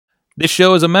This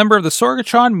show is a member of the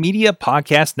Sorgatron Media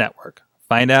Podcast Network.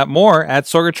 Find out more at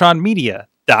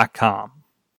sorgatronmedia.com.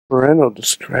 Parental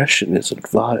discretion is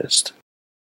advised.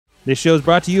 This show is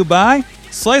brought to you by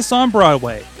Slice on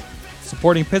Broadway,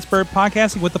 supporting Pittsburgh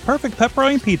podcasting with the perfect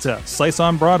pepperoni pizza.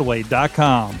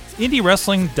 SliceOnBroadway.com.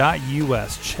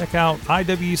 IndieWrestling.us. Check out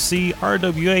IWC,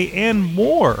 RWA, and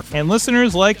more. And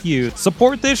listeners like you,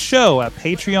 support this show at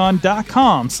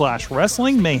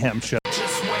Patreon.com/Wrestling Mayhem Show.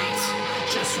 Just wait,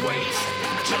 just wait,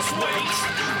 just wait,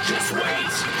 just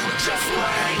wait, just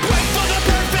wait. Wait for the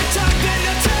perfect time,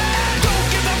 then attack.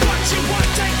 Don't give up what you want,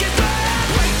 take it back.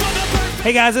 Wait for the perfect.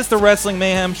 Hey guys, it's the Wrestling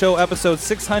Mayhem Show, episode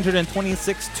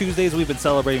 626. Tuesdays we've been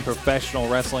celebrating professional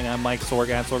wrestling. I'm Mike Sorg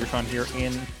at Sorgatron here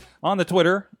on the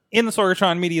Twitter, in the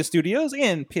Sorgatron Media Studios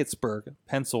in Pittsburgh,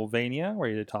 Pennsylvania,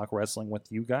 ready to talk wrestling with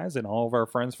you guys and all of our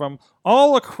friends from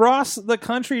all across the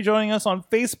country joining us on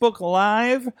Facebook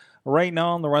Live right now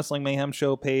on the Wrestling Mayhem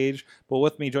Show page. But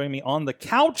with me, joining me on the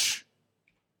couch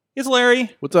is Larry.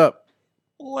 What's up?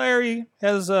 Larry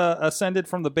has ascended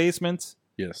from the basement.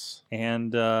 Yes.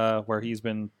 And where he's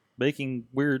been making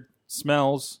weird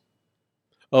smells.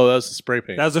 Oh, that was the spray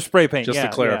paint. That was a spray paint. Just to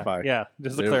clarify. Yeah,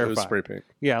 just to It clarify. was spray paint.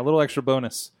 Yeah, a little extra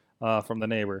bonus from the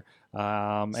neighbor.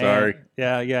 Sorry. And,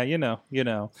 yeah, you know.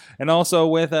 And also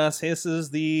with us, this is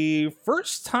the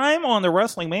first time on the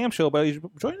Wrestling Mayhem Show, but he's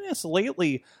joining us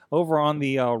lately over on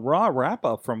the Raw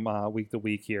wrap-up from week to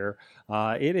week here.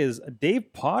 It is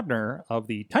Dave Podner of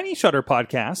the Tiny Shutter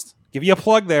podcast. Give you a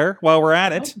plug there while we're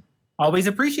at it. Always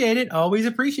appreciated. Always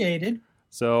appreciated.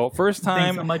 So first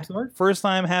time Thanks so much, Sorg. First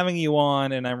time having you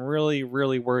on, and I'm really,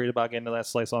 really worried about getting to that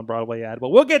Slice on Broadway ad. But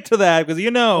we'll get to that because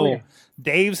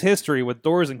Dave's history with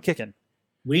doors and kicking.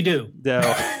 We do.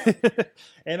 No.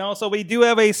 And also, we do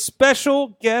have a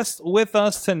special guest with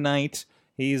us tonight.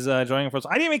 He's joining us.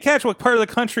 I didn't even catch what part of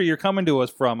the country you're coming to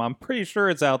us from. I'm pretty sure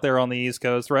it's out there on the East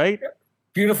Coast, right?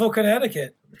 Beautiful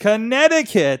Connecticut.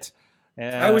 Connecticut.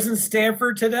 I was in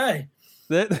Stamford today.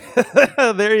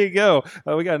 There you go.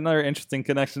 We got another interesting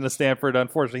connection to Stanford.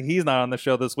 Unfortunately, he's not on the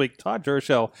show this week. Todd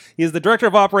Jershell. He's the director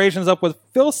of operations up with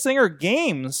Phil Singer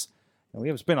Games. And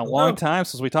it's been a long time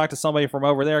since we talked to somebody from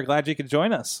over there. Glad you could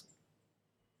join us.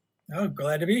 Oh,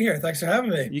 glad to be here. Thanks for having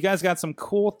me. You guys got some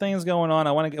cool things going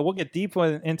on. We'll get deep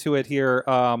into it here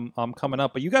coming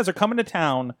up. But you guys are coming to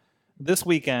town this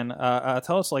weekend.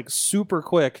 Tell us super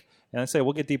quick. And I say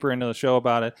we'll get deeper into the show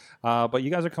about it. But you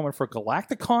guys are coming for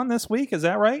Galacticon this week. Is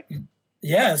that right?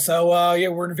 Yeah. So,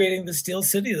 we're invading the Steel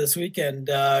City this weekend,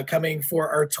 coming for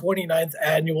our 29th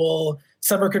annual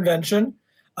summer convention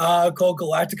called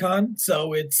Galacticon.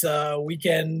 So it's a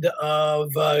weekend of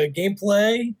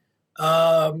gameplay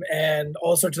and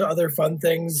all sorts of other fun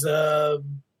things.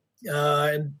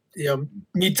 And,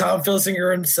 meet Tom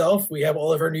Filsinger himself. We have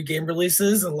all of our new game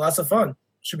releases and lots of fun.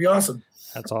 Should be awesome.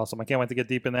 That's awesome. I can't wait to get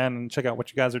deep in that and check out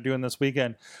what you guys are doing this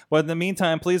weekend. But in the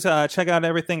meantime, please check out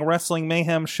everything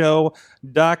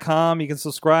WrestlingMayhemShow.com. You can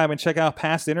subscribe and check out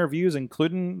past interviews,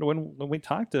 including when we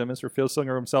talked to Mr. Phil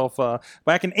Singer himself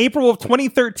back in April of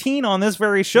 2013 on this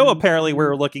very show, apparently we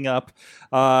were looking up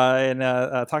and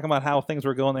talking about how things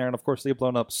were going there. And, of course, they've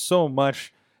blown up so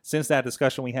much since that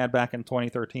discussion we had back in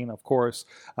 2013, of course.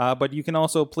 But you can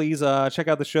also please check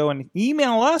out the show and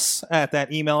email us at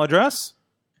that email address.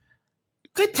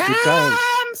 Good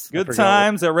times. Good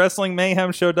times at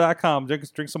WrestlingMayhemShow.com.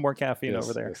 Drink some more caffeine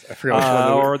over there. Yes. I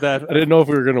forgot or that. I didn't know if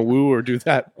we were going to woo or do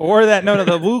that. Or that. No,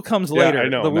 the woo comes later. I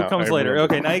know. The woo comes later.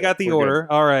 Remember. Okay, now you got the We're order.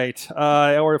 good. All right.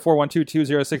 Order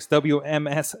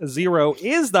 412-206-WMS0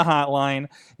 is the hotline.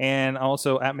 And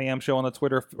also at Mayhem Show on the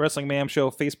Twitter, Wrestling Mayhem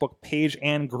Show Facebook page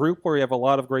and group, where we have a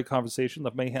lot of great conversation.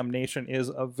 The Mayhem Nation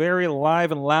is very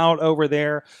live and loud over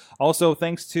there. Also,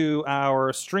 thanks to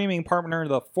our streaming partner,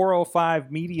 the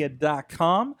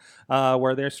 405media.com,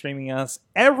 where they're streaming us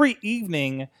every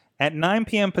evening at 9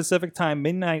 p.m. Pacific time,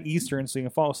 midnight Eastern, so you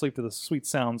can fall asleep to the sweet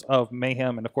sounds of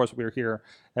Mayhem. And, of course, we're here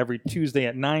every Tuesday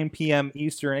at 9 p.m.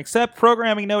 Eastern. Except,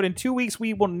 programming note, in 2 weeks,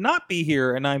 we will not be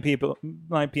here at 9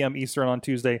 p.m. Eastern on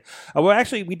Tuesday.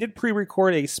 We did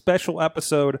pre-record a special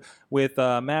episode with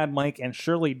Mad Mike and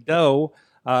Shirley Doe,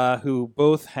 who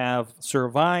both have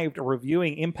survived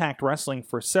reviewing Impact Wrestling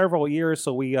for several years.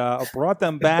 So we brought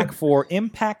them back for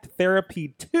Impact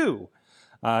Therapy 2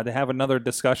 to have another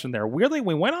discussion there. Weirdly,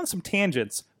 we went on some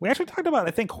tangents. We actually talked about,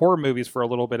 I think, horror movies for a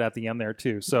little bit at the end there,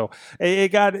 too. So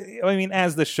it got,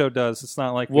 as this show does, it's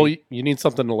not like... Well, you need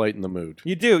something to lighten the mood.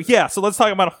 You do, yeah. So let's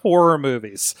talk about horror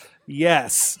movies.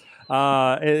 Yes.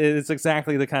 It's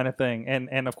exactly the kind of thing.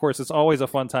 And of course, it's always a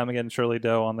fun time again, Shirley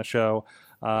Doe on the show.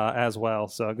 as well.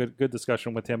 So good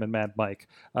discussion with him and Mad Mike.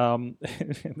 They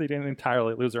didn't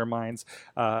entirely lose their minds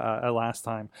last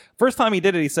time. First time he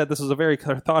did it, he said this was a very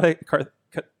cathartic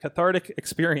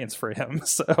experience for him.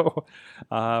 So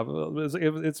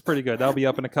it's pretty good. That'll be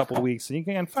up in a couple of weeks, and you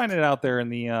can find it out there in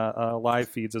the live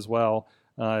feeds as well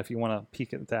if you want to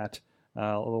peek at that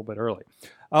a little bit early.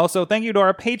 Also, thank you to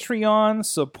our Patreon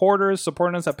supporters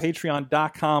supporting us at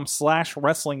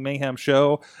patreon.com/Wrestling Mayhem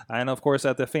Show. And of course,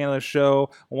 at the fan of the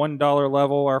show, $1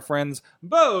 level, our friends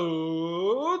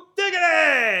Bo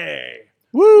Diggity!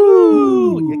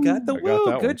 Woo! You got the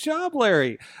woo. Good job,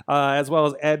 Larry. As well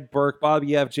as Ed Burke,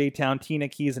 Bobby F, J Town, Tina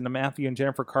Keys, and the Matthew and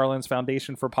Jennifer Carlin's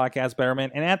Foundation for Podcast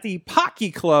Betterment. And at the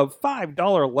Pocky Club,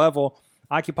 $5 level,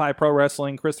 Occupy Pro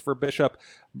Wrestling, Christopher Bishop,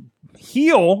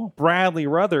 Heel, Bradley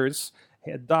Ruthers,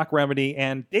 Doc Remedy,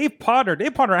 and Dave Potter.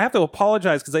 Dave Potter, I have to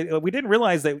apologize because we didn't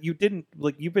realize that you've been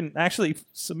actually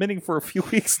submitting for a few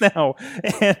weeks now,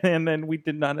 and then we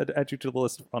did not add you to the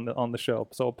list on the show.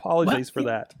 So apologies for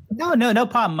that. No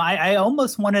problem. I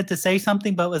almost wanted to say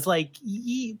something, but was like,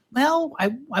 well,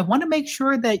 I want to make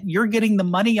sure that you're getting the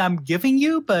money I'm giving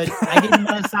you, but I didn't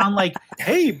want to sound like,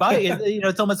 hey,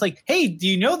 it's almost like, hey, do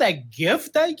you know that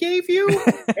gift I gave you?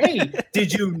 Hey,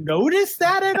 did you notice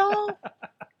that at all?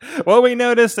 Well, we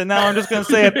noticed, and now I'm just going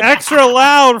to say it extra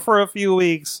loud for a few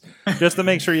weeks just to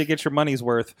make sure you get your money's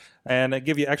worth and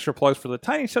give you extra plugs for the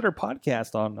Tiny Shutter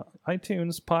podcast on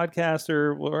iTunes,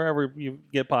 Podcaster, wherever you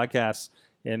get podcasts,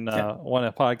 and want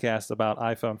a podcast about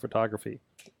iPhone photography.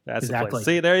 That's the place.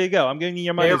 See, there you go. I'm giving you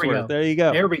your money's worth. There you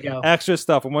go. There we go. Extra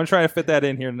stuff. I'm going to try to fit that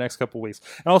in here in the next couple of weeks.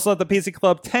 And also at the PC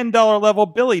Club, $10 level,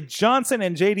 Billy Johnson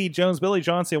and JD Jones. Billy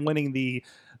Johnson winning the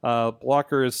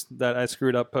Blockers That I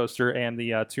Screwed Up poster and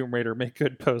the Tomb Raider Make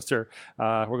Good poster.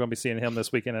 We're going to be seeing him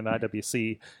this weekend in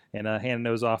IWC and handing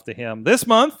those off to him. This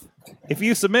month, if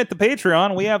you submit to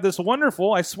Patreon, we have this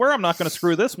wonderful, I swear I'm not going to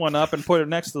screw this one up and put it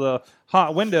next to the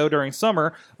hot window during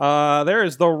summer. There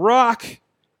is The Rock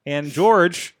and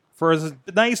George for a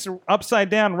nice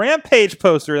upside down Rampage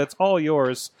poster. That's all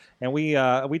yours. And we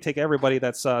take everybody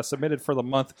that's submitted for the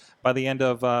month by the end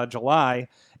of July.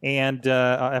 And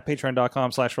at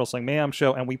patreon.com/Wrestling Mayhem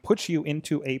Show, and we put you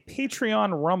into a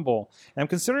Patreon Rumble. And I'm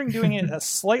considering doing it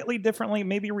slightly differently,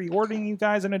 maybe reordering you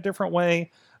guys in a different way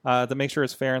to make sure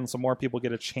it's fair and some more people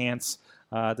get a chance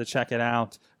to check it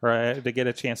out or to get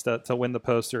a chance to win the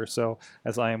poster. So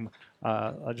as I'm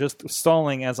just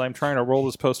stalling as I'm trying to roll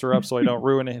this poster up so I don't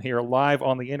ruin it here live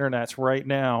on the internet right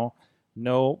now.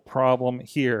 No problem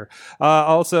here.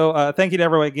 Also, thank you to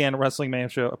everyone again, Wrestling Mayhem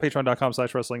Show,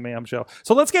 patreon.com/Wrestling Mayhem Show.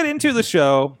 So let's get into the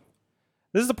show.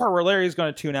 This is the part where Larry's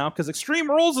going to tune out because Extreme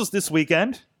Rules is this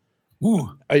weekend. Ooh.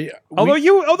 Although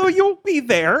you'll be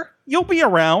there. You'll be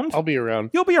around. I'll be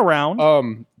around. You'll be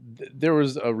around. There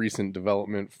was a recent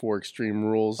development for Extreme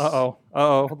Rules.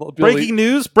 Breaking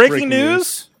news.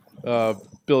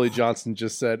 Billy Johnson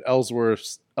just said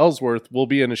Ellsworth will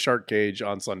be in a shark cage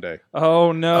on Sunday.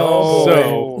 Oh no!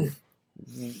 So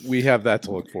we have that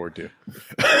to look forward to.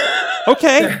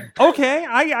 Okay.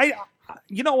 I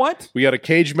you know what? We got a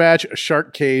cage match, a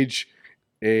shark cage,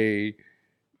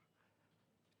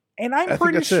 And I'm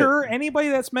pretty sure anybody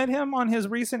that's met him on his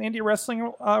recent indie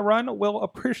wrestling run will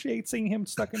appreciate seeing him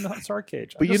stuck in the shark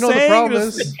cage. But you know the problem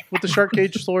is with the shark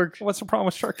cage, Sorg? What's the problem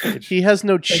with shark cage? He has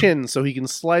no chin, so he can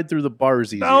slide through the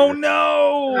bars easier. Oh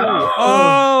no!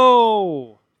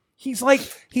 Oh, he's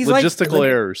logistical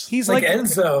errors. He's like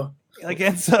Enzo. Like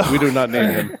Enzo. We do not name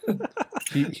him.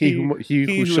 He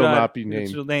who shall not be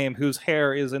named. Whose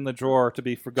hair is in the drawer to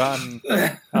be forgotten,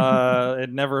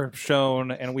 and never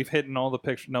shown. And we've hidden all the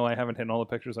pictures. No, I haven't hidden all the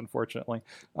pictures, unfortunately,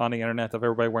 on the internet of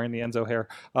everybody wearing the Enzo hair.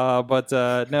 But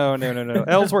no.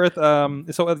 Ellsworth.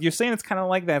 So you're saying it's kind of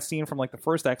like that scene from like the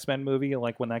first X-Men movie,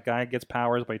 like when that guy gets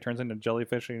powers, but he turns into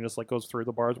jellyfish and he just like goes through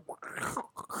the bars.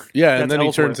 Yeah, and then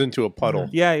Ellsworth. He turns into a puddle.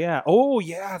 Yeah. Oh,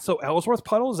 yeah. So Ellsworth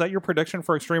puddle, is that your prediction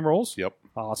for Extreme Rules? Yep.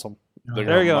 Awesome.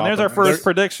 There you go. And there's our first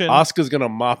prediction. Asuka's going to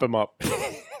mop him up.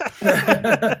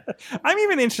 I'm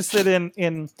even interested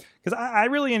in because I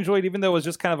really enjoyed, even though it was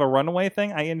just kind of a runaway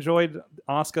thing, I enjoyed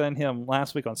Asuka and him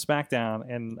last week on SmackDown.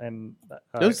 And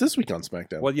it was this week on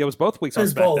SmackDown. Well, yeah, it was both weeks on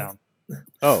SmackDown.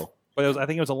 Oh. But I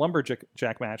think it was a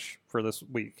lumberjack match for this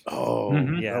week. Oh,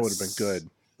 yes. That would have been good.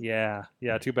 Yeah.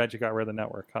 Too bad you got rid of the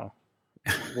network, huh?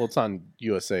 Well, it's on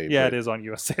USA. Yeah, it is on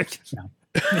USA.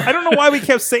 I don't know why we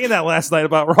kept saying that last night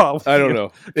about Raw. I don't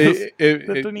know. That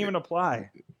didn't even apply.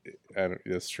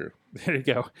 That's true. There you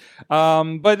go.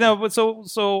 But no. So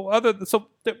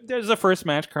there's the first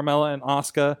match: Carmella and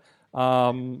Asuka.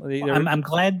 I'm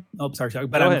glad. Oh, sorry.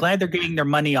 But I'm glad they're getting their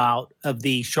money out of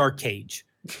the shark cage,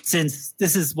 since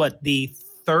this is what the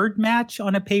third match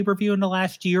on a pay-per-view in the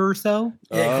last year or so.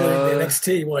 Yeah, including the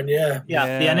NXT one. Yeah. Yeah,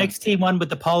 Yeah. the NXT one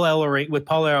with Paul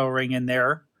Ellering in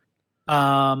there.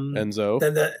 Enzo.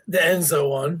 Then the Enzo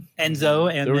one.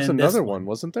 Enzo, and There was then this another one,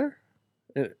 wasn't there?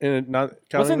 And not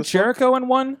counting Wasn't this one? Jericho in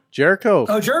one? Jericho.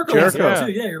 Oh, Jericho. Was Jericho. there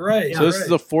too. Yeah, you're right. So you're this is right.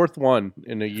 the fourth one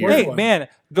in a year. Fourth Hey, one. man,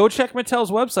 go check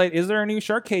Mattel's website. Is there a new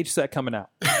Shark Cage set coming out?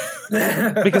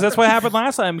 Because that's what happened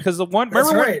last time. Because the one, That's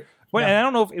remember right. when, and I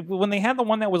don't know if when they had the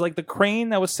one that was like the crane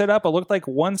that was set up, it looked like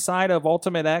one side of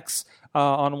Ultimate X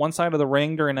on one side of the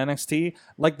ring during NXT.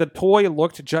 Like the toy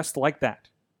looked just like that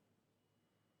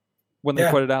when they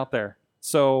Yeah. put it out there.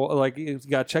 So like you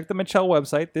got to check the Mattel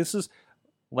website. This is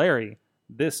Larry.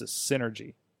 This is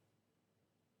synergy.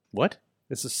 What?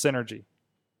 This is synergy.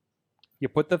 You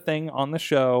put the thing on the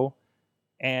show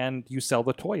and you sell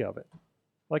the toy of it.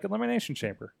 Like Elimination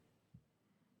Chamber.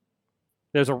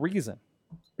 There's a reason.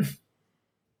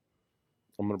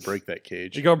 I'm going to break that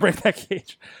cage. You go break that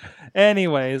cage.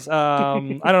 Anyways, I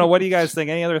don't know. What do you guys think?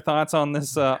 Any other thoughts on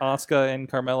this Asuka and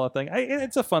Carmella thing?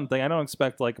 It's a fun thing. I don't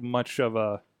expect like much of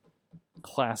a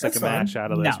classic That's fine. match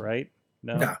out of this, No. right?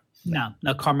 No. No.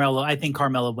 No, Carmella. I think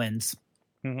Carmella wins.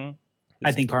 Mm-hmm.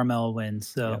 I think Carmella wins.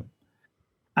 So,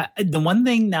 the one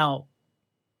thing now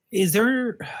is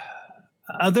there,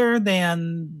 other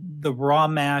than the Raw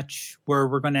match where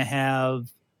we're going to have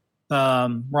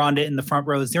Ronda in the front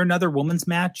row, is there another women's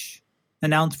match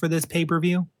announced for this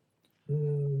pay-per-view?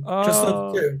 Just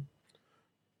the two.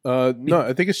 No,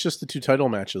 I think it's just the 2 title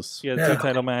matches. Yeah, Yeah. 2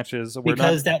 title matches. We're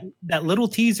Because that little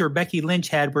teaser Becky Lynch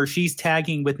had where she's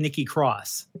tagging with Nikki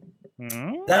Cross,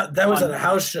 Hmm? That was at a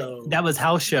house show. that was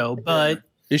house show, but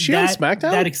Is she on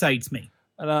SmackDown? That excites me.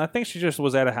 I think she just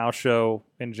was at a house show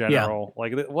in general.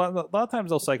 Like a lot of times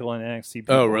they'll cycle in NXT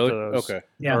people. Oh, really? to those. Okay.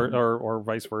 Yeah. Or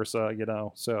vice versa,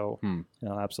 So,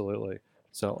 absolutely.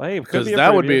 So, hey, it could Because be a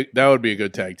that would preview. be a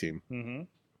good tag team.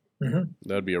 Mm-hmm.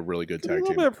 That would be a really good A tag little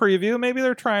team. bit of preview. Maybe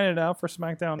they're trying it out for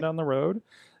SmackDown down the road,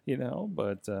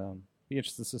 But be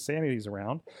interested to see Sanity's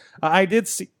around. I did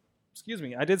see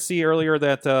earlier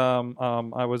that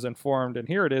I was informed, and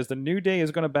here it is: the New Day is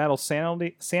going to battle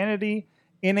Sanity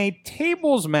in a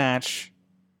tables match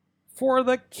for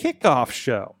the kickoff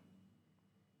show.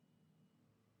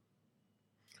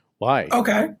 Why?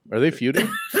 Okay. Are they feuding?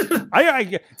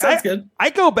 Sounds good.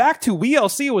 I go back to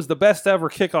WLC was the best ever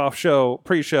kickoff show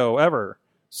pre-show ever.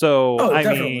 So Oh, I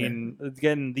definitely. mean,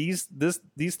 again, these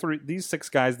 6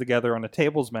 guys together on a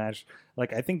tables match,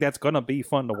 like I think that's gonna be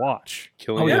fun to watch.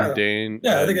 Killing Oh, yeah. Dane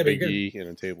Yeah, I and think it'd Big be E in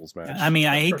a tables match. I mean,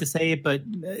 I hate to say it, but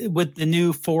with the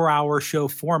new 4-hour show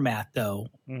format, though,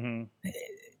 Mm-hmm.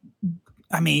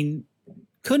 I mean,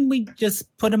 couldn't we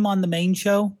just put them on the main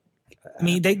show? I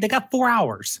mean, they got 4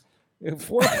 hours.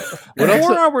 4 else-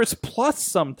 hours plus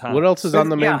sometimes. What else is on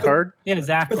the main Yeah. card? Yeah,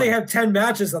 exactly. But they have 10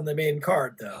 matches on the main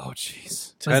card, though. Oh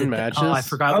jeez. 10 matches? Oh, I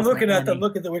forgot. I'm it was looking at many.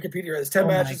 look at the Wikipedia. It's 10 Oh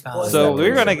my matches God. plus. So that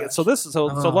we're gonna match. get so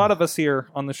a lot of us here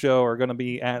on the show are gonna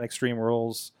be at Extreme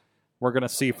Rules. We're gonna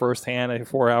see firsthand a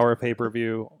 4-hour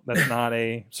pay-per-view that's not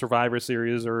a Survivor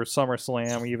Series or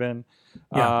SummerSlam even.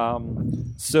 Yeah.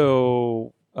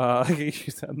 So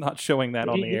I'm not showing that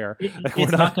on the air. We're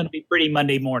It's not going to be pretty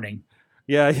Monday morning.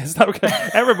 Yeah, it's not okay.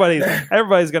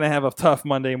 Everybody's gonna have a tough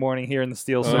Monday morning here in the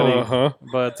Steel City. Uh-huh.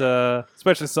 But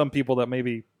especially some people that may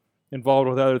be involved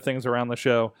with other things around the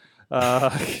show.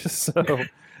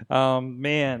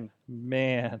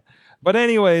 Man. But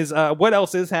anyways, what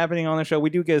else is happening on the show? We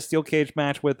do get a steel cage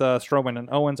match with Strowman and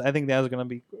Owens. I think that is going to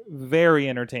be very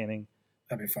entertaining.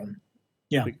 That'd be fun.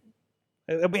 Yeah.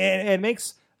 I mean,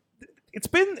 it's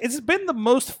been the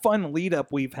most fun lead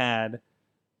up we've had.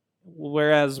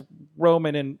 Whereas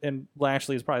Roman and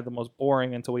Lashley is probably the most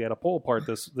boring until we had a pull apart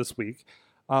this week.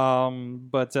 I'm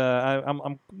You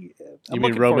mean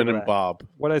looking forward Roman to and that. Bob?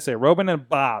 What did I say? Roman and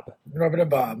Bob. Robin and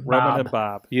Bob. Roman and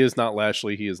Bob. He is not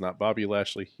Lashley. He is not Bobby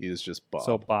Lashley. He is just Bob.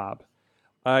 So Bob.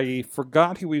 I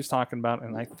forgot who he was talking about,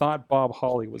 and I thought Bob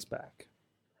Holly was back.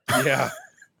 yeah,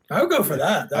 I would go for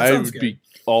that. That I sounds would good. be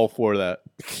all for that.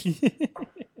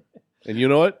 And you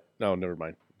know what? No, never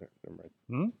mind. Never mind.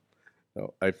 Hmm?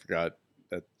 No, I forgot.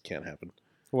 That can't happen.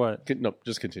 What? No,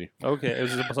 just continue. Okay,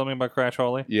 is it something about Crash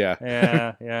Holly? Yeah,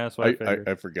 Yeah, that's what I figured.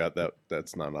 I forgot that.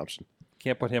 That's not an option.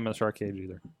 Can't put him in a shark cage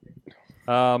either.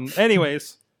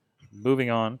 Anyways, moving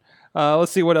on.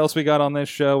 Let's see what else we got on this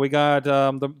show. We got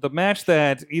the match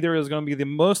that either is going to be the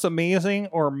most amazing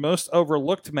or most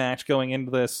overlooked match going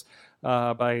into this.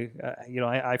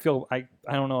 I feel I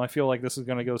don't know. I feel like this is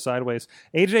going to go sideways.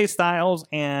 AJ Styles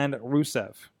and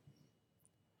Rusev.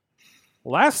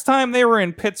 Last time they were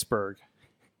in Pittsburgh,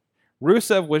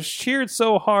 Rusev was cheered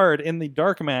so hard in the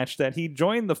dark match that he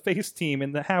joined the face team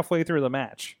in the halfway through the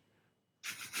match.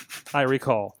 I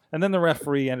recall. And then the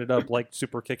referee ended up like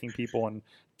super kicking people and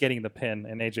getting the pin,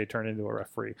 and AJ turned into a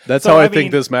referee. That's So, how I mean,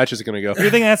 think this match is going to go. You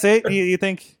think that's it? You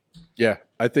think Yeah,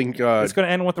 I think it's going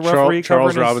to end with the referee Charles covering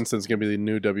his- Robinson's going to be the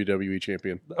new WWE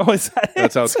champion. Oh, is that it?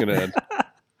 That's how it's going to end.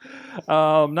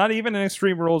 Not even an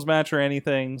Extreme Rules match or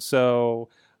anything. So,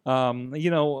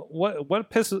 what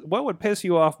would piss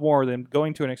you off more than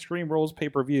going to an Extreme Rules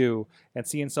pay-per-view and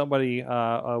seeing somebody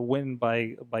win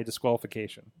by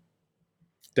disqualification?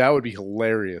 That would be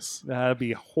hilarious. That'd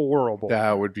be horrible.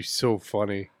 That would be so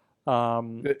funny.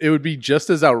 Um, It would be just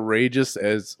as outrageous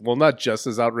as, well, not just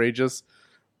as outrageous,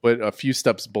 but a few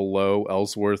steps below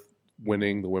Ellsworth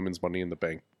winning the Women's Money in the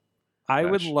Bank. I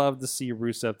would match. love to see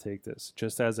Rusev take this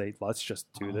just as a let's just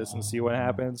do this and see what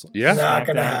happens. Yeah. Not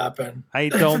going to SmackDown. happen. I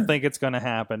don't think it's going to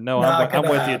happen. No, Not I'm gonna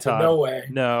with you, happen. Todd. No way.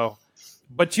 No.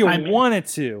 But you I mean- want it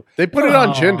to. They put it on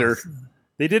Oh. Jinder.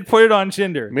 They did put it on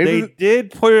Jinder. Maybe they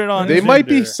did put it on They might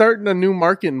be Jinder. starting a new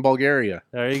market in Bulgaria.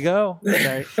 There you go.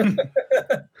 There-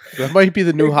 That might be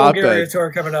the new Big Bulgaria hotbed.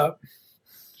 tour coming up.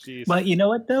 Jeez. But you know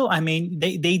what though? I mean,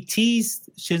 they teased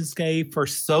Shinsuke for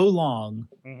so long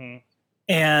Mhm.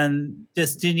 and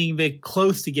just didn't even get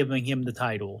close to giving him the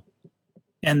title.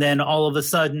 And then all of a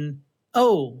sudden,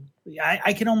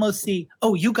 I can almost see,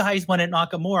 you guys wanted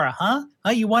Nakamura, huh?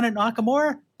 You wanted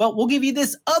Nakamura? Well, we'll give you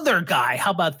this other guy. How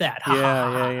about that? Ha,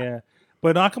 ha, ha. Yeah.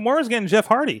 But Nakamura's getting Jeff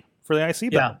Hardy for the IC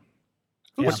belt.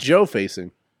 Yeah. Who's Joe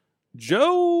facing?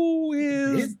 Joe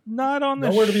is He's not on the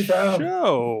nowhere to be found.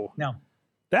 show. No.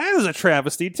 That is a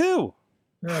travesty, too.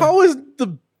 Yeah. How is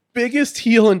the biggest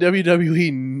heel in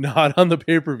WWE not on the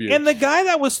pay-per-view? And the guy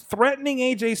that was threatening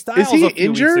AJ Styles he a few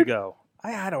injured? weeks ago.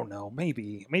 I don't know.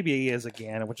 Maybe he is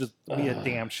again, which is be a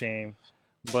damn shame.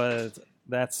 But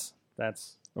that's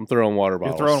I'm throwing water you're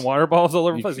bottles. throwing water balls all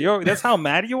over the You place. can't- That's how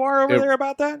mad you are over It- there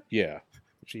about that? Yeah,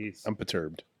 Jeez. I'm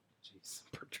perturbed. Jeez.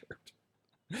 Perturbed.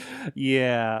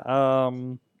 Yeah.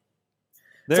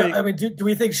 There So, you- I mean, do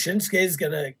we think Shinsuke is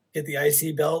going to get the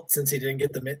IC belt since he didn't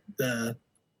get the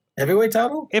heavyweight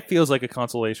title? it feels like a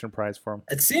consolation prize for him.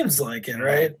 It seems like it,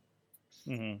 right?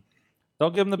 Hmm.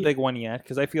 Don't give them the big one yet,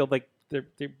 because I feel like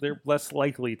they're less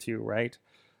likely to, right?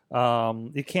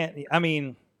 You can't. I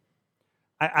mean,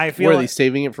 I feel Were they like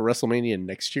saving it for WrestleMania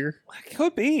next year? it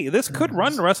could be. This could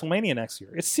run to WrestleMania next year.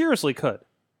 It seriously could.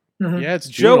 Mhm. Yeah, it's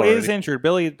June Joe already. is injured.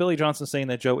 Billy Johnson's saying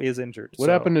that Joe is injured. What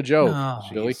so- happened to Joe? Oh.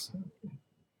 Billy?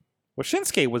 Well,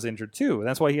 Shinsuke was injured too.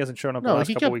 That's why he hasn't shown up the No, last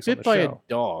he couple got weeks on bit the by a show.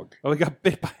 dog. Oh, he got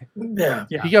bit by. Yeah.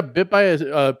 Yeah. He got bit by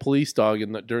a police dog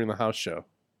during the house show.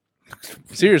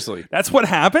 Seriously, That's what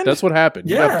happened. that's what happened.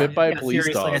 He Yeah. got bit by a Yeah, police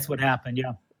seriously, dog that's what happened.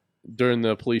 Yeah. during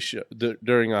the police show,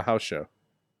 during a house show.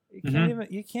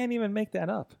 You can't even make that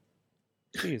up.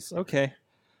 Jeez. Okay.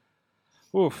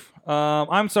 Oof.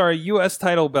 I'm sorry. U.S.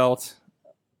 title belt.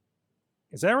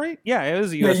 Is that right? Yeah, it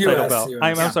is a U.S. Yeah, title US, belt.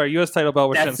 US. I'm sorry. U.S. title belt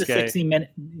with That's the Shinsuke. 60-minute.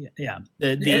 Yeah.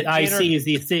 The Inter- IC is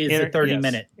the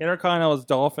 30-minute. Intercontinental is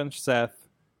Dolph and Seth.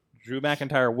 Drew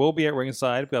McIntyre will be at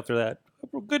ringside after that.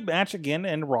 A good match again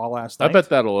in Raw last night. I bet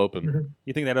that'll open.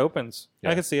 You think that opens?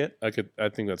 Yeah. I can see it. I think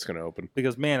that's going to open.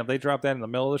 Because, man, if they drop that in the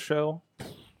middle of the show.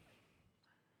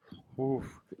 Oof.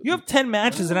 You have 10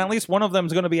 matches, and at least one of them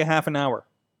is going to be a half an hour.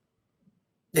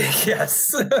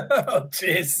 Yes. Oh,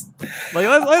 jeez.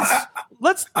 Like,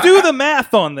 let's do the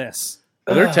math on this.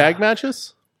 Are there tag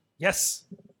matches? Yes.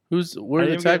 Where are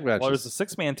the tag matches? Well, there's a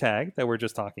 6-man tag that we're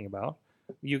just talking about.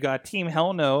 You got Team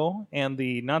Hell No and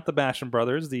not the Basham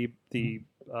Brothers, They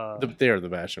are the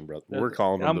Basham brothers. We're the-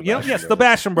 calling them the yeah, Basham yes, the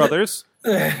brothers. Basham Brothers.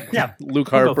 Yeah.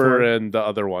 Luke We'll go for Harper it. and the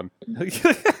other one.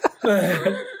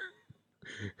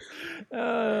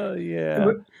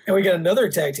 Yeah. And we got another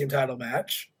tag team title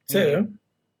match, too.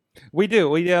 We do.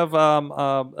 We have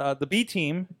the B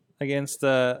team against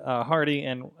Hardy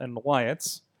and the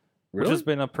Wyatts, which Really? has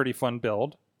been a pretty fun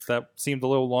build. That seemed a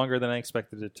little longer than I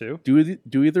expected it to.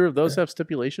 Do either of those have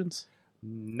stipulations?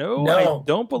 No, No, I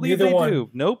don't believe neither they one. do.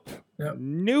 Nope. Yep.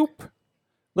 Nope.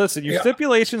 Listen, your Yeah.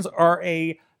 stipulations are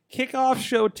a kickoff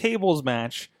show tables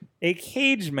match, a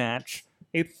cage match,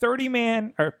 a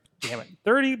 30-minute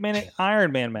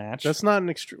Iron Man match. That's not an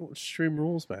extreme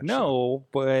rules match. no,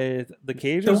 but the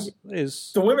cage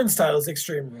is The women's title is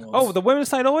Extreme Rules. oh, the women's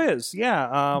title is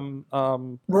Raw.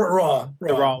 The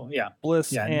Raw. Yeah.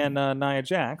 Bliss Yeah. and Nia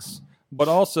Jax, but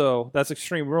also that's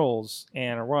Extreme Rules,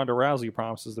 and Ronda Rousey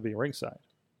promises to be ringside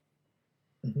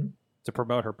Mhm. to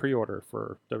promote her pre-order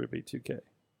for WWE 2K.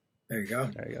 There you go.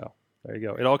 There you go. There you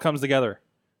go. It all comes together.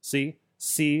 See,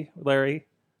 Larry,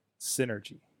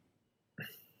 synergy.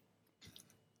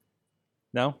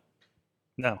 No.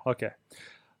 No. Okay.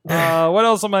 What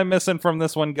else am I missing from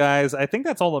this one, guys? I think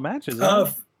that's all the matches. Isn't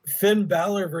it? Finn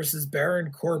Balor versus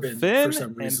Baron Corbin Finn for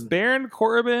some reason. and Baron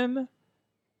Corbin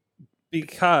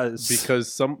because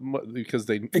Because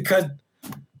they because they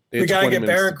we had gotta 20 get minutes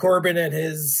Baron to- Corbin in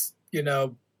his,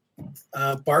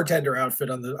 bartender outfit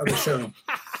on the show.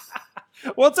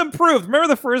 well, it's improved. Remember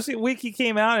the first week he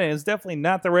came out and it's definitely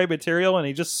not the right material and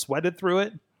he just sweated through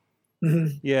it?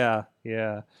 Mhm.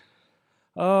 Yeah.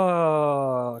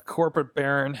 Oh, corporate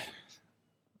Baron.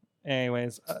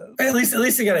 Anyways, At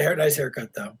least he got a nice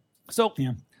haircut though. so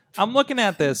Yeah. I'm looking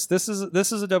at this. This is a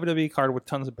WWE card with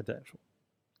tons of potential.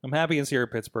 I'm happy it's here in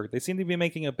Pittsburgh. They seem to be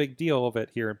making a big deal of it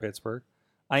here in Pittsburgh.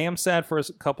 I am sad for a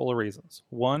couple of reasons.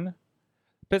 One,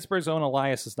 Pittsburgh's own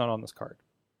Elias is not on this card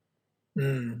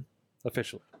Mm.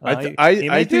 officially. I he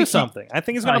may think do he- something. I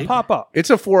think he's going to pop up. It's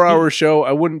a 4-hour show.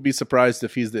 I wouldn't be surprised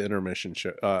if he's the intermission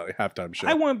show, halftime show.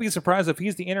 I wouldn't be surprised if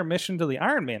he's the intermission to the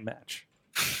Iron Man match.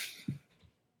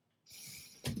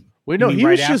 Wait, no, You mean he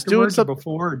right was just doing afterwards or something.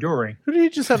 before or during. Who did he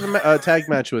just have a tag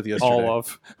match with yesterday? All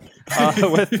of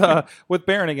with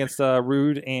Baron against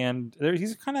Rude, and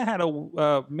he's kind of had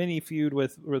a mini feud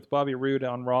with Bobby Roode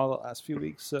on Raw the last few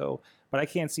weeks. So, but I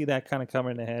can't see that kind of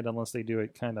coming ahead unless they do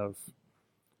it kind of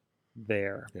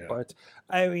there. Yeah. But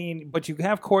I mean, but you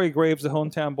have Corey Graves, the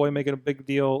hometown boy, making a big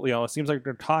deal. It seems like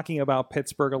they're talking about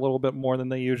Pittsburgh a little bit more than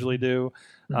they usually do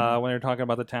when they're talking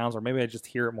about the towns, or maybe I just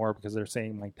hear it more because they're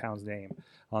saying my town's name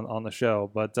on the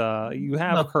show. But you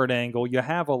have No. Kurt Angle, you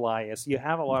have Elias, you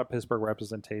have a lot of Pittsburgh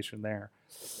representation there.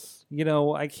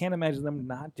 I can't imagine them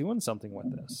not doing something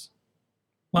with this.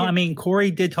 Well, I mean, Corey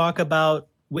did talk about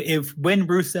when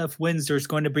Rusev wins, there's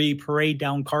going to be parade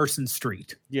down Carson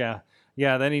Street. Yeah.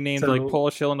 Then he named So- like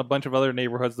Polish Hill and a bunch of other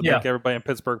neighborhoods to Yeah. make everybody in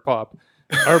Pittsburgh pop.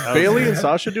 Are Bailey and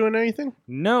Sasha doing anything?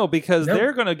 No, because Nope.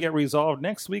 they're going to get resolved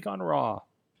next week on Raw.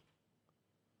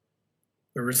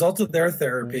 The result of their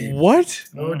therapy. What?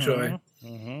 Oh joy.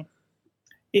 Mm-hmm.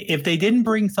 If they didn't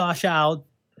bring Sasha out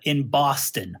in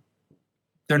Boston,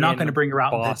 they're not In going to bring her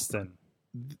out in Boston.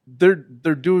 They're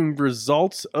doing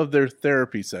results of their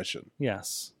therapy session.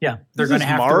 Yes. Yeah, they're This going to is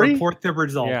have Mari? to report the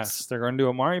results. Yes. They're going to do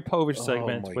a Mari Povich Oh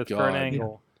segment my with God. Kurt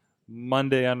Angle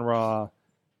Monday on Raw,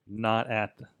 not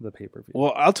at the pay per view.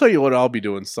 Well, I'll tell you what I'll be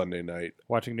doing Sunday night.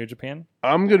 Watching New Japan?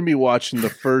 I'm going to be watching the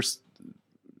first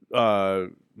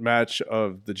match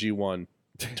of the G1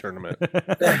 tournament.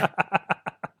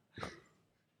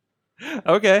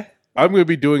 Okay. I'm going to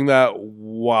be doing that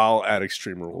while at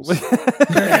Extreme Rules.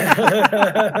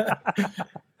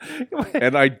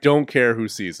 And I don't care who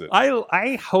sees it.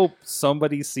 I hope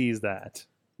somebody sees that.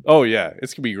 Oh, yeah.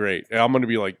 It's going to be great. And I'm going to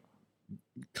be like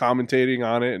commentating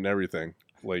on it and everything.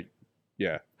 Like,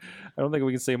 yeah. I don't think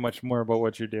we can say much more about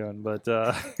what you're doing, but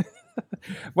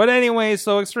but anyway,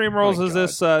 so Extreme Rules My is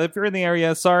this. If you're in the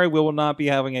area, sorry, we will not be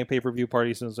having a pay-per-view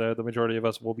party since the majority of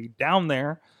us will be down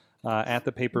there at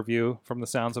the pay-per-view from the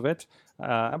sounds of it.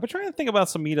 I've been trying to think about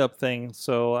some meetup things,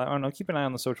 so I don't know. Keep an eye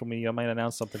on the social media. I might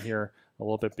announce something here a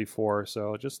little bit before,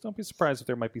 so just don't be surprised if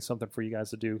there might be something for you guys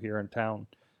to do here in town.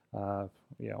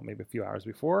 Maybe a few hours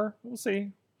before. We'll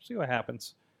see. See what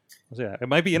happens. Yeah, it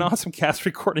might be an awesome cast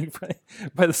recording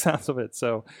by the sounds of it.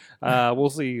 So we'll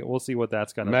see. We'll see what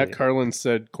that's going to be. Matt Carlin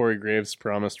said Corey Graves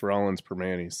promised Rollins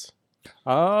Permanis.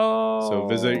 Oh, So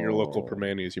visit your local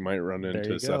Permanis. You might run There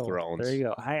into you Seth go. Rollins. There you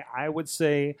go. I would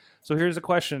say. So here's a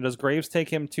question: does Graves take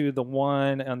him to the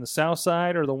one on the south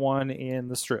side or the one in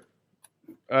the Strip?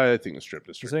 I think the Strip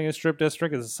You're District. saying a Strip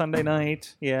District is a Sunday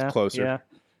night. Yeah, Closer.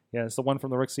 Yeah, it's the one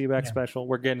from the Rick Seaback Yeah. special.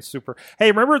 We're getting super. Hey,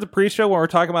 remember the pre-show when we're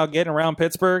talking about getting around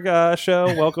Pittsburgh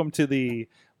show? Welcome to the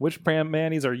Which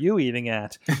Manny's Are You Eating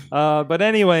At? But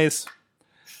anyways,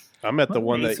 I'm at the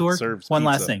one that Sorg, serves one pizza.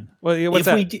 last thing. well, what's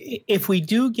that? If we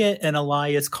do get an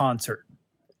Elias concert,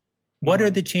 what are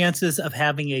the chances of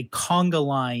having a conga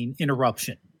line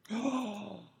interruption?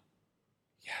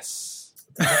 Yes.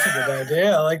 That's a good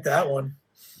idea. I like that one.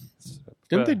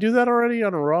 Didn't they do that already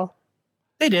on a Raw?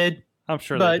 They did, I'm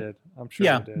sure but- they did. I'm sure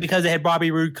yeah, they did. because they had Bobby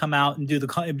Roode come out and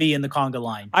be in the conga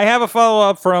line. I have a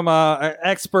follow-up from an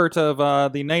expert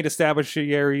of the night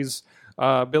establishments,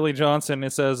 Billy Johnson.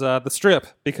 It says the Strip,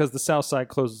 because the South Side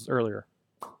closes earlier.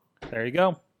 There you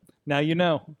go. Now you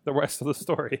know the rest of the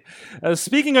story.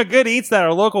 Speaking of good eats that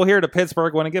are local here to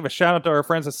Pittsburgh, I want to give a shout-out to our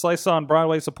friends at Slice on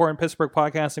Broadway, supporting Pittsburgh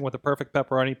podcasting with the perfect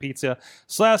pepperoni pizza.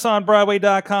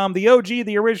 SliceOnBroadway.com, the OG,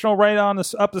 the original, right on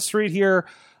up the street here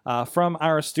from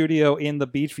our studio in the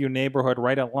Beachview neighborhood,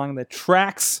 right along the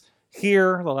tracks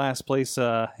here. The last place,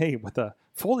 with a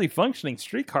fully functioning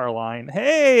streetcar line.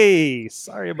 Hey,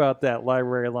 sorry about that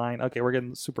library line. Okay, we're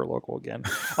getting super local again.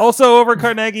 Also over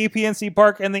Carnegie, PNC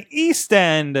Park, and the East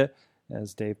End.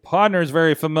 as Dave Podner is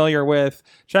very familiar with.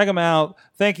 Check them out.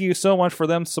 Thank you so much for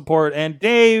them support. And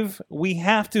Dave, we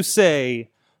have to say,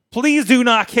 please do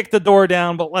not kick the door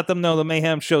down, but let them know the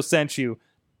Mayhem Show sent you,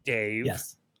 Dave.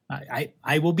 Yes.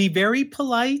 I will be very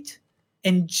polite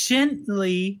and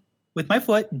gently, with my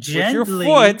foot, gently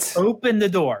foot? open the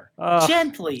door.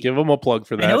 Gently. Give him a plug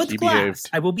for that. I know it's He glass. behaved.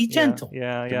 I will be gentle.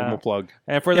 Yeah, Give him yeah. a plug.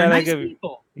 And for They're that, I nice give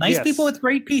people. Nice Yes. people with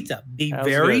great pizza. Be That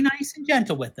was very good. nice and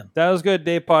gentle with them. That was good,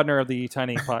 Dave Podner of the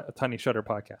Tiny Shutter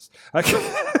podcast.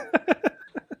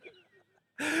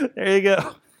 There you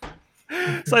go.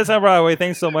 Slice on Broadway,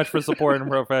 thanks so much for supporting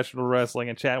professional wrestling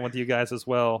and chatting with you guys as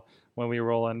well when we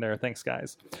roll in there. Thanks,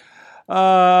 guys.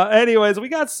 Anyways, we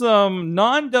got some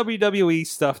non-WWE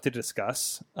stuff to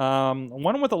discuss.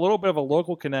 One with a little bit of a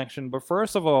local connection, but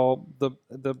first of all,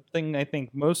 the thing I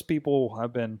think most people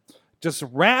have been just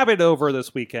rabid over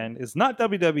this weekend is not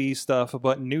WWE stuff,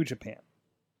 but New Japan.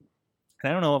 And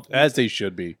I don't know if As they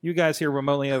should be. you guys here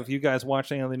remotely, have you guys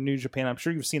watching the New Japan? I'm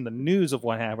sure you've seen the news of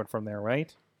what happened from there,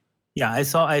 right? Yeah, I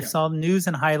saw news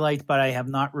and highlights, but I have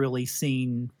not really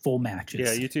seen full matches.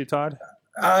 Yeah, you too, Todd?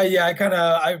 Yeah, I kind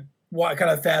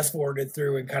of fast forwarded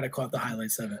through and kind of caught the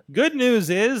highlights of it. Good news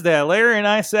is that Larry and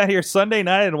I sat here Sunday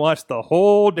night and watched the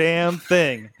whole damn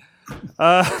thing.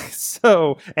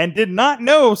 And did not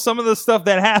know some of the stuff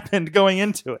that happened going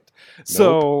into it.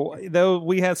 So, though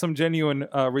we had some genuine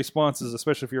responses,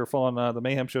 especially if you were following the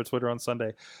Mayhem Show Twitter on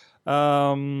Sunday.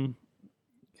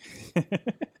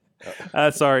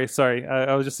 Sorry.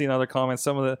 I was just seeing other comments.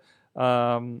 Some of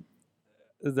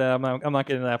the I'm not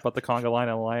getting that, but the Conga Line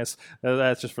Alliance.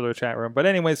 That's just for the chat room. But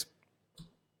anyways,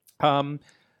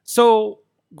 so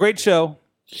great show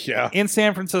Yeah. in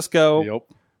San Francisco. Yep.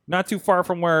 Not too far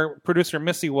from where producer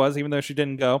Missy was, even though she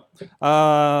didn't go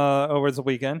over the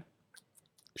weekend.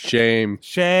 Shame.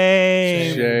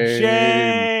 Shame.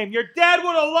 Your dad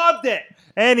would have loved it.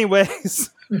 Anyways.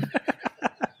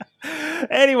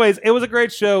 It was a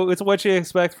great show. It's what you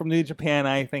expect from New Japan,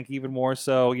 I think, even more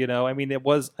so. I think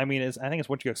it's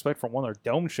what you expect from one of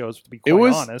their dome shows, to be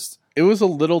quite honest. It was a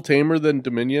little tamer than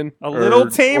Dominion. A little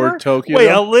tamer? Or Tokyo. Wait,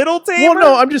 a little tamer? Well,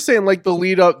 no, I'm just saying, like, the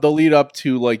lead up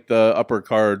to like the upper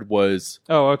card was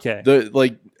Oh, okay.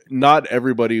 not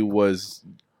everybody was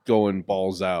going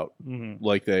balls out Mhm.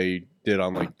 like they did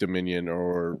on like Dominion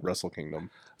or Wrestle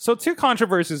Kingdom. So 2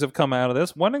 controversies have come out of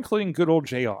this, one including good old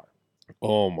JR.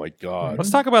 Oh my god. Let's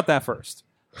talk about that first.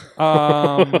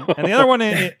 And the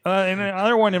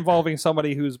other one involving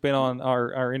somebody who's been on our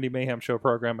Indie Mayhem Show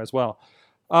program as well,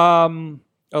 a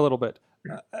little bit.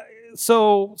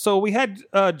 So we had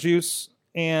Juice,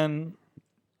 and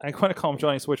I want to call him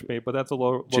Johnny Switchblade, but that's a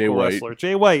local Jay White. wrestler.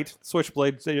 Jay White,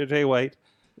 Switchblade, Jay White.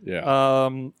 Yeah.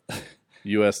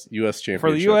 US championship.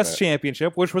 For the U.S.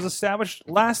 Championship, which was established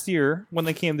last year when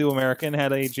they came to America and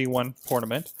had a G1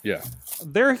 tournament. Yeah.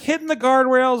 They're hitting the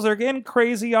guardrails. They're getting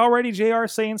crazy already. JR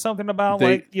saying something about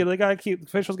They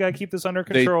officials got to keep this under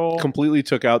control. They completely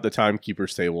took out the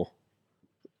timekeeper's table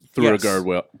through Yes. a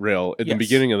guardrail at the Yes.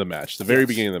 beginning of the match, the very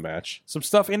beginning of the match. Some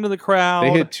stuff into the crowd.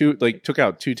 They hit took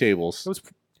out 2 tables. It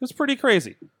was pretty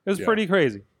crazy. It was Yeah. pretty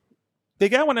crazy. They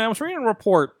got one, and I was reading a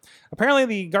report. Apparently,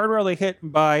 the guardrail they hit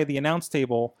by the announce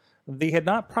table, they had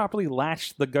not properly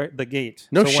latched the gate.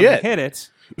 No so shit. When they hit it,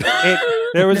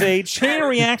 there was a chain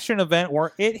reaction event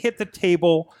where it hit the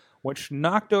table, which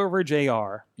knocked over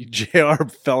JR. JR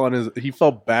he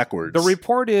fell backwards. The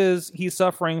report is he's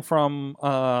suffering from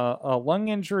a lung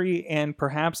injury and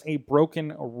perhaps a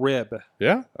broken rib.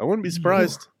 Yeah, I wouldn't be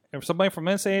surprised. If somebody from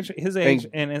his age,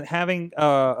 and having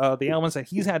the elements that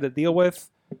he's had to deal with,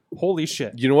 holy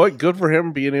shit! You know what? Good for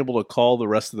him being able to call the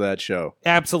rest of that show,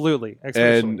 Absolutely,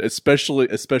 and especially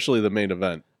the main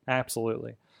event.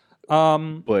 absolutely.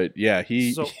 But yeah,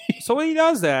 So he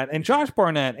does that, and Josh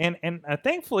Barnett, and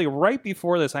thankfully, right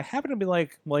before this, I happened to be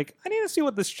like I need to see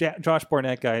what this Josh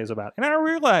Barnett guy is about, and I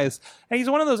realized, and he's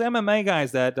one of those MMA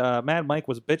guys that Mad Mike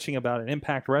was bitching about in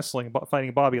Impact Wrestling,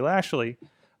 fighting Bobby Lashley.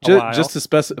 just to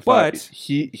specify, But-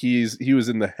 he was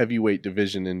in the heavyweight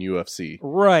division in UFC.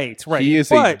 Right. He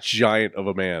is a giant of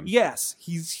a man. Yes,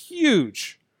 he's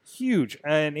huge,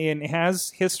 and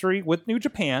has history with New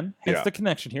Japan. Hence Yeah. the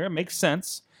connection here. It makes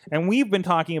sense. And we've been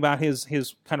talking about his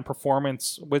kind of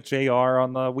performance with JR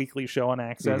on the weekly show on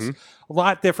Access. Mhm. A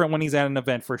lot different when he's at an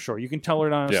event for sure. You can tell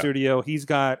it on a Yeah. studio. He's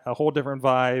got a whole different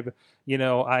vibe.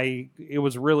 It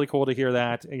was really cool to hear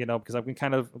that. Because I've been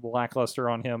kind of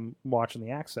lackluster on him watching the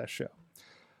Access show.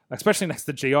 Especially next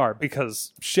to JR,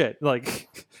 because shit,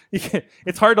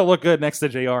 it's hard to look good next to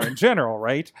JR in general,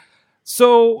 right?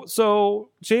 So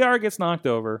JR gets knocked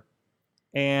over,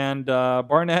 And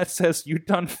Barnett says, "You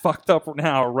done fucked up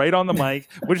now," right on the mic,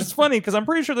 which is funny because I'm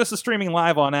pretty sure this is streaming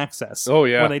live on Access. Oh,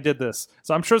 yeah. when they did this,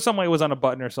 so I'm sure somebody was on a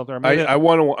button or something. Or maybe I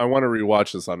want to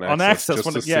rewatch this on Access. on Access, just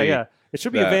when to it, yeah, see yeah, it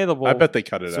should be that. available. I bet they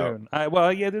cut it out. soon.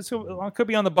 Well, yeah, this could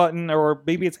be on the button, or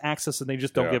maybe it's Access and they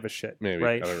just don't Yeah, give a shit, maybe.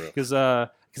 right? I don't know. Because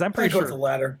I'm I pretty go with the sure.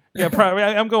 latter. Yeah, probably.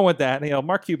 I'm going with that. You know,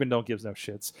 Mark Cuban don't give no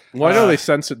shits. Well, I know Uh,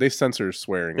 they censor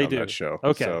swearing they on do. that show.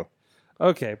 Okay. So.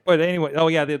 Okay, but anyway, oh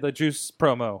yeah, the Juice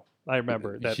promo. I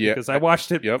remember that Yeah. because I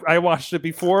watched it. Yep. I watched it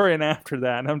before and after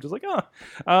that, and I'm just like,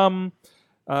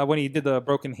 when he did the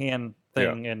broken hand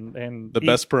thing and The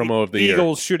best promo of the year.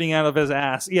 Eagles shooting out of his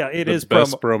ass. Yeah, it The is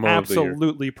best promo of the year.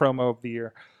 absolutely promo of the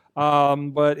year.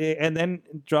 And then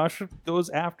Josh goes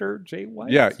after Jay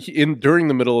White. Yeah, during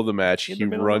the middle of the match, In he the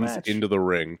middle of the runs match. into the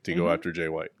ring to go Mhm. after Jay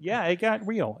White. Yeah, it got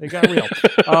real. It got real.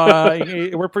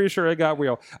 We're pretty sure it got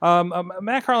real.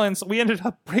 Matt Carlins, we ended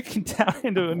up breaking down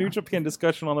into a New Japan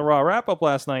discussion on the Raw wrap-up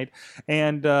last night,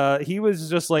 and he was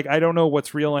just like, I don't know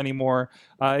what's real anymore.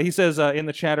 He says in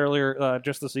the chat earlier,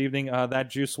 just this evening, that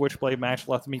Juice Switchblade match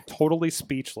left me totally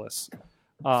speechless.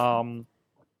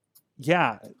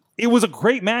 Yeah, it was a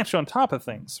great match on top of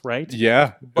things, right?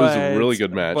 Yeah, it was a really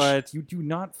good match. But you do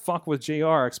not fuck with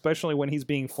JR, especially when he's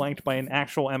being flanked by an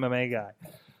actual MMA guy.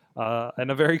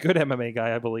 And a very good MMA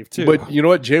guy, I believe, too. But you know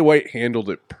what? Jay White handled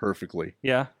it perfectly.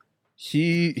 Yeah.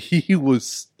 He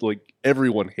was like,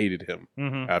 everyone hated him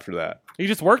hmm after that. He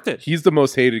just worked it. He's the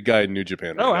most hated guy in New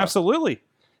Japan right Oh, now. absolutely.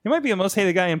 He might be the most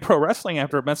hated guy in pro wrestling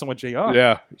after messing with JR.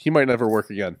 Yeah, he might never work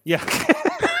again. Yeah.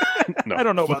 No. I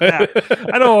don't know about that.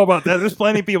 I don't know about that. There's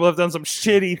plenty of people that have done some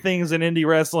shitty things in indie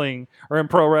wrestling or in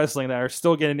pro wrestling that are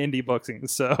still getting indie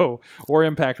bookings, or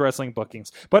Impact Wrestling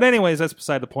bookings. But anyways, that's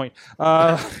beside the point.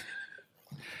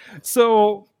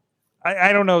 So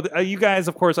I don't know. You guys,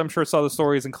 of course, I'm sure saw the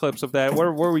stories and clips of that.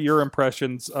 What were your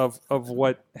impressions of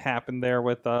what happened there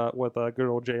with good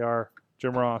old JR,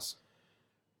 Jim Ross?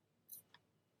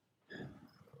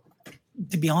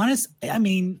 To be honest, I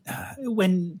mean,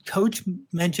 when Coach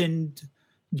mentioned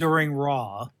during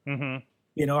Raw,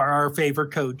 Mm-hmm. our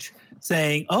favorite coach,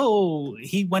 saying, "Oh,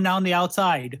 he went on the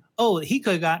outside. Oh, he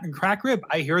could have gotten crack rib.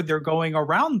 I hear they're going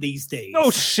around these days." Oh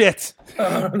shit!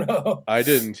 Oh, no. I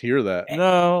didn't hear that.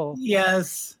 No.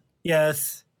 Yes.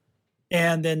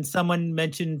 And then someone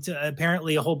mentioned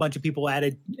apparently a whole bunch of people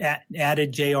added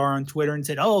JR on Twitter and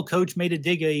said, "Oh, Coach made a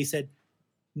dig." He said,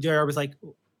 JR was like,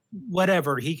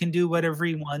 "Whatever, he can do whatever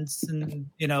he wants," and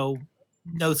no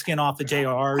skin off of JR.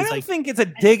 I It's don't like, think it's a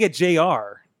dig at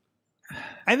JR.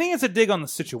 I think it's a dig on the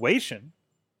situation.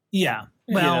 yeah.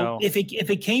 Well, know. if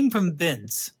it came from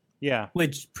Vince, Yeah.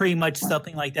 which pretty much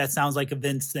something like that sounds like a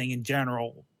Vince thing in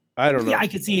general. I don't know. Yeah, I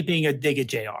could see it being a dig at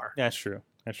JR. That's true.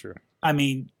 That's true. I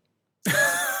mean,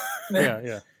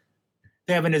 Yeah.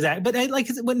 having his act, but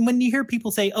when you hear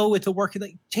people say, "Oh, it's a work,"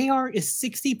 like JR is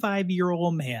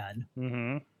 65-year-old man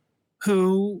Mm-hmm.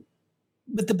 who,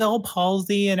 with the Bell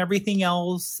palsy and everything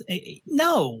else,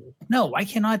 no, I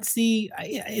cannot see.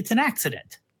 It's an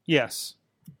accident. Yes.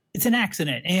 It's an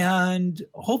accident, and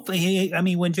hopefully, I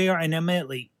mean, when JR, and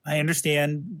admittedly, I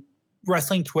understand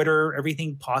wrestling Twitter,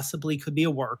 everything possibly could be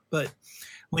a work, but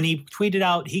when he tweeted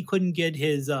out he couldn't get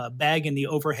his bag in the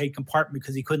overhead compartment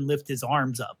because he couldn't lift his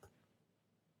arms up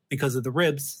because of the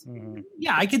ribs, Mm-hmm.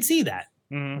 yeah, I could see that.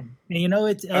 Mm-hmm. And,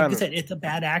 it's like I said, it's a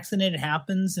bad accident. It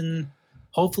happens, and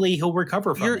hopefully he'll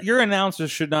recover from it. Your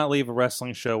announcers should not leave a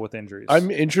wrestling show with injuries.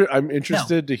 I'm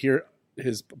interested to hear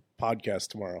his podcast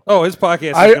tomorrow. Oh, his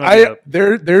podcast. Is gonna be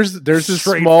There's this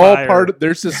straight small fire. part.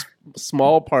 There's this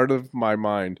small part of my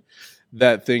mind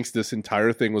that thinks this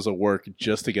entire thing was a work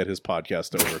just to get his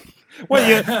podcast over.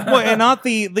 and not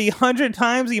the 100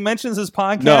 times he mentions his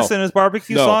podcast No. and his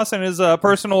barbecue No. sauce and his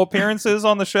personal appearances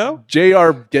on the show.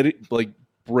 JR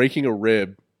breaking a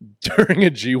rib during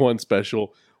a G1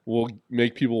 special will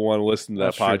make people want to listen to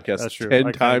that That's true. podcast That's true. 10 I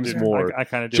kinda times do. more. I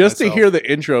kind of do Just to myself. hear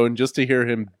the intro and just to hear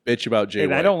him bitch about Jay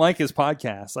And White. I don't like his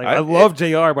podcast. Like, I- I love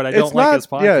JR, but I it's don't like not- his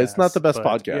podcast. yeah, it's not the best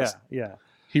But, podcast. Yeah.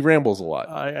 He rambles a lot.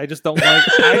 I just don't like.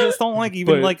 I just don't like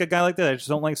even But- like a guy like that. I just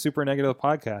don't like super negative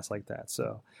podcasts like that.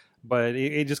 So, but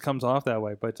it just comes off that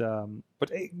way. But I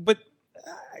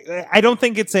don't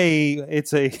think it's a work.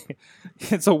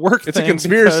 It's a thing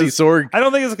conspiracy, because- Sorg. I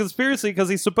don't think it's a conspiracy because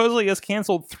he supposedly has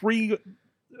canceled 3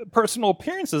 personal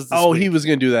appearances. This Oh, week. he was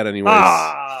going to do that anyways.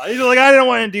 He's like, I didn't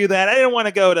want to do that. I didn't want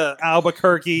to go to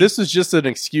Albuquerque. This is just an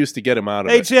excuse to get him out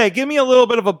of Hey it. Jay, give me a little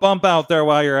bit of a bump out there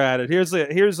while you're at it. Here's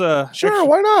a Sure,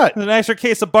 why not? an extra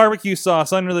case of barbecue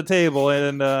sauce under the table,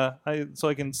 and so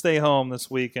I can stay home this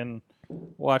week and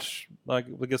watch. Like,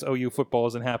 I guess OU football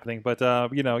isn't happening, but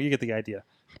you get the idea.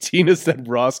 Tina said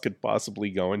Ross could possibly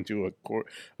go into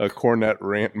a Cornette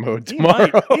rant mode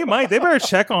tomorrow. He might. They better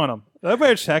check on him.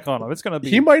 It's going to be.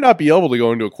 He might not be able to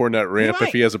go into a Cornette rant might.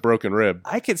 if he has a broken rib.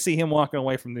 I could see him walking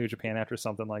away from New Japan after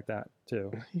something like that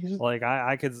too. Like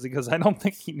I could, because I don't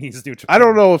think he needs New Japan. I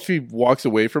don't know if he walks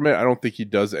away from it. I don't think he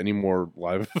does any more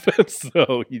live events,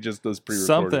 so he just does pre-recordings.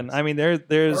 Something. I mean, there's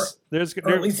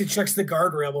Or at least he checks the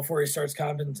guardrail before he starts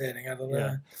commentating. I don't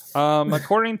know.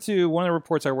 According to one of the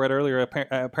reports I read earlier,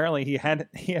 apparently he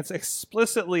has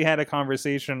explicitly had a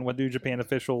conversation with New Japan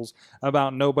officials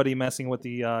about nobody messing with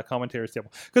the commentators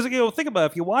table. Because think about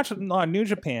it, if you watch on New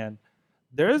Japan,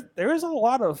 there's a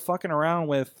lot of fucking around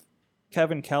with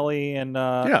Kevin Kelly and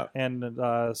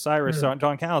Cyrus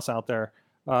John Callis out there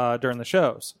during the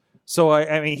shows. So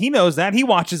I mean, he knows that, he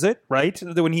watches it, right,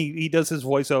 when he does his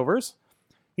voiceovers.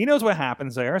 He knows what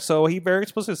happens there, so he very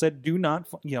explicitly said, "Do not,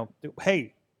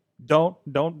 hey, don't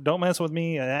mess with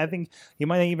me." And I think he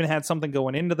might have even had something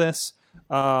going into this.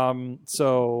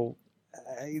 So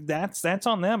that's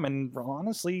on them. And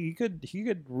honestly, he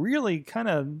could really kind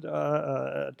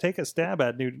of take a stab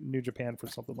at New Japan for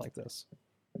something like this.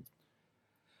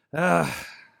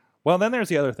 Well, then there's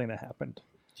the other thing that happened.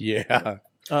 Yeah.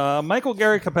 Michael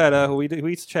Gary Capetta, who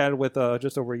we chatted with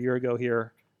just over a year ago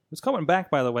here, was coming back,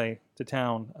 by the way, to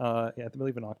town, I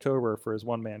believe in October, for his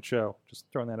one-man show. Just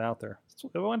throwing that out there.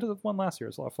 I went to the one last year.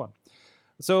 It was a lot of fun.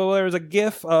 So there was a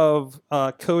gif of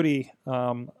Cody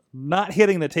not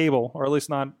hitting the table, or at least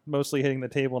not mostly hitting the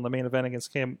table in the main event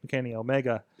against Kenny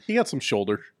Omega. He got some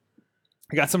shoulder.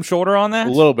 He got some shoulder on that? A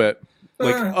little bit.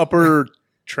 Like upper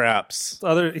traps.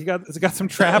 He got some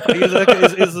trap.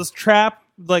 Is this trap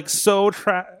like so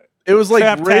trap? It was like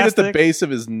right at the traptastic base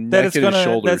of his neck and his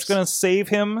shoulders. That's going to save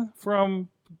him from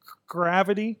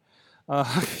gravity.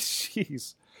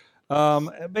 Jeez.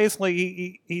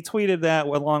 Basically, he tweeted that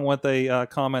along with a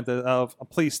comment of,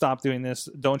 "Please stop doing this.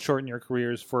 Don't shorten your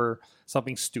careers for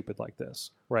something stupid like this."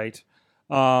 Right?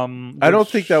 I don't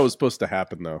think that was supposed to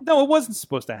happen, though. No, it wasn't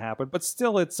supposed to happen. But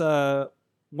still, it's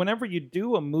whenever you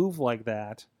do a move like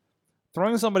that,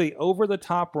 throwing somebody over the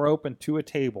top rope and to a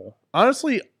table.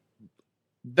 Honestly,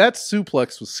 that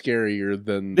suplex was scarier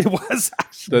than It was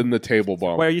actually. than the table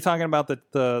bomb. Wait, are you talking about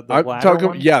the I'm ladder talking,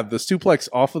 one? yeah, the suplex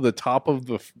off of the top of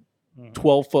the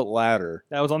 12-foot ladder.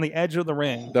 That was on the edge of the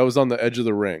ring. That was on the edge of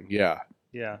the ring. Yeah,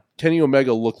 Yeah. Kenny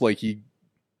Omega looked like he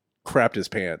crapped his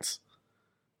pants.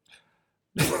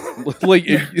 like,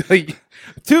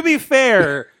 To be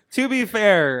fair,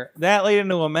 that led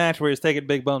into a match where he's taking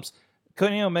big bumps.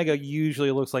 Kenny Omega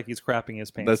usually looks like he's crapping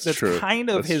his pants. That's true. Kind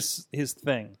of his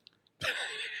thing.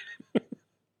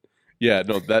 Yeah,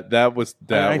 no, that was I'm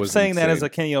saying insane. that as a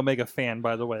Kenny Omega fan,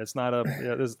 by the way. It's not a.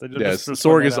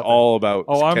 Sorg is all about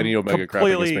Kenny Omega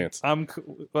crapping his pants.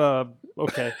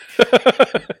 Okay.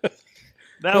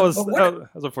 That was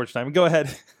unfortunate. I mean, go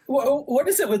ahead. What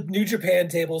is it with New Japan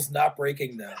tables not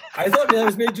breaking though? I thought that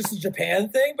was maybe just a Japan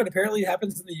thing, but apparently it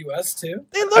happens in the U.S. too.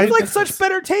 They look like such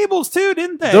better tables too,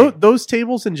 didn't they? Those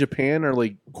tables in Japan are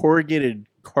like corrugated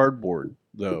cardboard,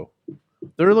 though.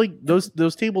 They're like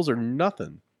those tables are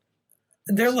nothing.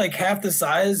 They're like half the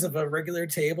size of a regular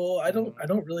table. I don't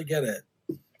really get it.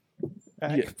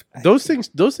 Yeah. Those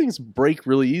things break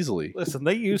really easily. Listen,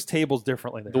 they use tables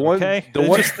differently there,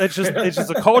 The it's just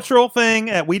a cultural thing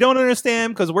that we don't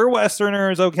understand because we're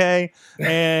Westerners, okay?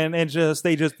 And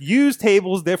they just use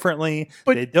tables differently.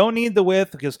 But they don't need the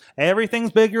width because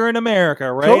everything's bigger in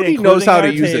America, right? Cody knows how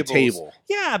to use tables. a table.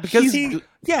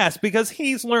 Yeah, because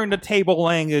he's learned the table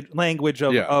language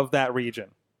of that region.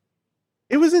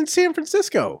 It was in San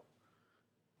Francisco.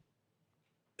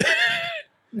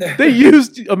 They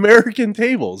used American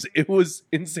tables. It was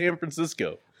in San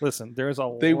Francisco. Listen, They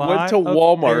went to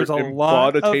Walmart and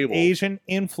bought a table. Asian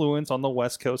influence on the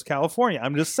West Coast, California.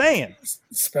 I'm just saying.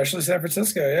 Especially San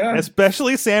Francisco, yeah.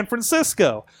 Especially San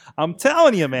Francisco. I'm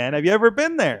telling you, man. Have you ever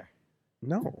been there?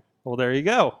 No. Well, there you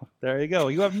go.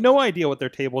 You have no idea what their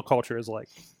table culture is like.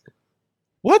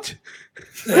 What?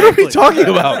 What are we talking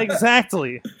about?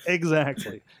 Exactly.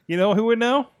 You know who would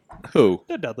know? Who?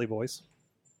 The Dudley Boys.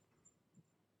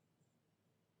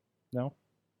 No?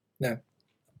 No.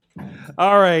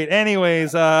 All right.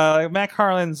 Anyways, Matt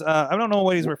Harlan's, I don't know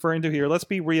what he's referring to here. Let's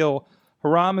be real.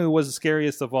 Haramu was the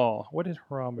scariest of all. What did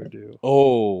Haramu do?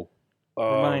 Oh.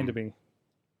 Remind me.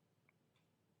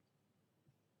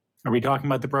 Are we talking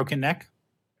about the broken neck?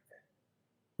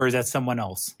 Or is that someone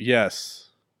else? Yes.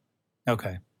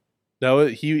 Okay. No,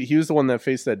 he was the one that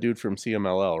faced that dude from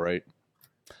CMLL, right?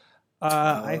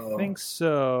 I think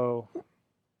so.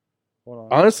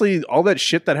 Hold on. Honestly, all that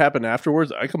shit that happened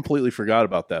afterwards, I completely forgot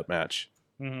about that match.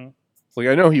 Mm-hmm. Like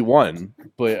I know he won,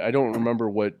 but I don't remember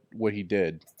what he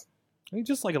did. Did he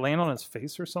just like land on his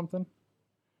face or something?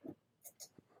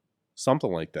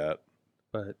 Something like that.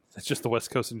 But it's just the West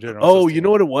Coast in general. Oh, It's just you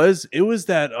know what it was? It was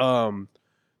that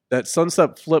that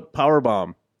sunset flip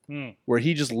powerbomb where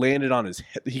he just landed on his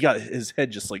head. He got his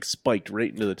head just like spiked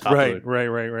right into the top of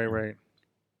Right.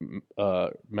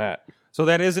 Matt. So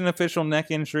that is an official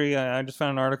neck injury. I just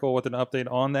found an article with an update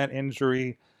on that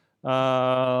injury.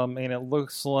 And it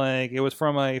looks like it was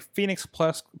from a Phoenix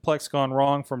Plex gone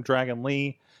wrong from Dragon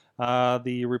Lee.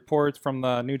 The report from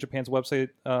the New Japan's website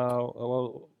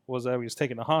was that he was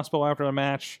taken to hospital after the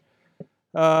match.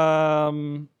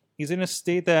 He's in a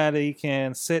state that he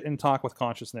can sit and talk with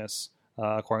consciousness,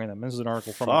 according to them. This is an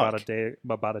article from about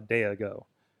a day ago.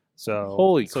 So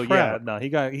Holy so crap. yeah, no, he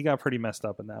got pretty messed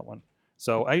up in that one.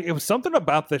 So it was something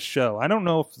about this show. I don't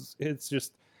know if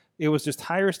it was just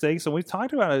higher stakes. And we've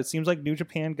talked about it. It seems like New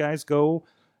Japan guys go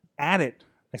at it,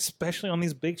 especially on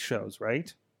these big shows,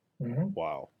 right? Mm-hmm.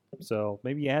 Wow. So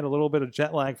maybe you add a little bit of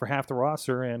jet lag for half the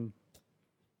roster, and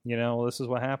this is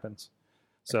what happens.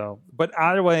 So, but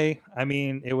either way, I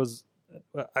mean, it was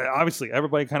obviously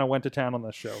everybody kind of went to town on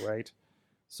this show, right?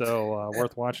 So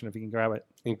worth watching if you can grab it.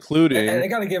 Including And I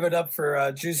got to give it up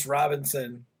for Juice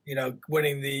Robinson,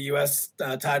 winning the U.S.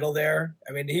 Title there.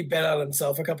 I mean, he bet on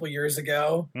himself a couple years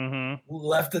ago,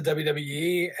 left the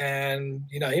WWE, and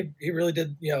he really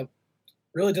did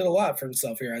really did a lot for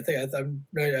himself here. I think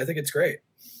it's great.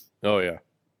 Oh yeah,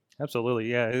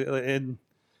 absolutely, yeah. And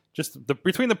just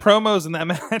between the promos and that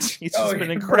match, it's just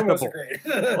been incredible. Promos are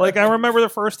great. Like I remember the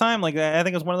first time, like I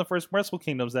think it was one of the first Wrestle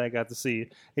Kingdoms that I got to see,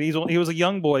 and he was a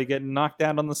young boy getting knocked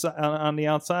out on the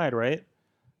outside, right?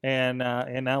 And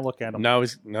now look at him. Now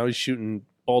he's shooting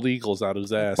bald eagles out of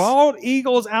his ass. Bald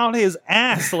eagles out his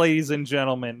ass, ladies and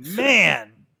gentlemen.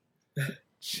 Man,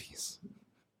 jeez.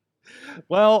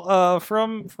 Well,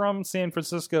 from San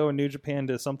Francisco and New Japan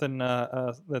to something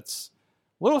that's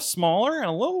a little smaller and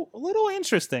a little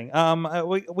interesting.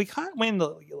 We caught wind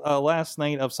last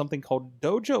night of something called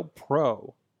Dojo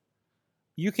Pro.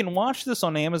 You can watch this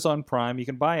on Amazon Prime. You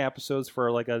can buy episodes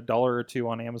for like $1 or $2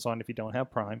 on Amazon if you don't have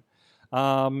Prime.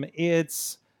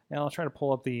 It's, and I'll try to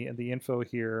pull up the info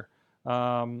here.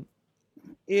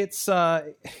 It's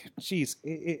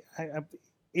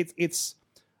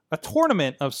a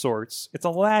tournament of sorts. It's a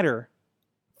ladder.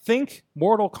 Think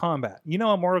Mortal Kombat. In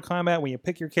Mortal Kombat when you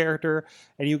pick your character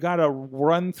and you got to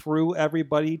run through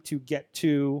everybody to get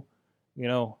to,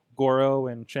 Goro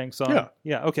and Shang Tsung.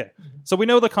 Yeah. Okay. So we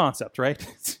know the concept,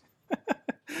 right?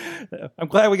 I'm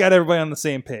glad we got everybody on the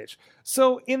same page.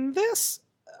 So in this,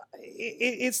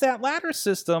 it's that ladder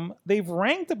system. They've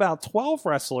ranked about 12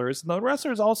 wrestlers. The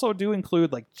wrestlers also do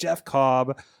include like Jeff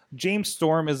Cobb, James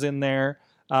Storm is in there,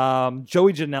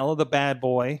 Joey Janela, the bad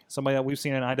boy, somebody that we've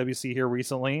seen in IWC here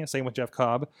recently. Same with Jeff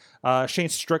Cobb, Shane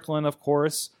Strickland, of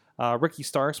course, Ricky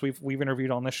Starks. We've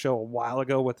interviewed on this show a while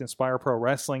ago with Inspire Pro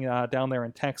Wrestling down there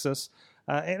in Texas,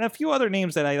 and a few other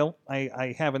names that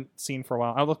I haven't seen for a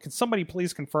while. Can somebody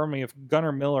please confirm me if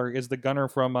Gunnar Miller is the Gunner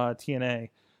from TNA?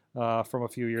 From a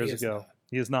few years ago. Not.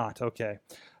 He is not. Okay.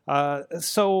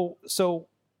 So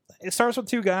it starts with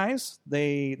two guys.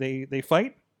 They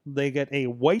fight. They get a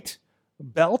white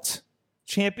belt,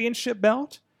 championship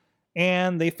belt,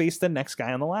 and they face the next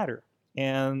guy on the ladder.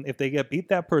 And if they get beat,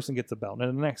 that person gets a belt,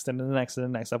 and the next, and the next, and the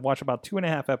next. I've watched about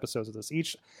 2.5 episodes of this.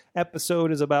 Each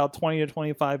episode is about 20 to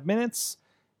 25 minutes,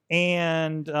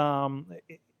 and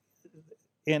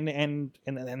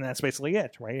that's basically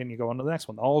it, right? And you go on to the next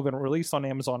one. All have been released on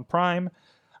Amazon Prime.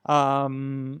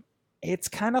 It's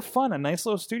kind of fun, a nice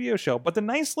little studio show. But the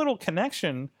nice little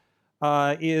connection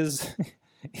is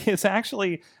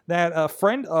actually that a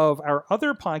friend of our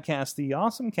other podcast, the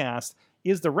Awesome Cast,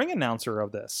 is the ring announcer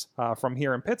of this from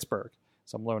here in Pittsburgh.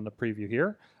 So I'm loading the preview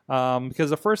here.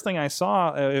 Because the first thing I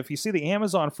saw, if you see the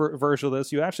Amazon version of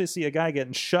this, you actually see a guy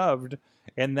getting shoved,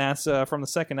 and that's from the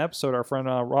second episode, our friend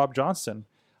Rob Johnston,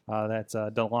 that's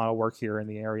done a lot of work here in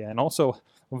the area. And also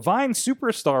Vine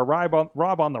superstar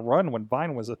Rob on the Run when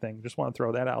Vine was a thing. Just want to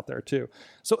throw that out there too.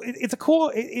 So it's a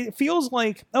cool, it feels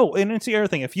like, and it's the other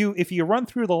thing, if you run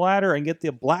through the ladder and get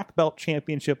the Black Belt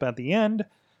Championship at the end,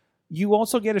 you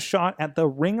also get a shot at the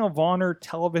Ring of Honor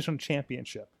Television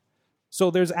Championship.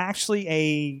 So there's actually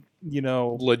a,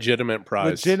 legitimate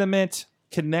prize. Legitimate,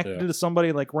 connected to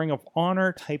somebody like Ring of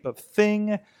Honor type of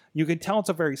thing. You can tell it's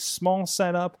a very small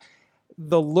setup.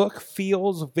 The look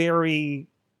feels very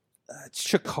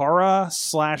Chikara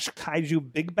 /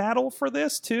 Kaiju Big Battle for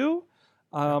this too.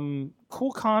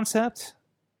 Cool concept.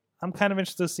 I'm kind of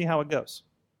interested to see how it goes.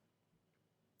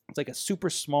 It's like a super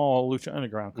small Lucha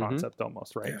Underground concept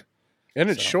almost, right? And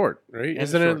it's So- short, right? And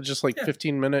Isn't short. it just like Yeah.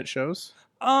 15-minute shows?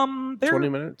 They're 20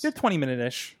 minutes? They're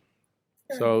 20-minute-ish.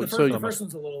 So- the so first, you- the first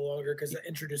one's a little longer because it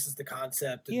introduces the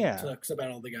concept and Yeah. talks about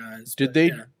all the guys. Did but, they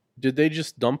yeah. did they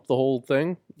just dump the whole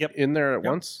thing Yep. in there at Yep.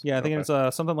 once? Yeah, I think Okay.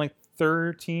 it's something like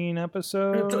 13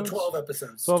 episodes. 12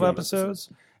 episodes. 12 episodes,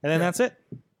 and then Yeah. that's it.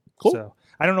 Cool. So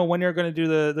I don't know when they're going to do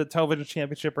the television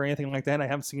championship or anything like that. I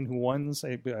haven't seen who won.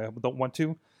 I don't want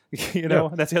to. You know,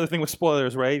 that's the other thing with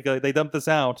spoilers, right? They dump this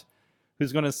out.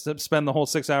 Who's going to spend the whole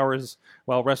 6 hours?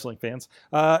 Well, wrestling fans,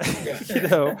 you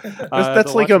know,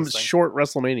 That's to like watch a this thing. short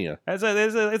WrestleMania.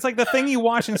 It's like the thing you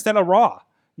watch instead of Raw.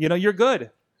 You know, you're good.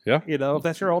 Yeah. You know, if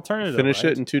that's your alternative. Finish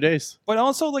right? it in 2 days. But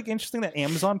also, like, interesting that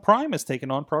Amazon Prime has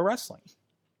taken on pro wrestling.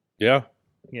 Yeah.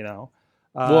 You know,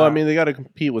 Well, I mean, they got to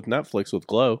compete with Netflix with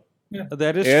Glow.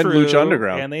 that is and true. Lucha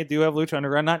Underground. And they do have Lucha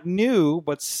Underground. Not new,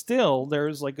 but still,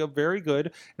 there's like a very good.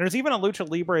 And there's even a Lucha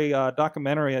Libre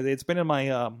documentary. It's been in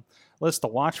my list to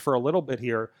watch for a little bit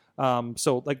here.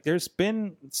 So, like, there's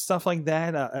been stuff like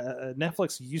that.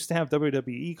 Netflix used to have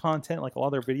WWE content. Like, a lot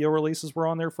of their video releases were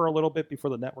on there for a little bit before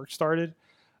the network started.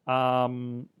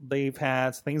 They've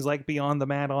had things like Beyond the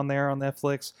Mat on there on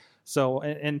Netflix. So,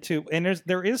 and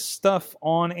there is stuff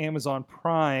on Amazon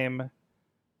Prime,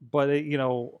 but you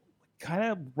know, kind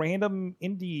of random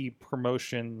indie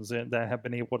promotions that have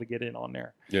been able to get in on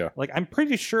there. Yeah. Like, I'm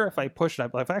pretty sure if I push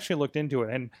it, I've actually looked into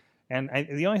it, and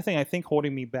the only thing I think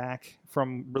holding me back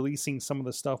from releasing some of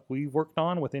the stuff we've worked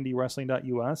on with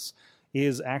IndieWrestling.us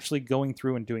is actually going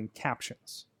through and doing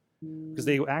captions, because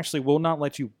they actually will not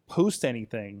let you post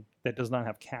anything that does not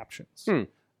have captions.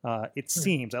 It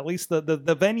seems, at least the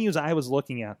venues I was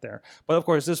looking at there. But of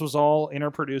course, this was all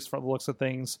interproduced from the looks of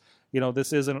things. You know,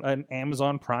 this is an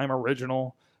Amazon Prime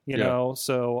original. You Yeah. know,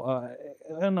 so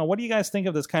I don't know. What do you guys think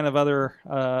of this kind of other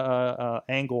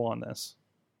angle on this?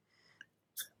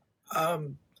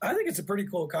 I think it's a pretty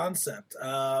cool concept.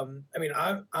 I mean,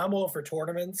 I'm all for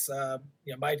tournaments.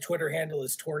 You know, my Twitter handle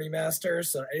is Tourneymaster,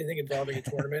 so anything involving a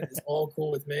tournament is all cool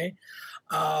with me.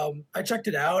 I checked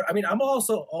it out. I mean, I'm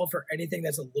also all for anything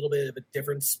that's a little bit of a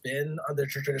different spin on the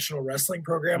traditional wrestling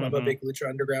program. I'm a Mhm. big Lucha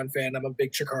Underground fan. I'm a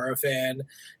big Chikara fan,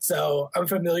 so I'm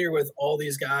familiar with all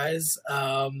these guys.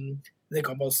 I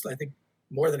think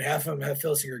more than half of them have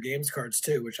Phil Singer Games cards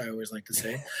too, which I always like to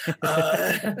say.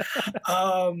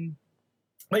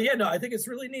 But yeah, no, I think it's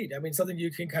really neat. I mean, something you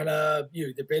can kind of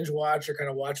either binge watch or kind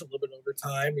of watch a little bit over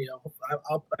time. You know,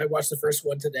 I watched the first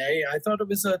one today. I thought it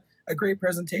was a great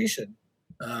presentation.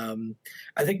 I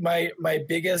think my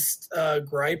biggest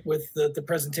gripe with the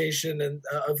presentation and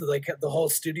of the whole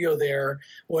studio there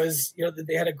was, you know, that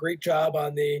they had a great job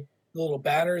on the little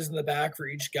banners in the back for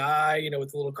each guy, you know,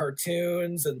 with the little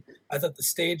cartoons, and I thought the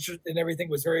stage and everything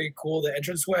was very cool, the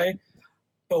entranceway.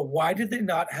 But why did they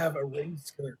not have a ring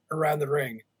skirt around the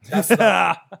ring?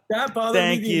 That bothered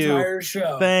Thank me the you. entire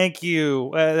show. Thank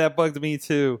you. That bugged me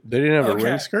too. They didn't have Okay. a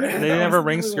ring skirt? They That didn't have a was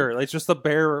ring really- skirt. It's just a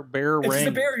bare It's ring. just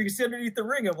a barrier you see underneath the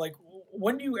ring. I'm like,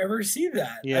 when do you ever see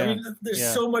that? Yeah, I mean, there's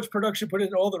yeah. so much production put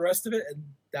into all the rest of it, and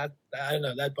that, I don't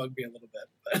know, that bugged me a little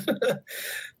bit.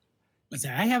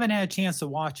 Listen, I haven't had a chance to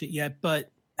watch it yet, but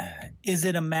is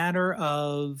it a matter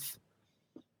of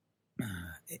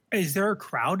is there a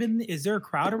crowd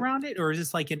around it, or is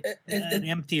this like an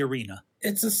empty arena?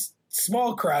 It's a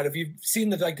small crowd. If you've seen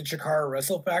the Chikara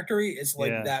Wrestle Factory, it's like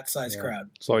Yeah, that size yeah. crowd.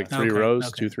 It's like three Okay, rows,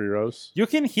 okay. 2-3 rows. You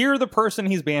can hear the person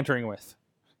he's bantering with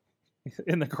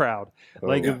in the crowd,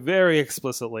 like Oh. very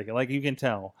explicitly. Like, you can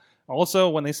tell. Also,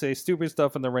 when they say stupid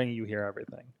stuff in the ring, you hear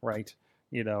everything, right?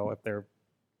 You know, if they're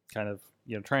kind of,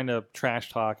 you know, trying to trash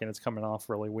talk and it's coming off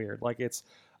really weird. Like, it's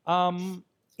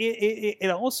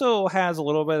it also has a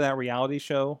little bit of that reality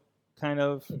show kind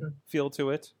of Mhm. feel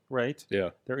to it, right?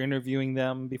 Yeah. They're interviewing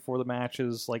them before the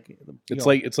matches, like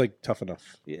It's like Tough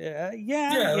Enough. Yeah,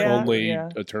 Only yeah.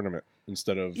 a tournament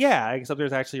instead of Yeah, except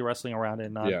there's actually wrestling around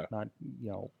it, not Yeah. not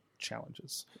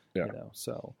challenges. Yeah. You know,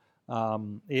 so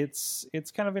it's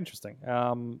kind of interesting.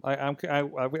 I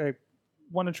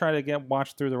want to try to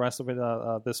watch through the rest of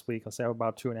it this week. I'll say I have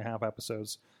about 2.5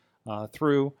 episodes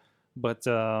through, but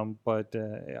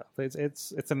yeah,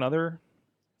 it's another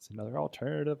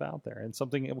alternative out there, and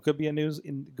something it could be a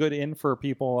good in for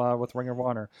people with Ring of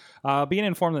Honor. Being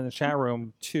informed in the chat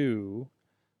room too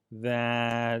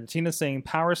that Tina's saying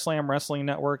Power Slam Wrestling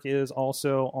Network is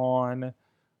also on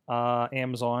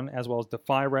Amazon, as well as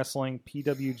Defy Wrestling,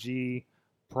 PWG,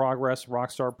 Progress,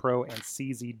 Rockstar Pro, and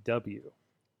CZW.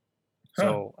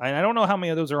 So I don't know how many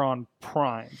of those are on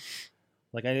Prime.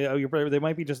 Like, they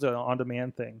might be just an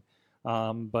on-demand thing,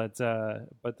 but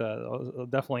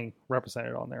definitely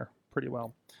represented on there pretty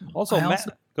well. Also, I Matt,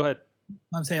 also- go ahead.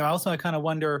 I'm saying I kind of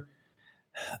wonder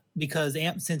because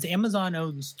since Amazon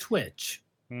owns Twitch,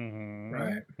 Mhm.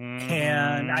 Right.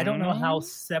 and I don't know how Mhm.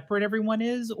 separate everyone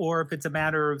is, or if it's a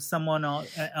matter of someone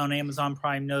on Amazon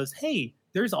Prime knows, hey,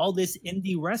 there's all this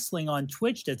indie wrestling on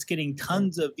Twitch that's getting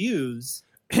tons of views.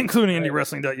 Including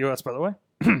IndieWrestling.us, by the way.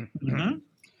 Mhm.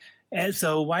 And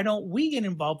so why don't we get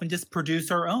involved and just produce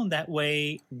our own? That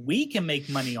way we can make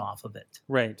money off of it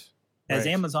Right. as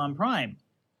Right. Amazon Prime,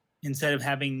 instead of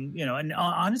having, and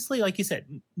honestly, like you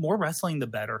said, more wrestling, the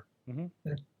better. Mhm.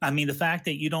 I mean, the fact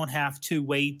that you don't have to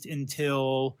wait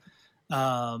until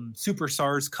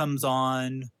Superstars comes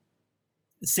on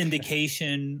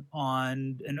syndication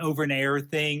on an over and air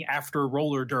thing after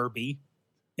roller derby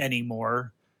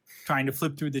anymore, trying to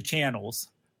flip through the channels.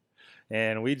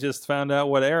 And we just found out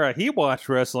what era he watched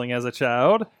wrestling as a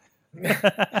child.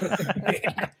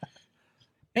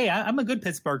 Hey, I'm a good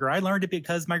Pittsburgher. I learned it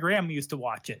because my grandma used to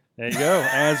watch it. There you go.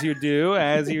 As you do,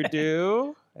 as you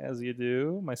do, as you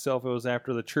do. Myself, it was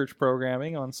after the church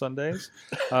programming on Sundays.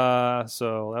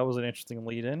 So that was an interesting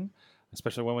lead-in,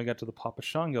 especially when we got to the Papa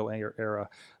Shango era.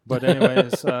 But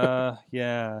anyways,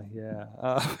 yeah.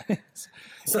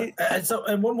 So,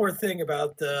 and one more thing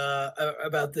about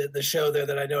the show there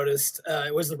that I noticed,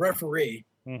 it was the referee.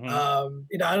 Mhm.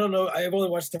 I don't know. I've only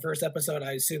watched the first episode.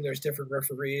 I assume there's different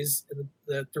referees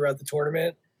throughout the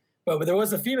tournament, but there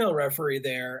was a female referee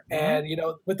there, and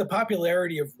with the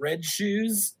popularity of red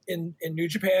shoes in New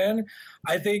Japan,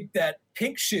 I think that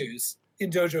pink shoes in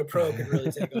Dojo Pro can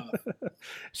really take off.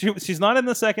 She's not in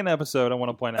the second episode, I want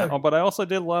to point out, but I also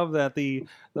did love that the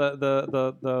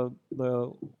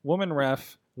woman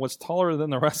ref was taller than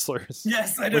the wrestlers.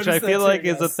 Yes, I which noticed I that feel too, like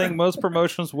is a yes. thing most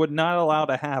promotions would not allow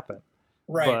to happen.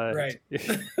 Right.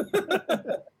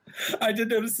 But- I did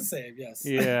notice the same. Yes.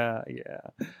 yeah.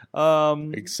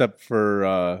 Except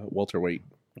for welterweight.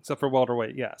 Except for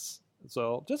welterweight, yes.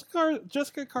 So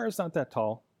Jessica Carr is not that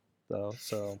tall, though.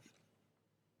 So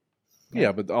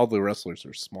Yeah, but all the wrestlers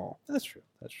are small. that's true.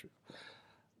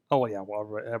 Oh yeah,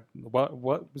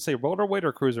 what say welterweight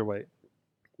or cruiserweight?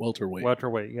 Welterweight.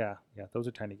 Welterweight, yeah, those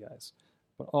are tiny guys,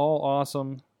 but all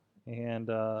awesome. And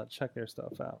check their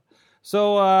stuff out.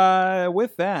 So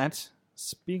with that,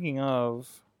 speaking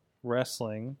of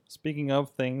wrestling, speaking of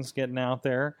things getting out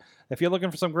there, if you're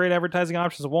looking for some great advertising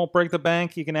options that won't break the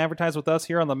bank, you can advertise with us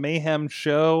here on the Mayhem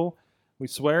Show. We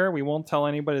swear we won't tell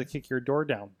anybody to kick your door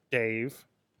down, Dave.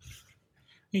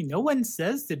 Hey, no one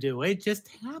says to do it; it just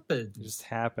happens. It just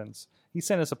happens. He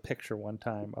sent us a picture one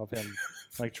time of him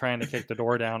like trying to kick the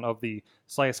door down of the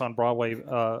Slice on Broadway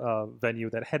venue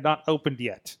that had not opened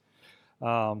yet.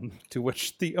 To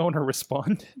which the owner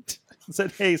responded and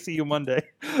said, "Hey, see you Monday."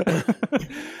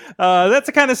 That's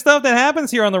the kind of stuff that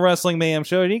happens here on the Wrestling Mayhem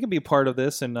Show. And you can be part of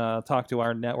this and talk to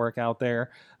our network out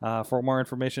there. For more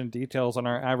information and details on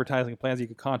our advertising plans, you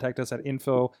can contact us at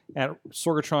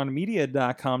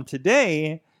info@sorgatronmedia.com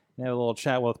today and have a little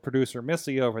chat with producer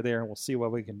Missy over there, and we'll see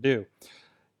what we can do.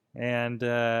 And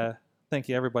thank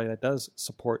you, everybody that does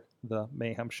support the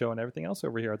Mayhem Show and everything else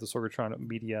over here at the Sorgatron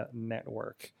Media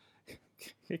Network.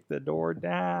 Kick the door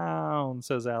down,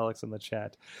 says Alex in the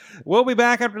chat. We'll be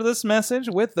back after this message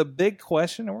with the big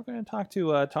question, and we're going to talk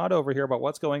to Todd over here about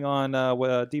what's going on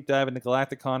with a deep dive into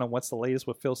Galacticon and what's the latest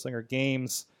with Filsinger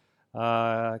Games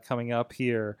coming up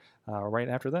here right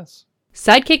after this.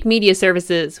 Sidekick Media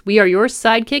Services. We are your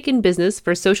sidekick in business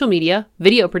for social media,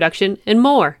 video production, and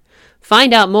more.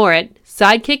 Find out more at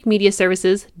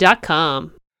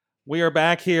sidekickmediaservices.com. We are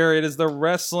back here. It is the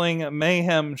Wrestling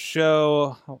Mayhem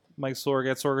Show. Mike Sorg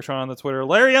at Sorgatron on the Twitter.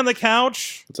 Larry on the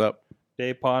couch. What's up?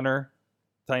 Dave Podner,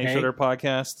 Tiny Hey. Shitter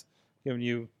Podcast. Giving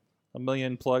you a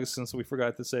million plugs since we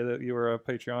forgot to say that you were a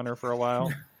Patreoner for a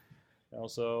while.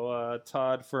 Also,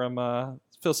 Todd from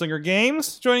Filsinger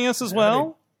Games joining us as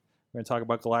well. We're going to talk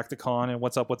about Galacticon and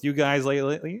what's up with you guys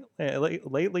lately,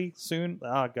 soon.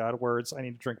 Oh, God, words. I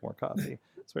need to drink more coffee.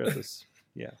 So where's this?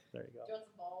 Yeah, there you go.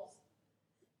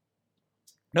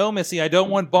 No, Missy, I don't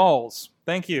want balls.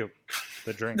 Thank you.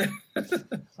 The drink.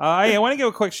 I want to give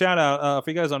a quick shout out for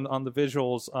you guys on the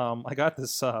visuals. I got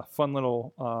this fun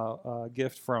little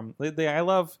gift from. I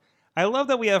love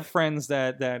that we have friends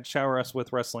that shower us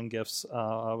with wrestling gifts.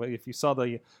 If you saw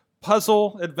the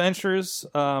puzzle adventures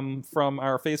from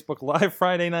our Facebook Live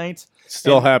Friday night,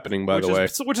 Still happening, by the way.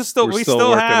 which is still We're we still still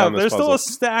working have. on this There's still puzzle.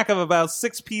 a stack of about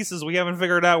 6 pieces we haven't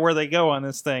figured out where they go on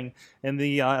this thing. In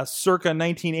the circa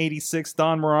 1986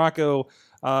 Don Morocco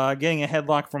getting a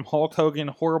headlock from Hulk Hogan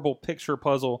horrible picture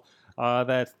puzzle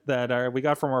that we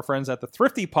got from our friends at the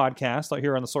Thrifty Podcast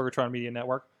here on the Sorgatron Media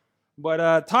Network.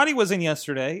 But Toddy was in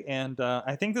yesterday, and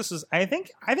I think this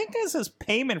is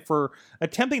payment for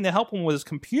attempting to help him with his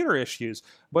computer issues.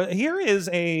 But here is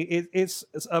it's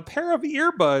a pair of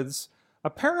earbuds, a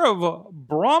pair of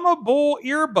Brahma Bull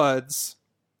earbuds,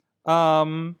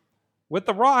 with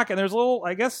the Rock, and there's a little.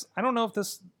 I guess I don't know if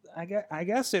this. I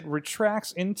guess it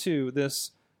retracts into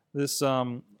this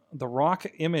the Rock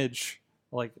image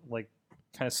like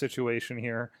kind of situation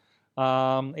here.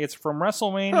 It's from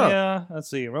WrestleMania. Let's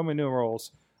see, Roman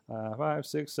numerals 5,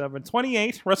 6, 7,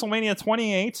 28. WrestleMania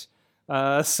 28.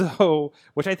 So,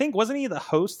 which I think wasn't he the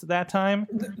host that time?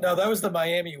 No, that was the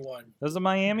Miami one. That was the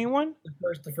Miami one.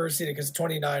 The first season, because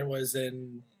 29 was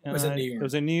in New York. It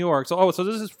was in New York. So this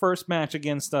is his first match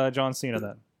against John Cena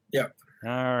then. Yeah. All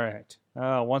right.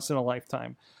 Once in a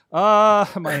lifetime.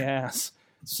 My ass.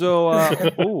 So,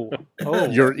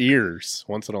 your ears.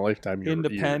 Once in a lifetime. Your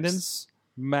Independence, ears.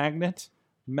 Magnet,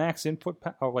 Max Input.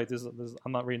 Oh wait, this is.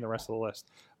 I'm not reading the rest of the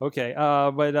list. Okay.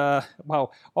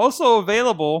 Wow. Also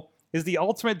available is the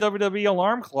Ultimate WWE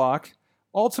Alarm Clock,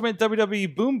 Ultimate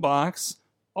WWE Boombox,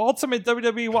 Ultimate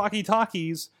WWE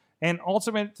Walkie-Talkies, and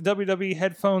Ultimate WWE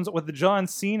headphones with the John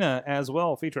Cena as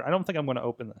well featured. I don't think I'm going to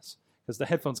open this because the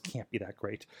headphones can't be that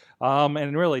great.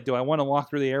 And really, do I want to walk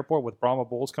through the airport with Brahma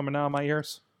Bulls coming out of my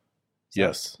ears?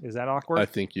 Yes. Is that awkward? I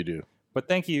think you do. But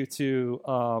thank you to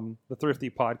the Thrifty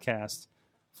Podcast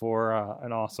for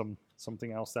an awesome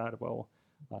something else that will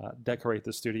decorate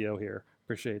the studio here.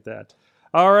 Appreciate that.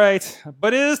 All right,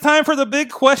 but it is time for the big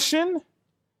question.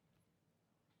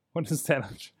 What is that?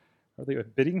 Are they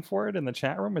bidding for it in the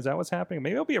chat room? Is that what's happening?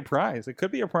 Maybe it'll be a prize. It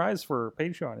could be a prize for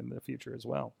Patreon in the future as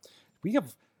well. We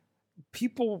have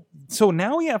people. So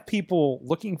now we have people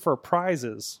looking for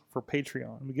prizes for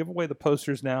Patreon. We give away the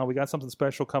posters now. We got something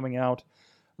special coming out.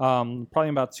 Probably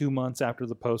about 2 months after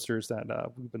the posters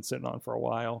that we've been sitting on for a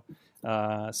while.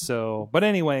 But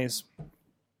anyways,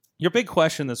 your big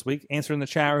question this week, answer in the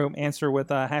chat room, answer with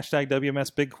hashtag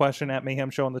WMS Big Question at Mayhem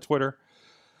Show on the Twitter.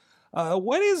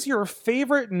 What is your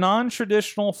favorite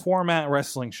non-traditional format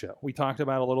wrestling show? We talked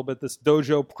about a little bit. This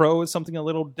Dojo Pro is something a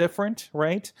little different,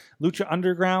 right? Lucha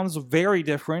Underground's very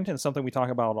different and something we talk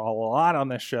about a lot on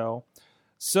this show.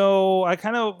 So I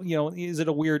kind of, is it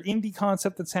a weird indie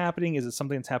concept that's happening? Is it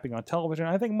something that's happening on television?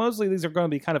 I think mostly these are going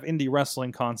to be kind of indie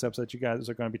wrestling concepts that you guys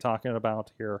are going to be talking about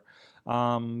here.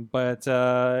 But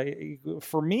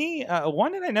for me,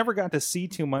 one that I never got to see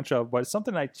too much of, but it's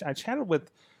something I chatted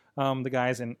with the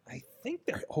guys, and I think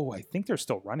they're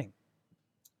still running.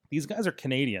 These guys are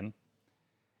Canadian,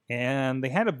 and they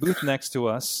had a booth next to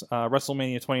us,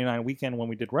 WrestleMania 29 weekend when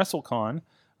we did WrestleCon,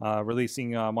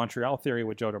 releasing Montreal Theory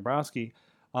with Joe Dombrowski.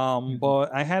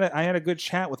 But I had a good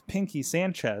chat with Pinky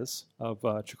Sanchez of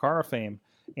Chikara fame,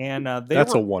 and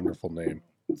that's a wonderful name.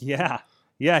 Yeah,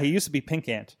 he used to be Pink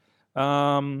Ant,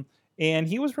 and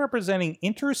he was representing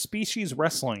Interspecies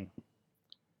Wrestling,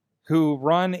 who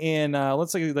run in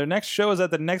let's see, their next show is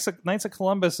at the Knights of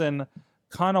Columbus in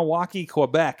Kanawaki,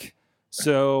 Quebec.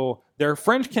 So they're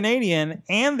French Canadian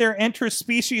and they're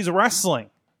Interspecies Wrestling.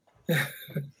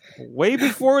 Way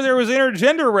before there was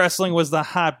intergender wrestling was the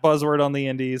hot buzzword on the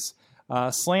indies.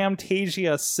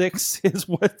 Slamtasia 6 is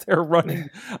what they're running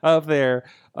up there.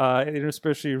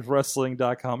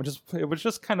 Interspecieswrestling.com. It was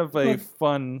just kind of a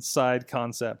fun side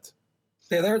concept.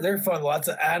 Yeah, they're fun. Lots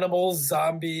of animals,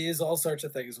 zombies, all sorts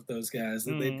of things with those guys.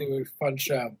 They do a fun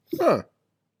show. Huh.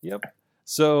 Yep.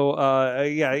 So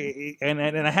and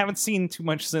I haven't seen too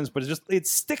much since, but it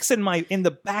sticks in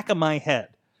the back of my head,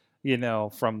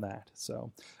 from that.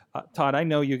 So, Todd, I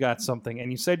know you got something, and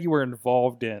you said you were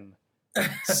involved in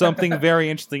something very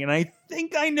interesting, and I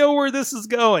think I know where this is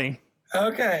going.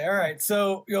 Okay, all right.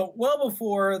 So, well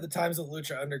before the times of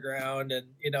Lucha Underground and,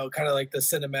 kind of like the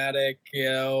cinematic,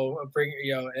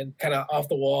 and kind of off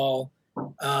the wall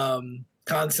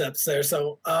concepts there.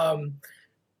 So,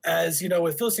 as you know,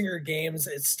 with Phil Singer Games,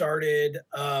 it started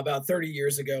about 30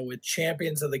 years ago with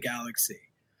Champions of the Galaxy.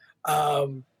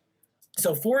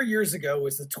 So 4 years ago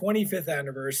was the 25th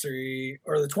anniversary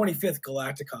or the 25th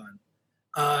Galacticon.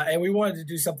 And we wanted to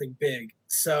do something big.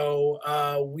 So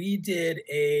we did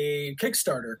a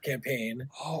Kickstarter campaign.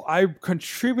 Oh, I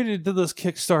contributed to this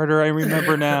Kickstarter. I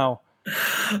remember now.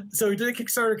 So we did a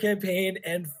Kickstarter campaign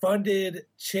and funded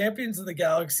Champions of the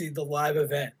Galaxy, the live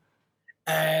event.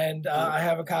 And I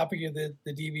have a copy of the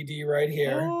DVD right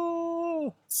here.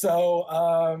 Oh.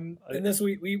 So in this,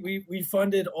 we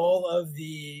funded all of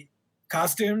the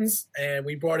costumes, and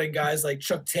we brought in guys like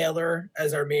Chuck Taylor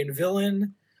as our main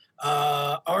villain.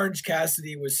 Orange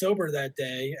Cassidy was sober that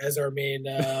day as our main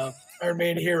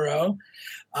hero.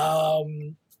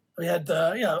 We had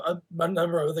a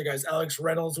number of other guys. Alex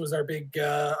Reynolds was our big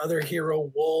other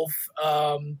hero, Wolf.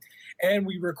 And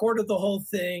we recorded the whole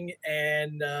thing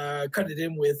and cut it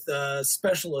in with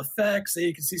special effects. So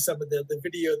you can see some of the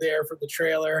video there from the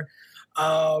trailer.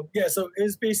 So it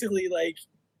was basically like,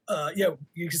 you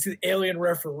can see the alien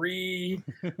referee.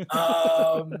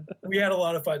 We had a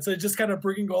lot of fun. So just kind of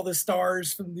bringing all the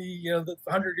stars from the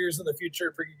 100 years in the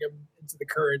future, bringing them into the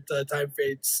current time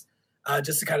fates.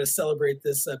 Just to kind of celebrate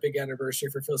this big anniversary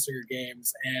for Filsinger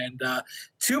Games. And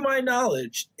to my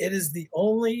knowledge, it is the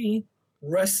only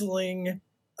wrestling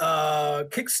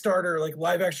Kickstarter, like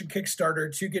live action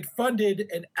Kickstarter, to get funded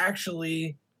and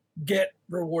actually get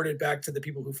rewarded back to the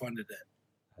people who funded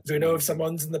it. So we know of some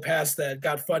ones in the past that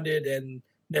got funded and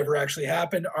never actually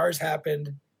happened. Ours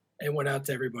happened and went out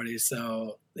to everybody.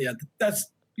 So yeah,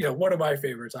 that's one of my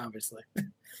favorites, obviously.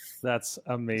 That's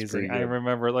amazing. It's I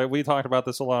remember, like, we talked about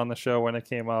this a lot on the show when it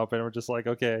came up, and we're just like,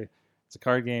 okay, it's a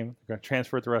card game. They're going to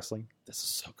transfer it to wrestling. This is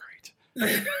so great.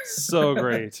 So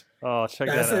great. Oh, check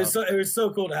that out. It was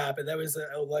so cool to happen. That was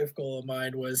a life goal of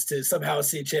mine, was to somehow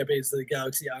see Champions of the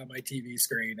Galaxy on my TV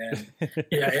screen, and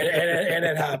and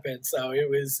it happened. So it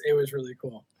was really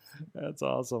cool. That's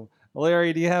awesome.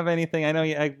 Larry, do you have anything? I know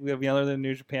other than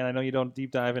New Japan, I know you don't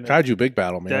deep dive into Kaiju Big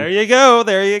Battle, man. There you go.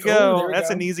 There we That's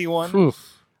go. an easy one.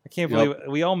 Oof. I can't believe it.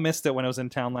 We all missed it when it was in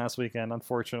town last weekend,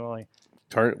 unfortunately.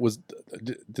 It's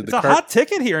a hot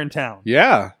ticket here in town.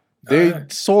 Yeah. They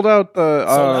sold out the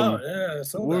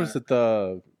Sold out. Was it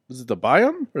the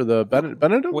Biome or the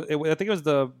Benedum? I think it was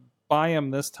the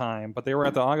Biome this time, but they were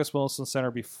at the August Wilson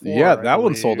Center before. Yeah, I that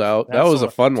one believe. sold out. That was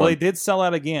a fun So one. they did sell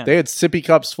out again. They had sippy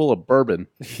cups full of bourbon.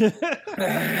 It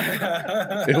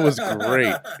was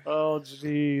great. Oh,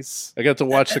 jeez. I got to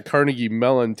watch the Carnegie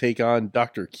Mellon take on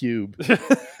Dr. Cube.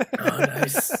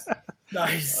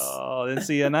 Nice. Oh,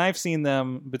 and I've seen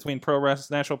them between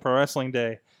National Pro Wrestling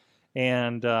Day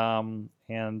and at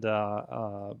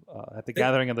the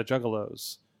Gathering of the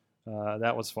Juggalos.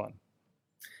 That was fun.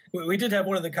 We did have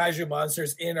one of the Kaiju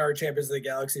monsters in our Champions of the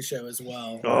Galaxy show as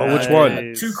well. Oh, which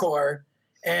one? Tukor.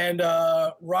 And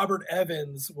Robert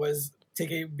Evans was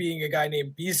being a guy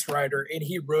named Beast Rider, and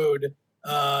he rode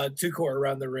Tukor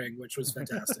around the ring, which was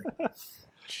fantastic.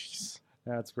 Jeez.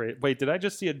 That's great. Wait, did I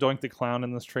just see a Doink the Clown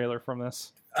in this trailer from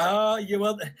this?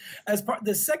 Well, as part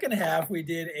the second half, we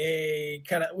did a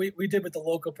kind of we did with the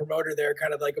local promoter there,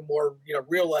 kind of like a more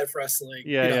real life wrestling.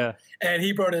 Yeah. And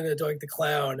he brought in a Doink the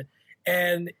Clown,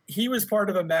 and he was part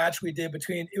of a match we did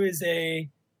it was a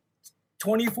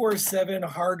 24/7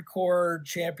 hardcore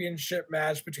championship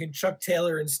match between Chuck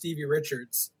Taylor and Stevie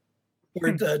Richards,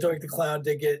 where Doink the Clown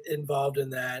did get involved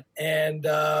in that. And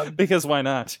because why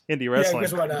not? Indie wrestling. Yeah,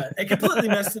 because why not? And completely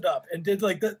messed it up and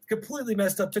completely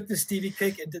messed up, took the Stevie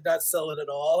kick and did not sell it at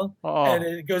all. Oh. And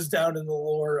it goes down in the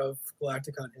lore of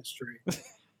Galacticon history.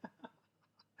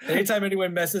 Anytime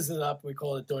anyone messes it up, we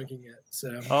call it doinking it.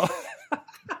 So. Oh.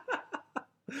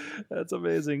 That's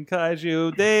amazing.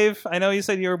 Kaiju. Dave, I know you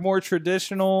said you're more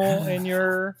traditional and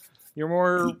you're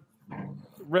more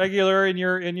regular in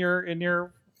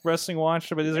your wrestling watch,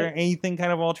 but is there anything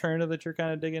kind of alternative that you're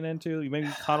kind of digging into? You maybe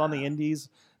caught on the indies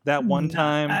that one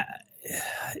time?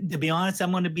 To be honest,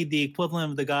 I'm going to be the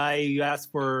equivalent of the guy who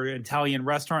asked for an Italian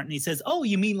restaurant and he says, "Oh,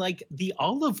 you mean like the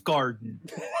Olive Garden?"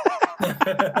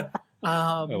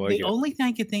 The only thing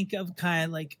I could think of kind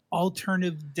of like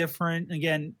alternative, different,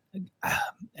 again,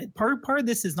 part of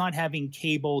this is not having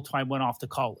cable till I went off to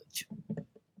college.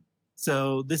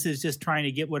 So this is just trying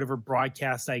to get whatever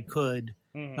broadcast I could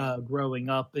growing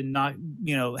up and not,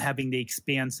 having the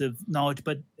expansive knowledge,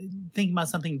 but thinking about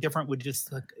something different would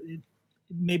just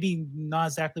maybe not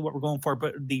exactly what we're going for,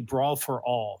 but the Brawl for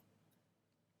All,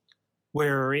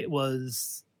 where it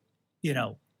was,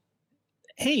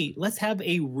 hey, let's have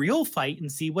a real fight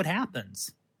and see what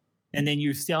happens. And then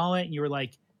you saw it and you were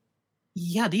like,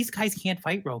 yeah, these guys can't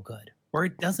fight real good, or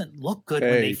it doesn't look good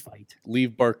when they fight.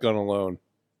 Leave Bart Gunn alone.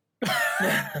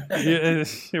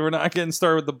 We're not getting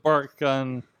started with the Bart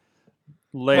Gunn,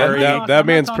 Larry. That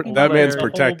man's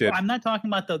protected. I'm not talking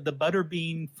about the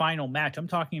Butterbean final match. I'm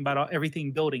talking about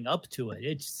everything building up to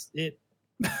it.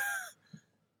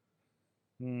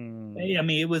 I mean,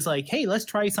 it was like, hey, let's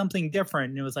try something different.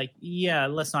 And it was like, yeah,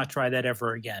 let's not try that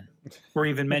ever again, or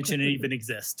even mention it even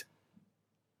exists.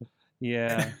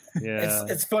 Yeah.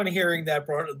 It's fun hearing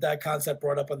that concept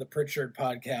brought up on the Pritchard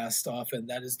podcast often.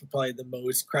 That is probably the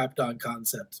most crapped on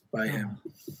concept by him.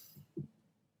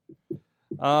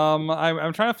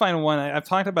 I'm trying to find one. I've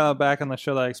talked about it back on the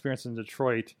show that I experienced in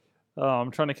Detroit. I'm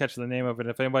trying to catch the name of it.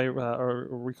 If anybody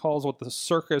recalls what the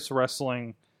circus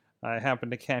wrestling I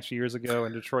happened to catch years ago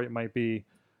in Detroit might be.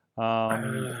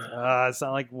 It's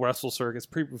not like Wrestle Circus.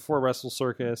 Before Wrestle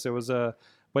Circus, it was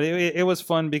but it was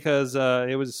fun because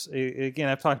it was again.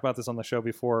 I've talked about this on the show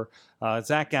before.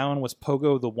 Zach Gowen was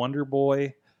Pogo the Wonder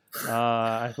Boy.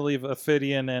 I believe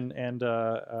Ophidian and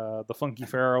the Funky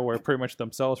Pharaoh were pretty much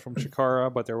themselves from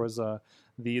Chikara, but there was the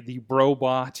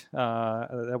Brobot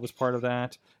that was part of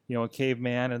that. A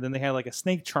caveman, and then they had like a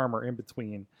snake charmer in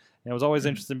between. And it was always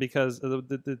interesting because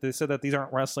they said that these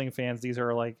aren't wrestling fans; these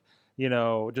are like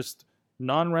just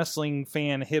non-wrestling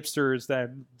fan hipsters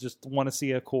that just want to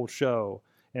see a cool show.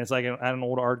 And it's like at an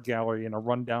old art gallery in a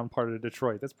rundown part of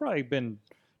Detroit. That's probably been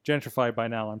gentrified by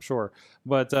now, I'm sure.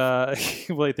 But the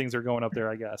way things are going up there,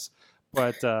 I guess.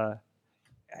 But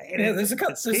there's a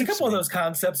couple of those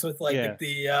concepts with like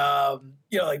the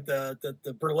like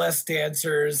the burlesque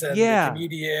dancers and the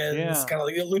comedians. Yeah. Kind of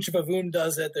like Lucha Vavoon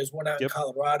does it. There's one out in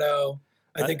Colorado.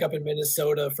 I think up in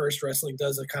Minnesota, First Wrestling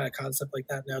does a kind of concept like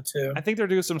that now too. I think they're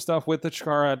doing some stuff with the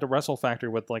Chikara at the Wrestle Factory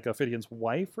with like Ophidian's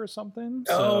wife or something.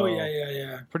 Oh,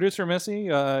 yeah. Producer Missy,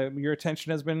 your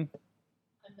attention has been...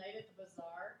 A Night at the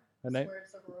Bazaar, Squared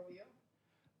Circle Review.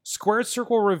 Squared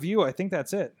Circle Review, I think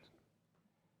that's it.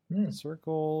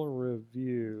 Circle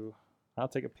Review. I'll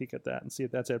take a peek at that and see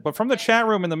if that's it. But from the chat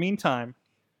room in the meantime,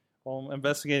 while I'm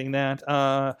investigating that,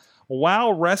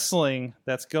 WoW Wrestling,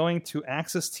 that's going to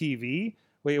Access TV.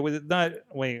 Wait, was it not?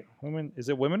 Wait, women? Is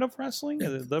it Women of Wrestling?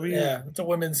 Is it Yeah, it's a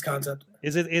women's concept.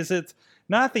 Is it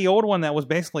not the old one that was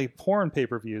basically porn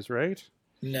pay-per-views, right?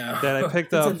 No. That I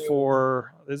picked up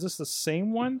for. Is this the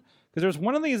same one? Because there's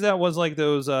one of these that was like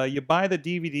those. You buy the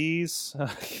DVDs.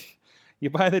 You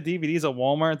buy the DVDs at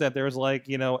Walmart that there's like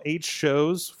 8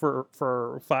 shows for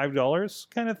 $5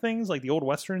 kind of things, like the old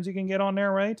westerns you can get on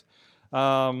there, right?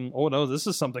 Oh no, this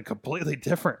is something completely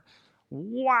different.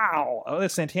 Wow. Oh,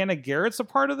 Santana Garrett's a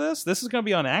part of this? This is going to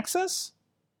be on Access?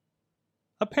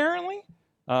 Apparently?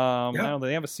 I don't know,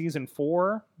 they have a season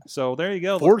 4. So there you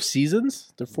go. 4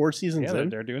 seasons? They're 4 seasons yeah, in?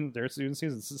 they're doing seasons.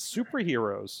 This is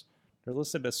superheroes. They're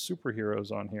listed as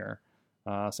superheroes on here.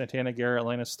 Santana Garrett,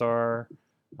 Lana Starr,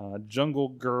 Jungle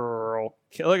Girl.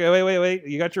 Look, wait.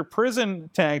 You got your prison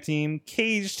tag team,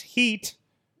 Caged Heat.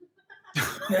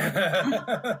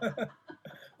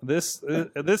 This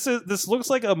looks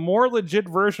like a more legit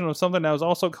version of something that was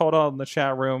also called out in the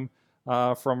chat room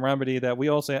from Remedy that we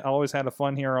also always had a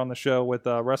fun here on the show with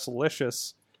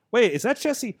Wrestlelicious. Wait, is that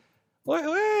Jesse?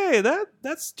 Wait,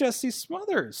 that's Jesse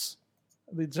Smothers,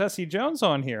 the Jesse Jones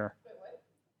on here.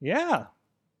 Yeah,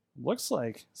 looks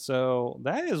like. So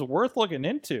that is worth looking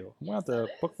into. I'm gonna have to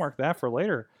bookmark that for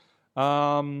later.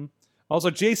 Also,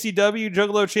 JCW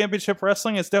Juggalo Championship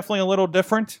Wrestling is definitely a little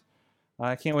different.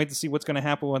 I can't wait to see what's going to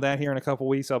happen with that here in a couple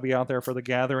weeks. I'll be out there for the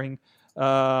gathering.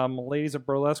 Ladies of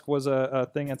Burlesque was a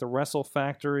thing at the Wrestle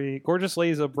Factory. Gorgeous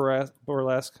Ladies of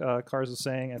Burlesque, Cars is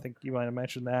saying. I think you might have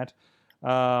mentioned that.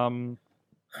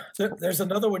 There's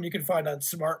another one you can find on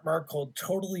Smart Mark called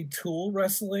Totally Tool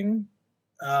Wrestling.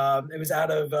 It was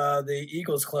out of the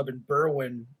Eagles Club in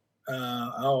Berwyn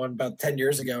about 10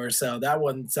 years ago or so. That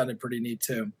one sounded pretty neat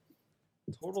too.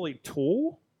 Totally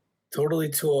Tool? Totally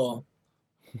Tool.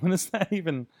 When is that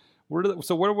even?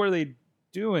 What were they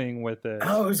doing with it?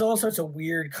 Oh, it was all sorts of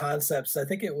weird concepts. I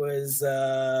think it was.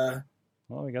 Well,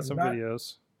 we got some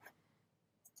videos.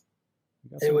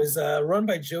 It was run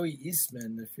by Joey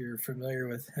Eastman, if you're familiar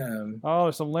with him. Oh,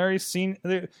 there's some Larry Sweeney.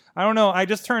 I don't know. I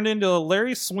just turned into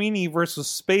Larry Sweeney versus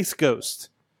Space Ghost.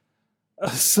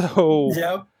 So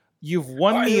yep. You've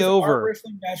won me over. A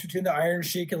wrestling match between the Iron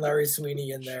Sheik and Larry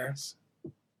Sweeney in there.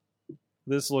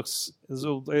 It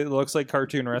looks like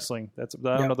cartoon wrestling. I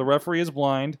don't know. The referee is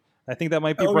blind. I think that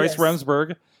might be Bryce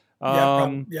Remsburg.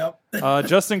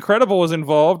 Just Incredible was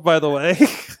involved, by the way.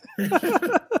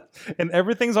 And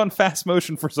everything's on fast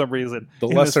motion for some reason. The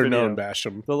lesser known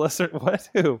Basham. The lesser what?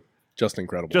 Who? Just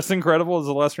Incredible. Just Incredible is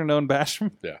the lesser known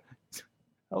Basham. Yeah.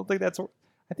 I don't think that's.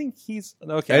 I think he's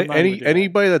okay.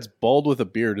 Anybody that's bald with a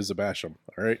beard is a Basham.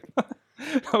 All right.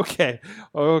 Okay.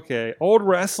 Oldie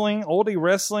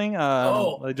wrestling.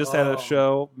 I just had a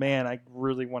show. Man, I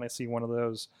really want to see one of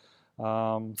those.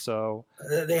 So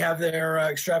they have their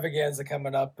extravaganza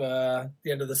coming up the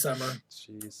end of the summer.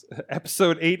 Jeez,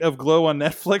 episode 8 of Glow on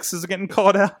Netflix is getting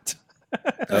called out.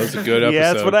 That was a good episode.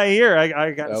 Yeah, that's what I hear.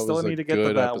 I still need to get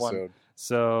to that episode. one.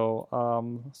 So,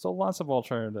 lots of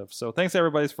alternatives. So, thanks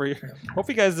everybody for your. Hope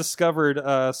you guys discovered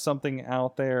something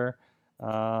out there.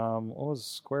 What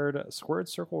was Squared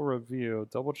Circle Review?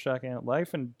 Double checking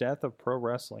Life and Death of Pro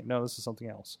Wrestling. No, this is something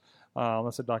else.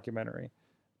 That's a documentary.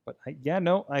 But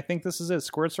I think this is it.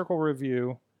 Squared Circle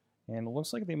Review, and it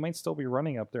looks like they might still be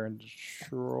running up there in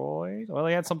Detroit. Well,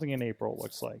 they had something in April. It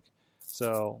looks like.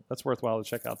 So that's worthwhile to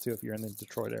check out too if you're in the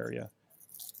Detroit area,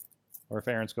 or if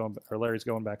Aaron's going or Larry's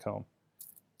going back home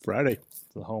Friday.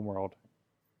 to the home world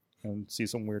and see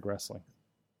some weird wrestling.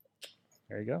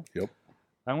 There you go. Yep.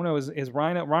 I don't know. Is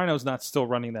Rhino? Rhino's not still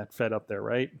running that Fed up there,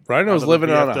 right? Rhino's Out of the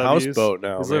living on a VFWs. houseboat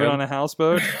now. He's man. living on a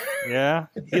houseboat. Yeah,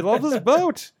 he loves his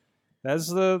boat.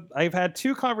 I've had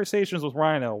 2 conversations with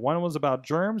Rhino. One was about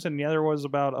germs, and the other was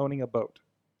about owning a boat.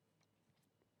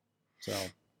 So,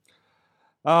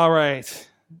 all right.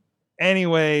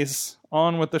 Anyways,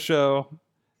 on with the show,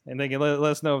 and they can let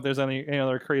us know if there's any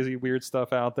other crazy weird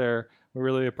stuff out there. We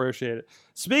really appreciate it.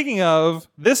 Speaking of,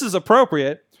 this is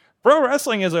appropriate. Pro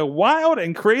wrestling is a wild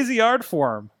and crazy art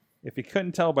form, if you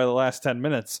couldn't tell by the last 10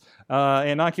 minutes.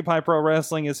 And Occupy Pro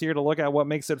Wrestling is here to look at what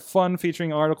makes it fun,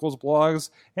 featuring articles,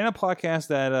 blogs, and a podcast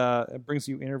that brings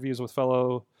you interviews with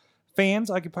fellow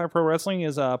fans. Occupy Pro Wrestling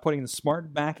is putting the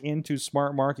smart back into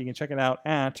smart mark. You can check it out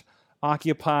at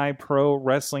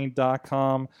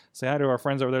occupyprowrestling.com. Say hi to our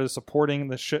friends over there supporting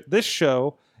this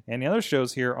show and the other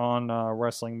shows here on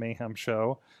Wrestling Mayhem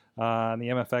Show. And the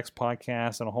MFX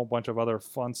podcast and a whole bunch of other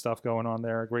fun stuff going on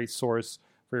there. A great source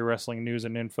for your wrestling news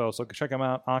and info. So check them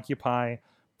out,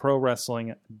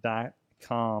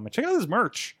 occupyprowrestling.com. And check out his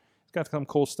merch. He's got some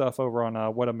cool stuff over on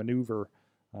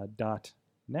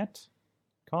whatamaneuver.net.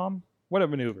 What a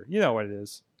maneuver. You know what it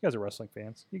is. You guys are wrestling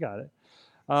fans. You got it.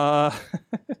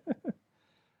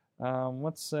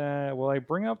 Will I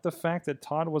bring up the fact that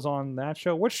Todd was on that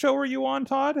show? What show were you on,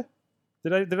 Todd?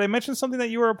 Did I mention something that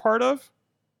you were a part of?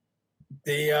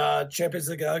 The Champions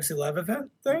of the Galaxy Live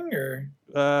event thing, or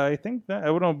I think that I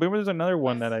don't know. There was another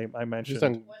one that I mentioned. Just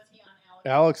on Was he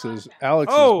on Alex's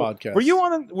Alex's Oh, podcast. were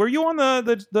you on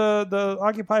the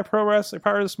Occupy Pro Wrestling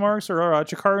Power of the Smarks or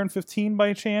Chikaran 15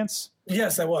 by chance?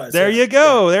 yes, I was. There yeah. you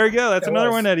go. There you go. That's That another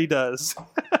was. one that he does.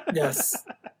 Yes.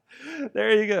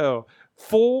 There you go.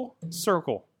 Full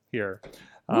circle here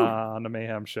on the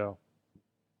Mayhem Show.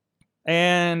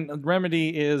 And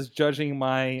Remedy is judging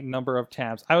my number of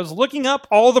tabs. I was looking up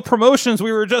all the promotions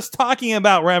we were just talking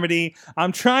about, Remedy.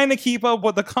 I'm trying to keep up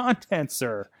with the content,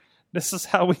 sir. This is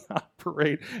how we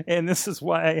operate, and this is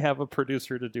why I have a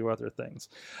producer to do other things.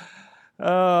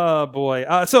 Oh, boy.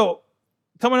 So,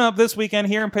 coming up this weekend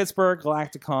here in Pittsburgh,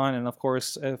 Galacticon, and of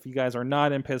course, if you guys are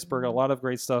not in Pittsburgh, a lot of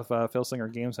great stuff Phil Singer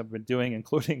Games have been doing,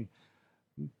 including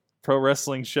pro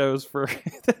wrestling shows for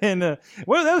that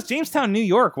was Jamestown, New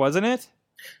York, wasn't it?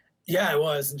 Yeah, it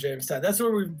was in Jamestown. That's where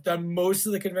we've done most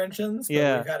of the conventions. But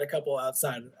Yeah. we've had a couple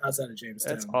outside of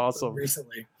Jamestown. That's awesome.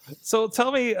 Recently. So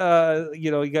tell me,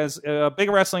 you guys, a big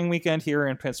wrestling weekend here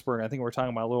in Pittsburgh. I think we're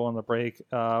talking about a little on the break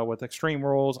with Extreme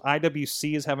Rules.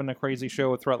 IWC is having a crazy show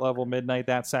with Threat Level Midnight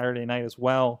that Saturday night as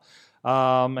well.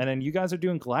 And then you guys are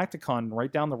doing Galacticon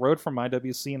right down the road from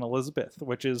IWC in Elizabeth,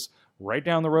 which is right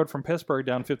down the road from Pittsburgh,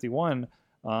 down 51.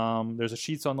 There's a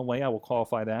Sheets on the way. I will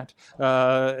qualify that.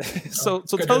 So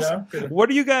Good tell to us, know. Good to know. what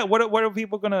do you got? What are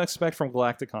people going to expect from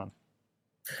Galacticon?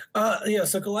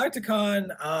 So Galacticon,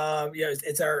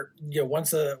 it's our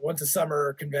once a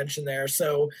summer convention there.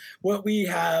 So what we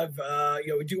have,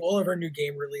 we do all of our new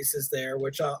game releases there,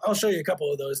 which I'll show you a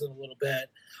couple of those in a little bit.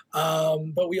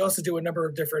 But we also do a number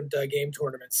of different game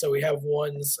tournaments. So we have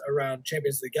ones around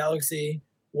Champions of the Galaxy,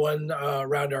 one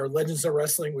around our Legends of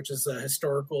Wrestling, which is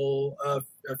historical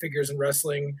figures in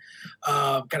wrestling,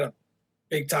 kind of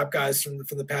big top guys from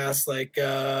the past, like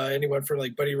anyone from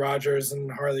like Buddy Rogers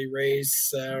and Harley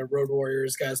Race, Road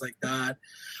Warriors, guys like that.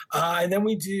 And then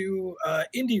we do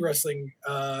indie wrestling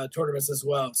tournaments as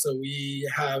well. So we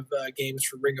have games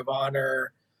for Ring of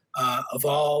Honor,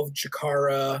 Evolve,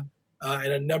 Chikara,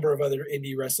 and a number of other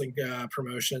indie wrestling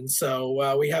promotions.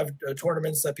 So we have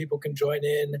tournaments that people can join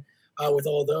in with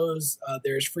all those.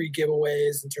 There's free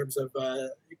giveaways in terms of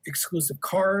exclusive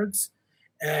cards.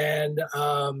 And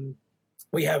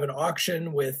we have an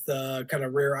auction with kind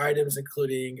of rare items,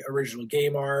 including original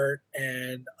game art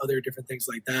and other different things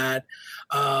like that.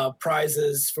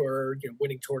 Prizes for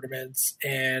winning tournaments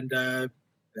and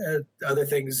other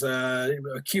things. A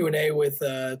Q&A with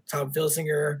Tom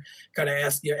Filsinger. Kind of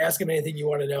ask him anything you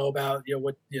want to know about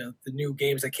what the new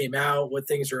games that came out, what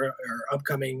things are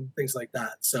upcoming, things like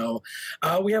that. So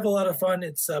we have a lot of fun.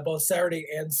 It's both Saturday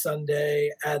and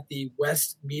Sunday at the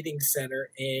West Meeting Center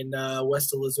in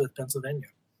West Elizabeth, Pennsylvania.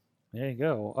 There you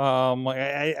go.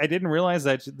 I didn't realize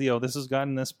that this has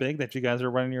gotten this big, that you guys are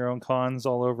running your own cons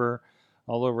all over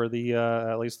the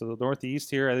at least the Northeast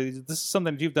here. This is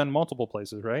something that you've done multiple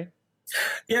places, right?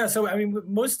 Yeah, so I mean,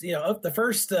 most of the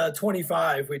first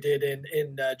 25 we did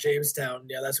in Jamestown.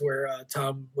 That's where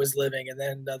Tom was living, and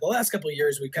then the last couple of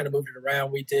years we kind of moved it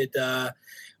around. We did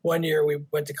one year we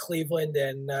went to Cleveland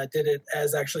and did it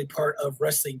as actually part of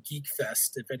Wrestling Geek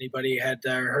Fest. If anybody had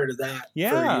heard of that,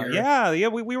 Yeah.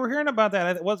 We were hearing about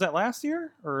that. Was that last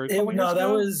year or a couple years that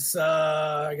ago? was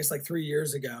I guess like 3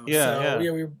 years ago.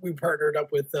 We partnered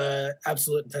up with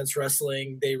Absolute Intense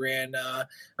Wrestling. They ran a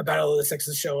Battle of the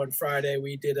Sexes show on Friday.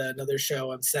 We did another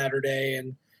show on Saturday,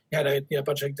 and had a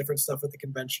bunch of different stuff at the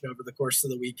convention over the course of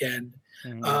the weekend.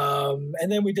 Mhm. And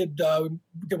then we did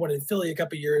one in Philly a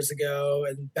couple years ago,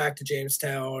 and back to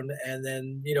Jamestown. And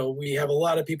then we have a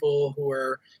lot of people who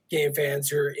are game fans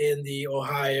who are in the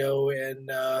Ohio and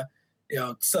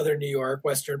Southern New York,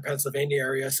 Western Pennsylvania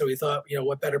area. So we thought,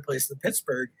 what better place than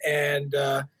Pittsburgh? And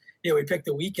we picked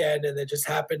the weekend, and it just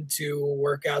happened to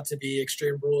work out to be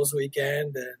Extreme Rules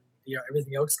weekend, and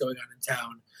everything else going on in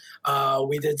town.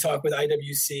 We did talk with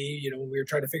IWC, when we were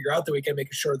trying to figure out the weekend,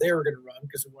 making sure they were going to run,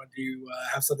 because we wanted to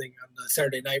have something on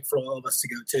Saturday night for all of us to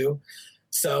go to.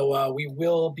 So we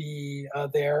will be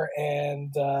there,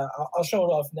 and I'll show it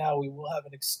off now. We will have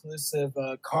an exclusive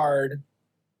card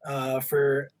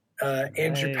for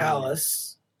Andrew Nice.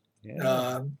 Palace.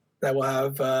 Yeah. That we'll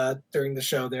have during the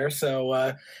show there.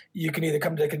 So you can either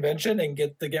come to the convention and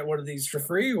get one of these for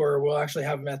free, or we'll actually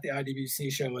have them at the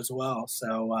IWC show as well.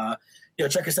 So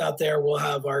check us out there. We'll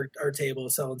have our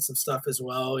table selling some stuff as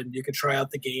well, and you can try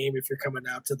out the game if you're coming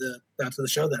out to the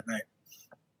show that night.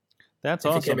 That's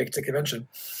if you awesome. can't make it to convention.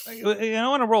 I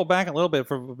want to roll back a little bit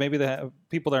for maybe the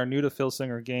people that are new to Phil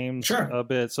Singer Games Sure. a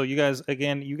bit. So you guys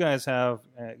have,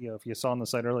 if you saw on the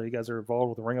site earlier, you guys are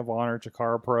involved with Ring of Honor,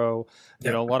 Chikara Pro,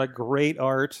 a lot of great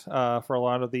art for a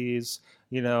lot of these,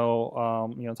 talking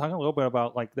a little bit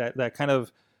about like that kind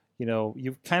of,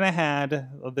 you've kind of had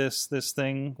this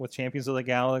thing with Champions of the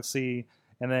Galaxy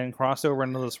and then crossed over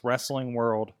into this wrestling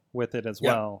world with it as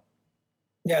well.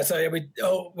 Yeah, so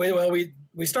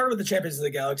we started with the Champions of the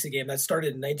Galaxy game. That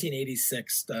started in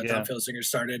 1986. Tom Filsinger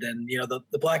started, and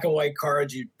the black and white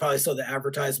cards. You probably saw the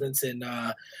advertisements in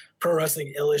Pro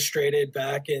Wrestling Illustrated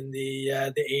back in the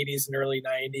 80s and early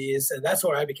 90s, and that's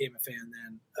where I became a fan.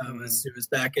 Then it was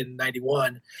back in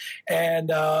 '91,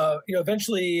 and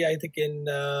eventually I think in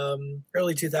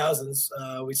early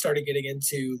 2000s we started getting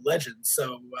into Legends.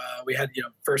 So we had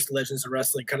first Legends of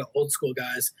Wrestling, kind of old school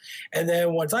guys, and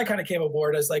then once I kind of came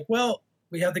aboard, I was like, well,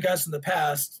 we have the guys from the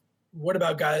past. What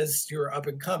about guys who are up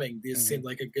and coming? These seem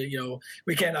like a good,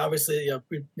 we can't obviously,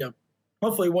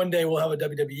 hopefully one day we'll have a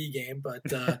WWE game, but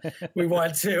we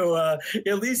want to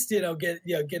at least, get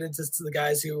into the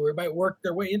guys who might work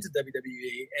their way into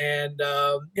WWE. And,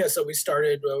 so we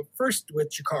started first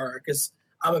with Chikara, because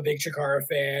I'm a big Chikara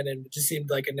fan, and it just seemed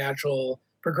like a natural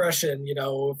progression,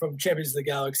 from Champions of the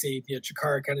Galaxy.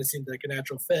 Chikara kind of seemed like a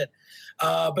natural fit,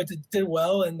 but it did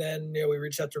well. And then we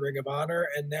reached out to Ring of Honor,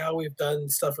 and now we've done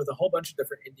stuff with a whole bunch of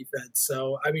different indie feds.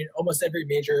 So I mean, almost every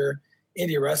major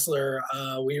indie wrestler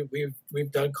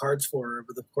we've done cards for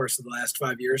over the course of the last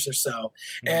 5 years or so.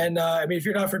 And I mean, if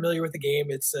you're not familiar with the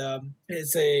game, it's a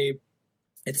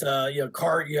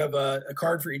card. You have a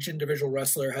card for each individual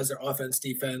wrestler, has their offense,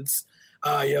 defense.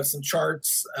 You have some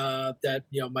charts that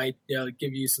might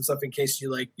give you some stuff in case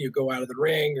you go out of the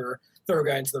ring or throw a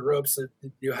guy into the ropes.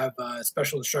 You have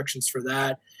special instructions for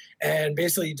that, and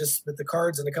basically just with the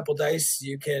cards and a couple dice,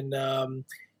 you can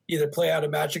either play out a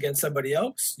match against somebody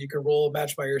else. You can roll a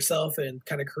match by yourself and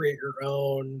kind of create your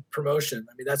own promotion.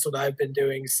 I mean, that's what I've been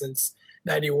doing since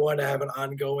 '91. I have an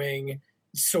ongoing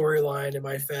storyline in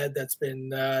my Fed that's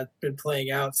been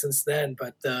playing out since then.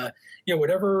 But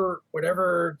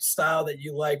whatever style that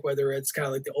you like, whether it's kind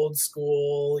of like the old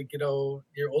school,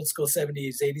 your old school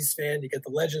 70s, 80s fan, you get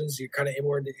the Legends, you're kind of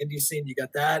more into the indie scene, you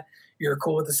got that. You're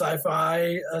cool with the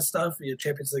sci-fi stuff.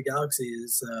 Champions of the Galaxy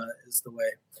is the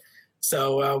way.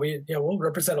 So we'll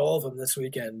represent all of them this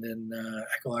weekend in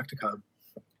Galacticon.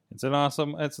 It's an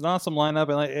awesome lineup,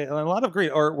 and a lot of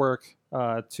great artwork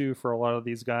too for a lot of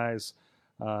these guys.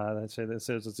 This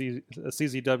is a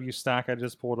CZW stack I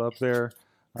just pulled up there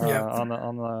on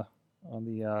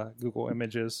the Google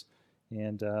Images,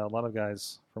 and a lot of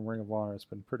guys from Ring of Honor. It's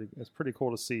pretty cool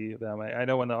to see them. I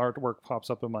know when the artwork pops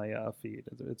up in my feed,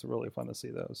 it's really fun to see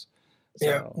those. So.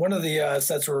 Yeah, one of the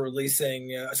sets we're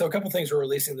releasing. So a couple things we're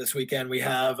releasing this weekend. We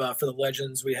have for the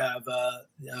Legends, we have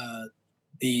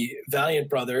the Valiant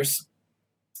brothers,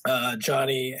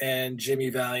 Johnny and Jimmy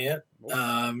Valiant.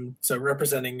 So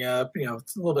representing a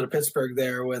little bit of Pittsburgh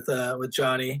there with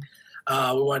Johnny. We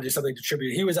wanted to do something to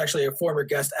tribute. He was actually a former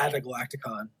guest at a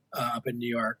Galacticon up in New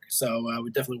York, so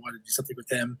we definitely wanted to do something with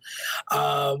him.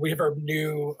 We have our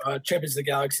new Champions of the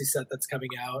Galaxy set that's coming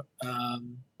out,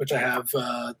 which I have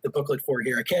the booklet for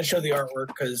here. I can't show the artwork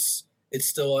because it's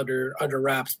still under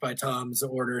wraps by Tom's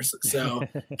orders, so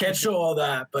can't show all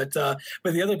that. But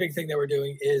the other big thing that we're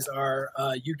doing is our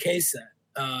UK set.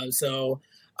 So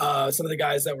some of the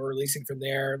guys that we're releasing from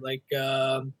there, like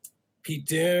Pete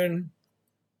Dune,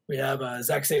 we have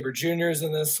Zack Sabre Jr. is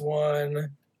in this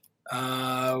one.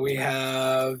 We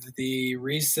have the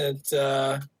recent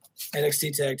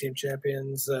NXT Tag Team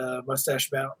Champions,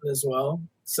 Mustache Mountain, as well.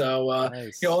 So,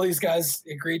 Nice. all these guys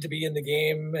agreed to be in the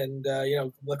game, and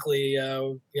luckily,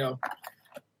 I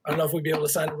don't know if we'd be able to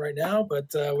sign them right now, but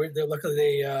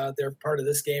luckily they're part of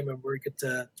this game, and we get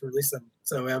to release them.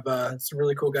 So we have some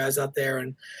really cool guys out there,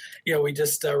 and we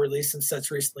just released some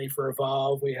sets recently for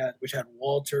Evolve. Which had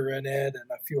Walter in it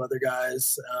and a few other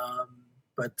guys.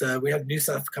 But we have new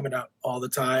stuff coming out all the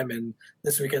time, and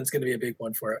this weekend's going to be a big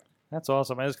one for it. That's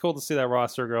awesome. It's cool to see that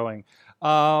roster growing.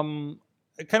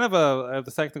 Kind of a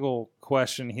technical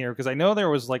question here, because I know there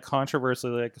was like controversy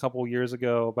like a couple years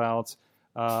ago about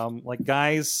like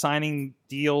guys signing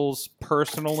deals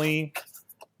personally.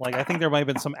 Like I think there might have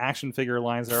been some action figure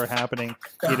lines that are happening,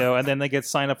 and then they get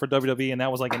signed up for WWE, and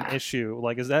that was like an issue.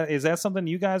 Like, is that something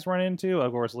you guys run into?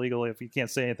 Of course, legally, if you can't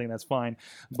say anything, that's fine.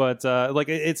 But like,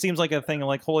 it seems like a thing.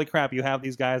 Like, holy crap, you have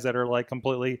these guys that are like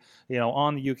completely,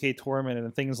 on the UK tournament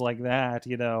and things like that.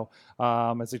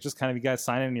 Is it just kind of you guys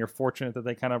signing, and you're fortunate that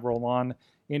they kind of roll on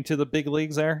into the big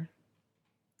leagues there?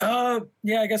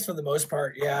 Yeah, I guess for the most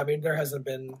part, yeah. I mean, there hasn't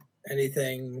been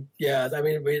anything. Yeah, I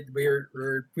mean,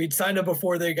 we'd signed up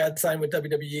before they got signed with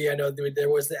WWE. I know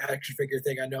there was the action figure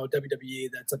thing. I know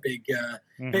WWE, that's a big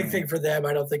thing for them.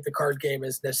 I don't think the card game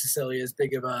is necessarily as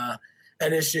big of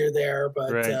an issue there,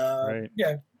 but right.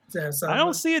 Yeah. So, I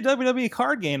don't see a WWE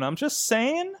card game. I'm just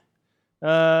saying.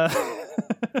 No,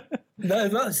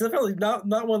 it's definitely not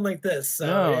one like this.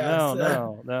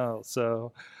 So, No.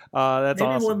 So that's maybe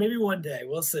awesome. Maybe one day.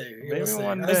 We'll see. Maybe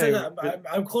one I say day. that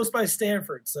I'm close by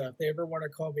Stanford, so if they ever want to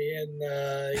call me in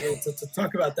to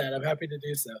talk about that, I'm happy to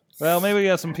do so. Well, maybe we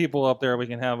have some people up there we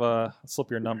can have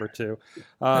slip your number to.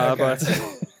 Okay. But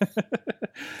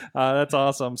that's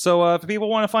awesome. So if people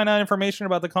want to find out information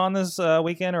about the con this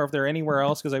weekend, or if they're anywhere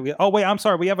else, I'm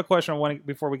sorry, we have a question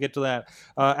before we get to that.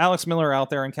 Alex Miller out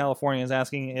there in California is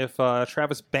asking if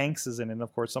Travis Banks is in it. And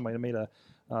of course, somebody made a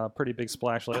pretty big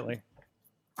splash lately.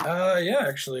 Yeah,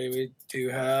 actually, we do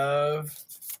have.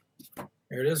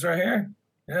 Here it is, right here.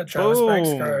 Yeah, Travis Banks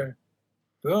card.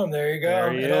 Boom! There you go.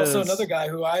 There he and also is. another guy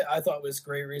who I thought was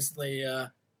great recently,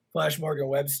 Flash Morgan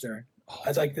Webster.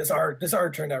 I like this art. This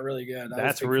art turned out really good.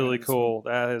 That's really cool.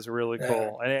 That is really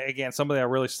cool. And again, somebody that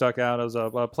really stuck out as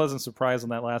a pleasant surprise in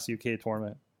that last UK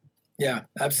tournament. Yeah,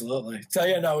 absolutely. So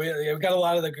we got a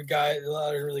lot of the good guys, a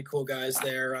lot of really cool guys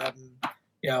there.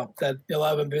 That a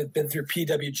lot of them been through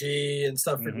PWG and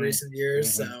stuff in recent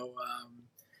years. Mm-hmm. So,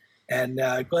 and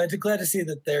glad to see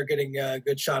that they're getting a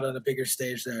good shot on a bigger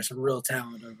stage there. Some real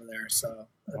talent over there. So,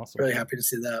 Awesome. Really happy to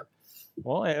see that.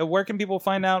 Well, where can people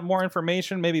find out more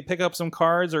information? Maybe pick up some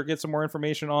cards or get some more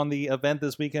information on the event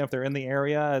this weekend if they're in the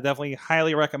area. I definitely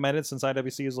highly recommend it, since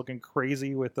IWC is looking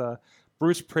crazy with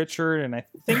Bruce Pritchard, and I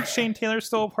think Shane Taylor's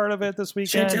still a part of it this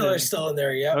weekend. Shane Taylor's still in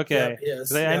there, yeah. Okay.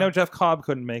 Yes, I know Jeff Cobb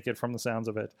couldn't make it from the sounds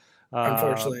of it.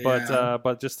 Unfortunately,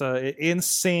 but just an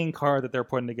insane card that they're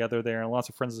putting together there, and lots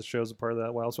of friends of the show is a part of that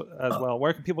as well.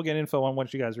 Where can people get info on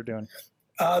what you guys are doing?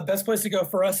 Best place to go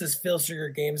for us is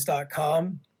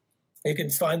philsugargames.com. You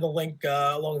can find the link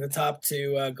along the top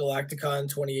to Galacticon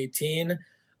 2018.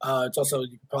 It's also, you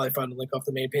can probably find a link off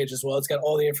the main page as well. It's got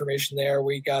all the information there.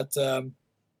 We got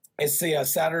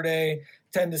Saturday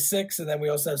 10 to 6, and then we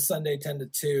also have Sunday 10 to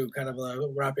 2, kind of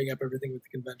wrapping up everything with the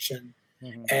convention.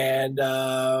 Mm-hmm. And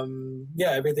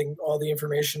everything, all the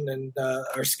information and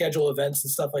our schedule events and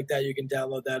stuff like that, you can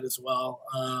download that as well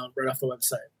right off the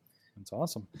website. That's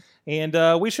awesome.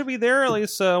 And we should be there, at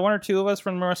least one or two of us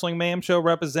from the Wrestling Mayhem show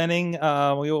representing.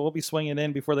 We will be swinging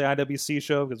in before the IWC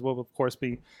show, because we'll, of course,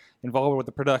 be involved with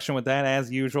the production with that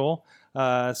as usual.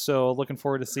 So looking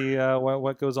forward to see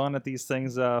what goes on at these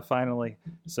things finally.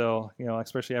 So,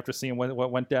 especially after seeing what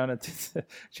went down at the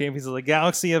Champions of the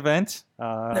Galaxy event.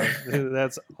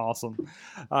 That's awesome.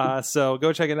 So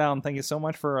go check it out, and thank you so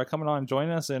much for coming on and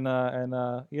joining us and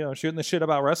shooting the shit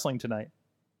about wrestling tonight.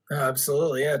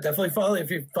 Absolutely, yeah. Definitely follow.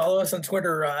 If you follow us on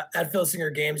Twitter at Phil Singer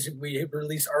Games, we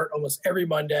release art almost every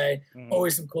Monday. Mm-hmm.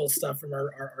 Always some cool stuff from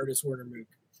our artist Werner Mook.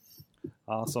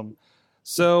 Awesome.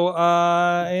 So,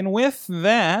 and with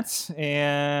that,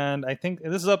 and I think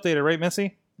this is updated, right,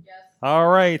 Missy? Yes. All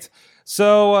right.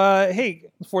 So, hey,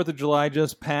 4th of July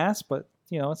just passed, but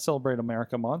it's Celebrate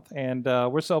America Month, and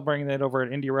we're celebrating that over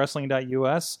at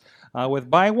IndieWrestling.us with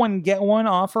buy one, get one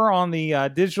offer on the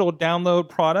digital download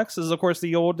products. This is, of course,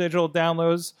 the old digital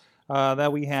downloads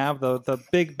that we have, the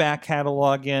big back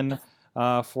catalog in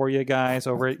for you guys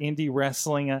over at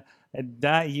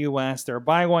IndieWrestling.us. They're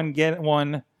buy one, get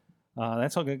one.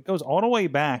 That's all. It goes all the way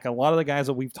back. A lot of the guys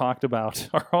that we've talked about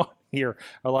are on here.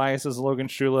 Elias is Logan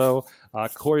Shulo.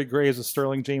 Corey Graves is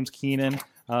Sterling James Keenan.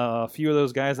 A few of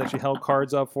those guys that she held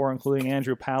cards up for, including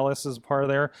Andrew Palace, is part of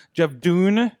there. Jeff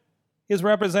Doon is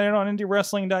represented on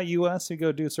IndieWrestling.us. You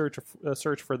go do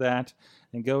search for that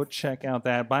and go check out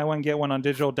that. Buy one, get one on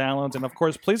digital downloads. And, of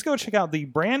course, please go check out the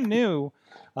brand new.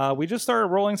 We just started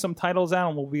rolling some titles out,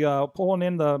 and we'll be pulling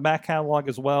in the back catalog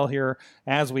as well here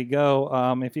as we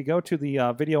go. If you go to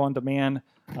the video on demand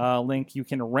link, you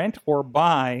can rent or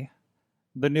buy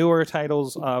the newer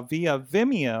titles via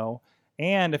Vimeo.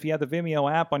 And if you have the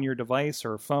Vimeo app on your device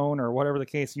or phone or whatever the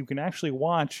case, you can actually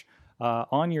watch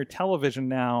on your television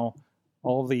now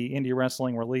all the indie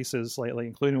wrestling releases lately,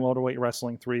 including Welterweight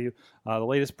Wrestling 3. The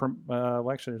latest,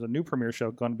 actually, there's a new premiere show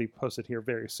going to be posted here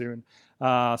very soon.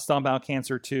 Stomp Out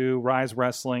Cancer 2, Rise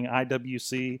Wrestling,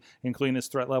 IWC, including this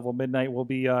Threat Level Midnight, will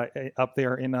be up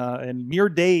there in mere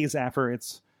days after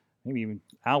it's, maybe even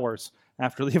hours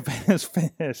after the event is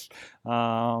finished.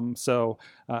 So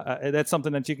that's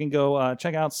something that you can go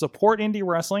check out. Support indie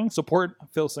wrestling, support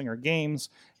Phil Singer Games,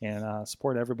 and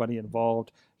support everybody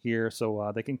involved here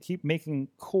so they can keep making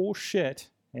cool shit.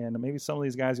 And maybe some of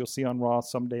these guys you'll see on Raw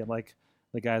someday, like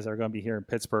the guys that are going to be here in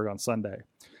Pittsburgh on Sunday.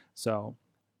 So,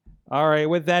 all right,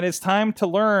 with that, it's time to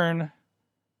learn.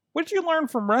 What did you learn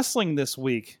from wrestling this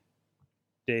week,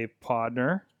 Dave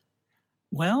Podner?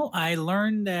 Well, I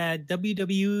learned that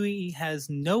WWE has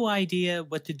no idea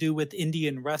what to do with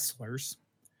Indian wrestlers.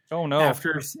 Oh, no.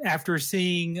 After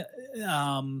seeing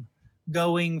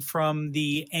going from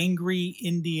the angry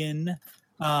Indian,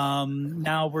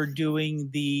 now we're doing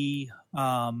the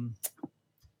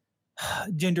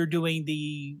gender doing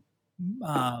the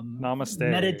Namaste.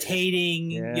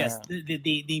 Meditating. Yeah. Yes,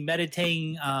 the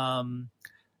meditating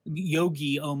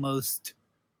yogi almost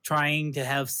trying to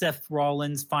have Seth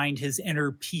Rollins find his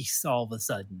inner peace all of a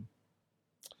sudden.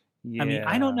 Yeah. I mean,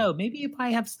 I don't know. Maybe if I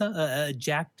have a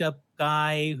jacked up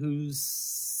guy who's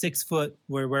 6 foot,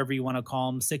 wherever you want to call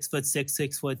him, 6'6",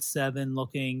 6'7"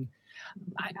 looking,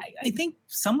 I think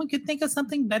someone could think of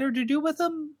something better to do with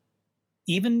him,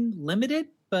 even limited.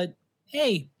 But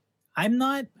hey, I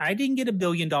didn't get $1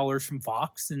 billion from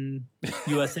Fox and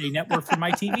USA Network for my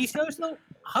TV show, so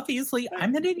obviously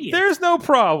I'm an idiot. There's no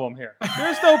problem here.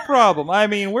 There's no problem. I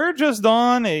mean, we're just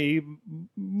on a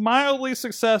mildly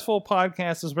successful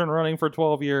podcast that's been running for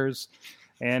 12 years,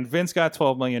 and Vince got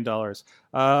 $12 million.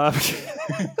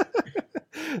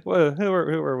 Well, who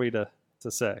are we to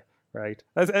say, right?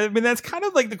 That's kind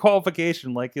of like the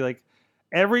qualification. Like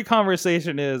every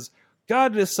conversation is,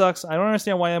 God, this sucks. I don't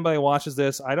understand why anybody watches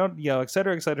this. I don't, et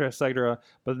cetera, et cetera, et cetera.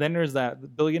 But then there's that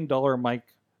 $1 billion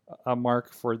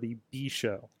mark for the B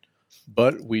show.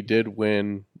 But we did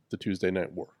win the Tuesday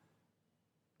Night War.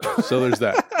 So there's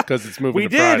that, because it's moving We to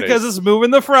did, Fridays. because it's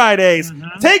moving to Fridays.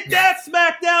 Mhm. Take that,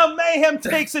 SmackDown Mayhem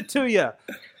takes it to you.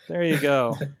 There you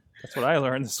go. That's what I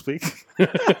learned this week.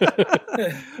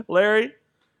 Larry?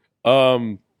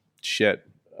 Shit.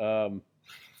 I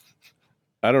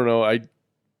don't know.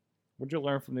 What'd you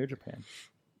learn from New Japan?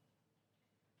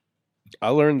 I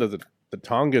learned that the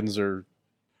Tongans are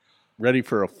ready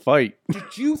for a fight.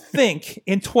 Did you think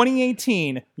in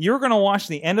 2018 you're going to watch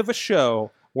the end of a show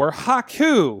where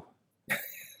Haku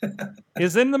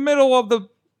is in the middle of the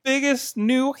biggest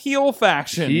new heel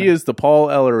faction? He is the Paul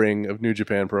Ellering of New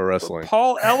Japan Pro Wrestling.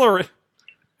 Paul Ellering.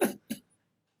 I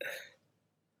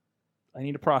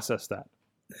need to process that.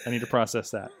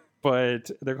 But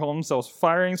they're calling themselves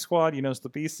Firing Squad. It's the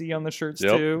BC on the shirts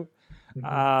Yep. too.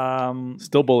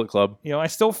 Still Bullet Club. I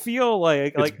still feel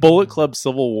like It's Bullet Club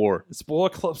Civil War. it's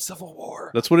Bullet Club Civil War.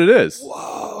 That's what it is.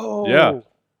 Whoa. Yeah.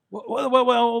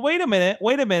 Well, wait a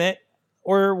minute.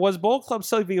 Or was Bullet Club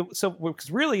Civil? So,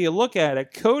 because really, you look at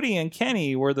it, Cody and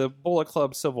Kenny were the Bullet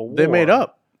Club Civil War. They made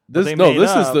up. This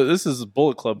is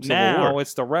Bullet Club Civil now War.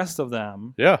 it's the rest of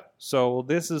them. Yeah. So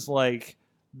this is like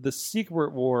the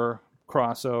Secret War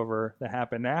crossover that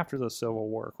happened after the Civil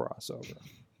War crossover.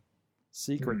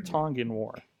 Secret Tongan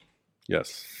War.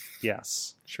 Yes.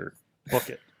 Yes. Sure. Book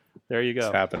it. There you go.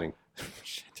 It's happening.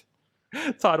 Shit.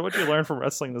 Todd, what did you learn from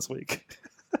wrestling this week?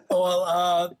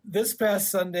 Well, this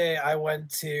past Sunday, I went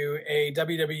to a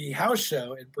WWE house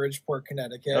show in Bridgeport,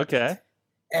 Connecticut. Okay.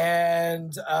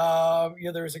 And,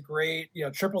 there was a great,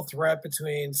 triple threat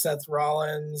between Seth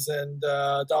Rollins and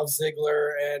Dolph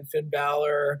Ziggler and Finn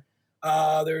Balor.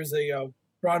 There's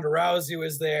Ronda Rousey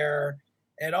was there,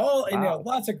 and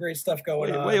lots of great stuff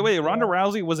going on. Wait. Ronda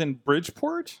Rousey was in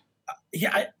Bridgeport?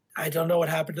 Yeah, I don't know what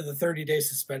happened to the 30-day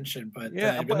suspension, but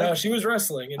Yeah, but no, she was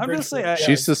wrestling. In I'm just saying, Bridgeport.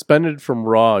 She's suspended from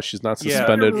Raw. She's not Yeah.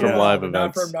 suspended from Raw, live but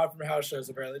events. Not from house shows,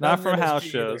 apparently. Not from from house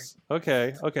NXT shows.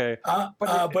 Okay. either.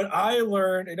 But- But I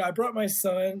learned, and I brought my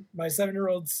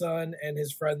 7-year-old son and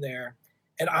his friend there,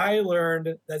 and I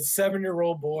learned that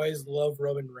 7-year-old boys love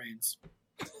Roman Reigns.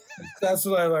 That's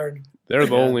what I learned. They're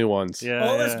the Yeah. only ones. Yeah.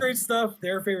 All yeah. this great stuff,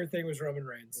 their favorite thing was Roman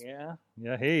Reigns. Yeah.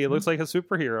 Yeah. Hey, he looks like a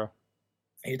superhero.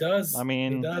 He does. I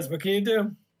mean- he does. What can you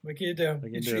do? What can you do? What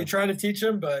can You, you do? you try to teach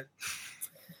him, but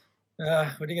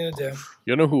what are you gonna do?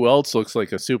 You know who else looks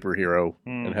like a superhero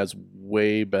Hmm. and has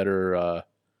way better,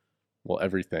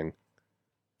 everything?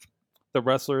 The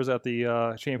wrestlers at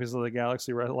the Champions of the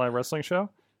Galaxy live wrestling show,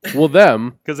 Well,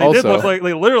 them. because they also, did look like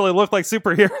they literally looked like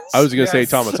superheroes. I was going to say Yes.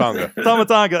 Tama Tonga.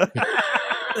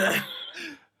 Tamatanga.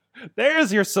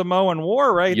 There's your Samoan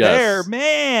War right Yes. there,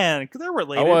 man. 'Cause they're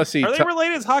related. I wanna see Are they Ta-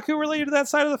 related? Is Haku related to that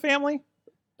side of the family?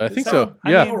 I think So, so.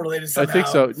 I Yeah, mean, related I think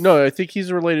somehow. so. No, I think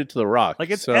he's related to The Rock. Like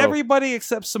it's so, everybody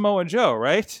except Samoa Joe,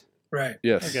 right? Right.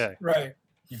 Yes. Okay. Right.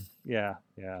 Yeah.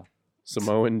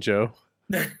 Samoan Joe.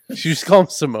 You just call him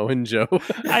Samoan Joe.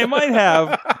 I might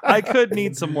have. I could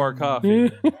need some more coffee.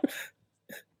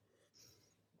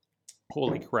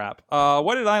 Holy crap.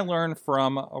 What did I learn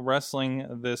from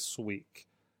wrestling this week?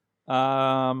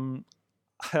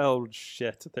 Oh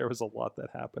shit. There was a lot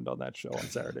that happened on that show on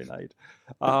Saturday night.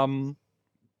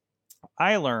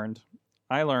 I learned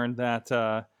that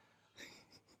the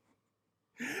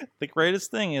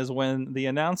greatest thing is when the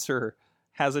announcer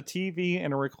has a TV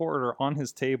and a recorder on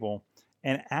his table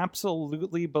and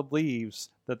absolutely believes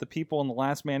that the people in the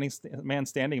last man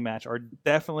standing match are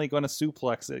definitely going to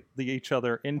suplex each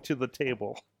other into the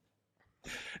table.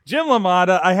 Jim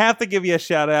LaMotta, I have to give you a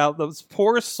shout out. This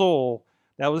poor soul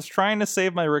that was trying to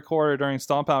save my recorder during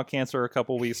Stomp Out Cancer a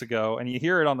couple weeks ago, and you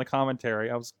hear it on the commentary.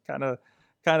 I was kind of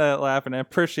laughing. I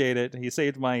appreciate it. He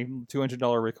saved my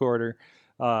 $200 recorder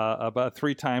about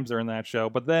 3 times during that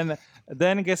show. But then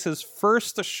gets his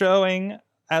first showing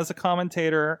as a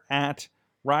commentator at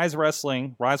Rise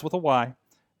Wrestling, Rise with a Y,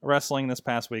 wrestling this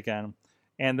past weekend,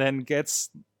 and then gets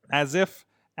as if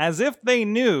they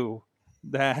knew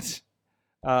that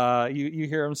you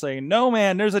hear him saying, "No,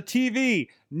 man, there's a TV.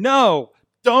 No,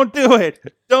 don't do it.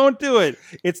 Don't do it."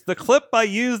 It's the clip I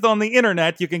used on the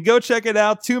internet. You can go check it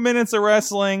out. 2 minutes of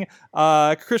wrestling.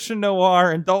 Christian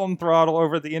Noir and Dalton Throttle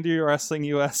over at the Indie Wrestling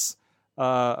US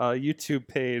YouTube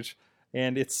page,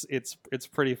 and it's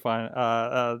pretty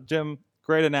fun. Jim,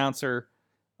 great announcer,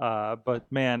 but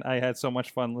man, I had so much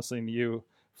fun listening to you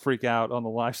freak out on the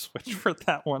live switch for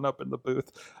that one up in the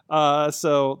booth.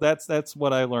 So that's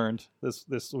what I learned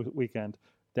this weekend.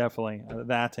 Definitely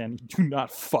that, and do not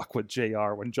fuck with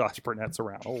JR when Josh Burnett's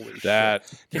around. Holy That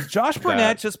shit! Can Josh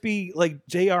Burnett just be like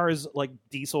JR's like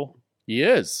Diesel? he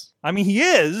is. I mean, he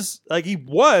is like he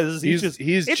was. He's it's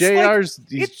JR's.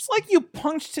 It's like you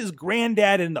punched his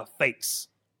granddad in the face,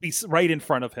 right in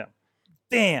front of him.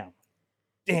 Damn.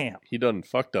 He done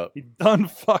fucked up. He done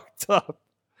fucked up.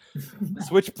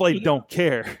 Switchblade don't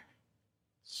care.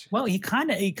 Well, he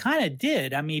kind of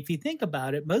did. I mean, if you think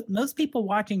about it, most people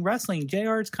watching wrestling,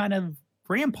 JR's kind of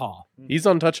grandpa. He's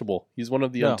untouchable. He's one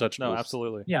of the No, untouchables. no,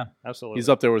 absolutely. Yeah. Absolutely. He's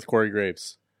up there with Corey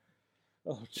Graves.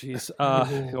 Oh, jeez.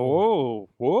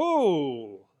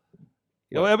 Whoa.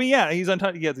 Well, I mean, yeah, he's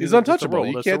untouchable. Yeah, He's that's the untouchable. rule.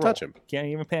 You That's the can't rule. touch him. Can't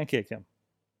even pancake him.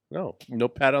 No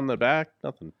pat on the back.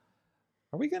 Nothing.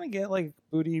 Are we gonna get like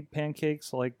booty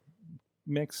pancakes like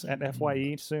mix at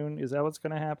FYE soon? Is that what's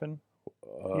gonna happen?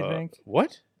 You think?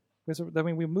 What? Because I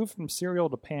mean, we moved from cereal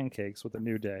to pancakes with a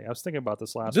new day. I was thinking about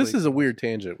this last This week. is a weird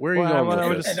tangent. Where are you Well, going well, I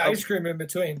with was this? And ice cream in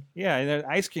between. Yeah, and then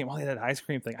ice cream. Oh, yeah, that ice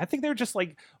cream thing. I think they're just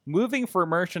like moving for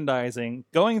merchandising,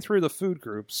 going through the food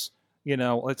groups. You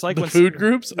know, it's like The when food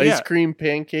groups? Yeah. Ice cream,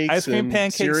 pancakes, ice cream, and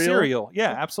pancake, cereal.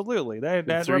 Yeah, absolutely. That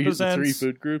The represents three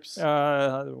food groups.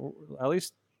 at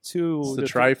least two. It's the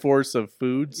Triforce of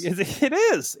foods. It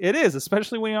is. It is,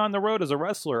 especially when you're on the road as a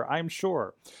wrestler, I'm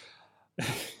sure.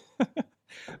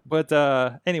 But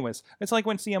anyways, it's like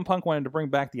when CM Punk wanted to bring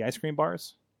back the ice cream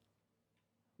bars.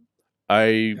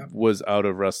 I was out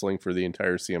of wrestling for the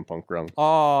entire CM Punk run.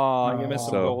 Oh, you missed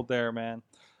some So- gold there, man.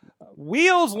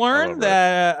 Wheels All learned over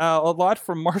that a lot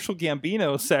from Marshall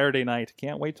Gambino Saturday night.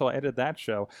 Can't wait till I edit that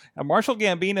show. Marshall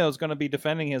Gambino is going to be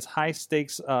defending his high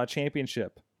stakes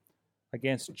championship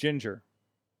against Ginger.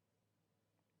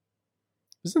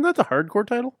 Isn't that the hardcore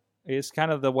title? It's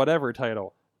kind of the whatever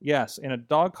title. Yes, in a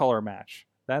dog collar match.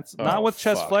 That's Oh, not with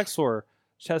Chess fuck. Flexor.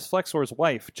 Chess Flexor's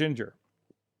wife, Ginger.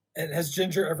 And has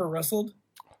Ginger ever wrestled?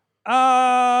 No,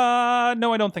 I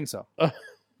don't think so.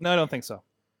 No, I don't think so.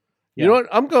 You know what?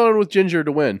 I'm going with Ginger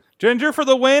to win. Ginger for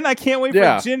the win. I can't wait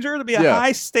Yeah. for Ginger to be a Yeah.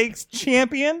 high stakes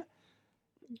champion.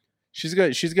 She's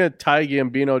gonna tie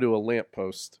Gambino to a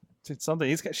lamppost. It's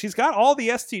something. She's got all the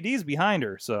STDs behind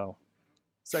her. So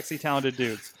sexy, talented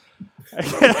dudes.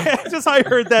 Just I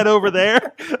heard that over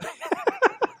there.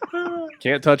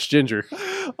 Can't touch Ginger.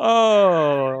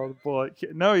 Oh boy,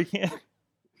 no, you can't.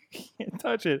 You can't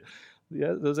touch it.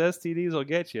 Yeah, those STDs will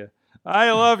get you.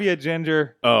 I love you,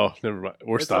 Ginger. Oh, never mind.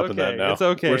 We're It's stopping that okay. now. It's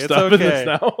okay. We're It's stopping okay. this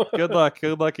now. Good luck.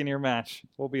 Good luck in your match.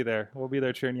 We'll be there. We'll be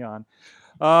there cheering you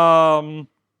on.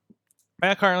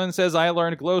 Matt Carlin says, I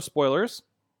learned glow spoilers.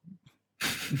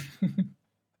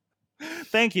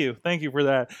 Thank you for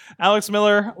that. Alex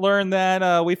Miller learned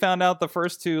that we found out the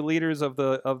first two leaders of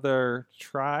their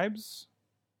tribes.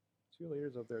 Two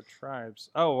leaders of their tribes.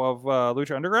 Oh, of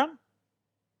Lucha Underground.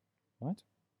 What?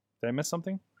 Did I miss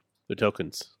something? The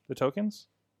tokens. The tokens?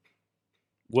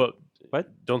 What? What?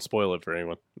 Don't spoil it for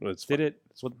anyone. It's Did fine. it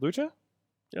with Lucha?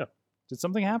 Yeah. Did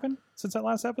something happen since that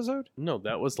last episode? No,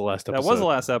 that was the last episode. That was the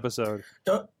last episode.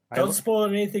 Don't spoil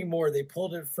anything more. They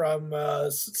pulled it from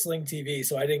Sling TV,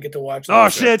 so I didn't get to watch it. Oh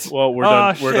shit! Well, we're Oh,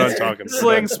 done. We're shit. done talking. We're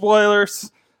Sling done. spoilers.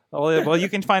 Well, you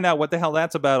can find out what the hell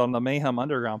that's about on the Mayhem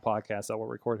Underground podcast that we'll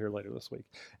record here later this week.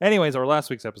 Anyways, our last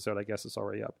week's episode, I guess, is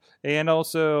already up. And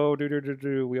also,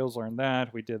 Wheels learned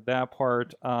that. We did that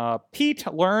part. Pete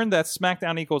learned that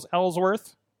SmackDown equals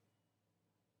Ellsworth.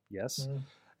 Yes.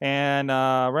 And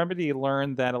Remedy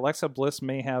learned that Alexa Bliss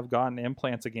may have gotten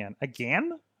implants again.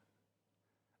 Again?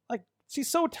 Like, she's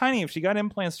so tiny. If she got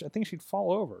implants, I think she'd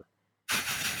fall over.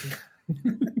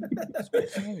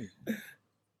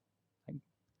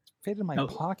 Fit in my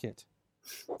pocket.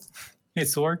 Hey,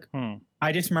 Sorg. Hmm.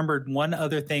 I just remembered one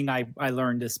other thing I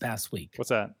learned this past week. What's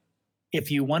that?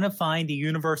 If you want to find a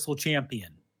Universal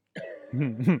Champion,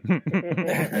 you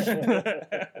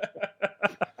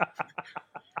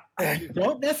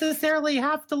don't necessarily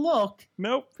have to look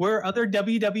Nope. where other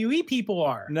WWE people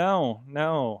are. No.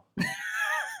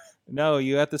 No,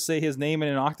 you have to say his name in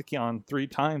an octagon 3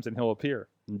 times and he'll appear.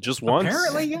 Just once.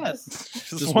 Apparently, yes.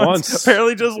 Just once.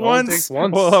 Apparently just It only once. takes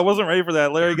once. Well, I wasn't ready for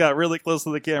that. Larry got really close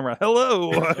to the camera.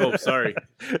 Hello. Oh, sorry.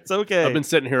 It's okay. I've been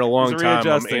sitting here a long He's time. I'm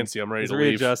readjusting. antsy. I'm ready He's to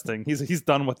leave. readjusting. He's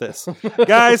done with this.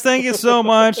 Guys, thank you so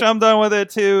much. I'm done with it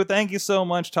too. Thank you so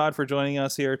much, Todd, for joining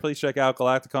us here. Please check out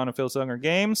Galacticon and Phil Sunger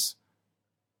Games.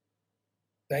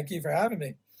 Thank you for having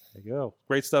me. There you go.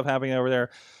 Great stuff happening over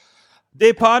there.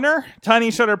 Dave Podner, Tiny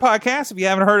Shutter Podcast. If you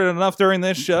haven't heard it enough during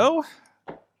this show,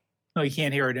 No, you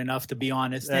can't hear it enough, to be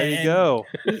honest. there you And go.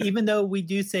 Even though we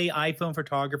do say iPhone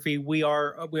photography, we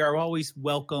are always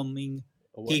welcoming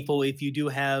people. If you do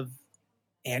have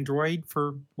Android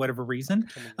for whatever reason,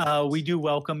 we do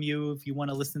welcome you. If you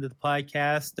want to listen to the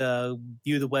podcast,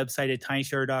 view the website at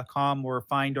tinyshutter.com or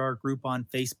find our group on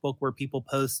Facebook where people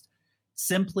post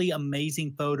simply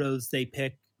amazing photos they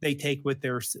take with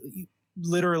their.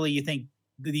 Literally, you think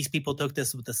these people took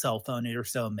this with a cell phone. They're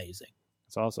so amazing.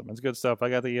 It's awesome. It's good stuff. I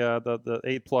got the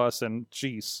 8 Plus and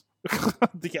geez,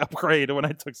 the upgrade when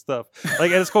I took stuff.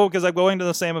 Like, it's cool because I'm going to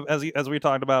the same as we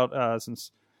talked about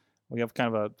since we have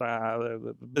kind of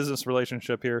a business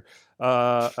relationship here with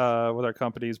our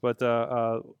companies. But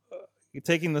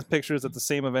taking the pictures at the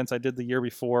same events I did the year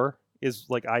before is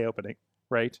like eye opening,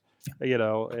 right? You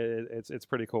know, it's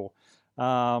pretty cool.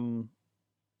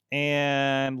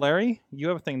 And Larry, you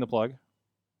have a thing to plug.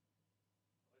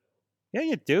 Yeah,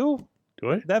 you do.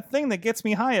 Do I? That thing that gets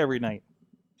me high every night.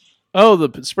 Oh,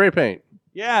 the spray paint.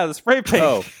 Yeah, the spray paint.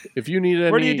 Oh, if you need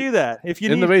any, Where do you do that? If you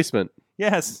in need, the basement.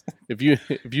 yes. If you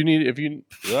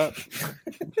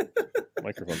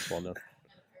microphone's falling down.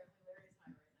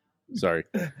 Sorry,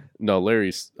 no,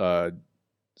 Larry's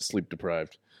sleep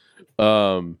deprived.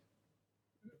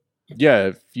 Yeah,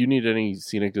 if you need any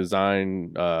scenic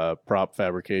design, prop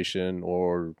fabrication,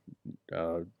 or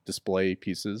display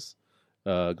pieces,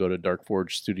 go to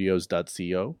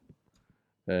darkforgestudios.co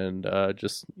and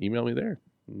just email me there.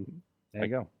 There you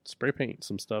go. Spray paint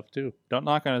some stuff too. Don't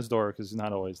knock on his door because he's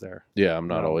not always there. Yeah, I'm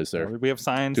not No, always there. no, we have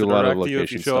signs Do that a lot of direct you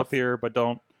if you location show up stuff. here, but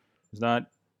don't. He's not.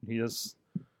 He does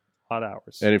odd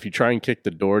hours. And if you try and kick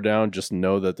the door down, just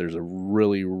know that there's a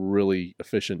really, really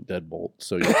efficient deadbolt,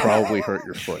 so you'll probably hurt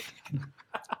your foot.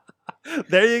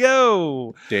 There you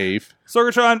go. Dave.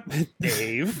 Sorgatron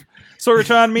Dave.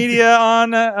 Sorgatron Media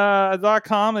on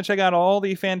 .com and check out all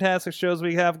the fantastic shows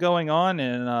we have going on.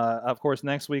 And of course,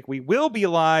 next week we will be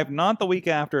live, not the week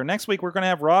after. Next week we're going to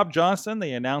have Rob Johnston,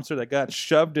 the announcer that got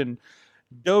shoved in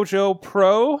Dojo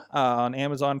Pro on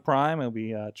Amazon Prime. He'll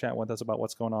be chatting with us about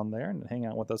what's going on there and hang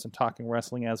out with us and talking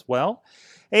wrestling as well.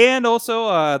 And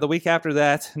also, the week after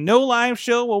that, no live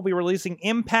show. We'll be releasing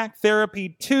Impact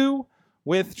Therapy 2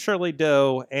 with Shirley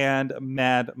Doe and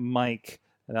Mad Mike.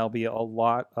 And that'll be a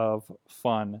lot of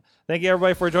fun. Thank you,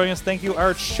 everybody, for joining us. Thank you,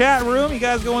 our chat room. You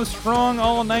guys going strong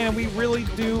all night, and we really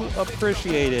do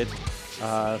appreciate it.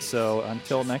 So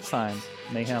until next time,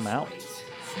 Mayhem out.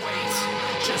 Just wait,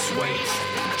 just wait,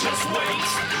 just wait,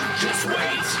 just wait.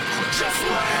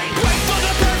 Wait for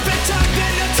the perfect time,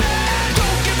 then attack.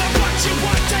 Don't give up what you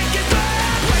want, take it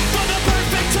back. Wait for the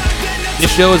perfect time, then attack.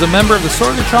 This show is a member of the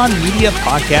Sorgatron Media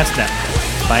Podcast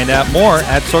Network. Find out more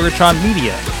at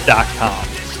sorgatronmedia.com.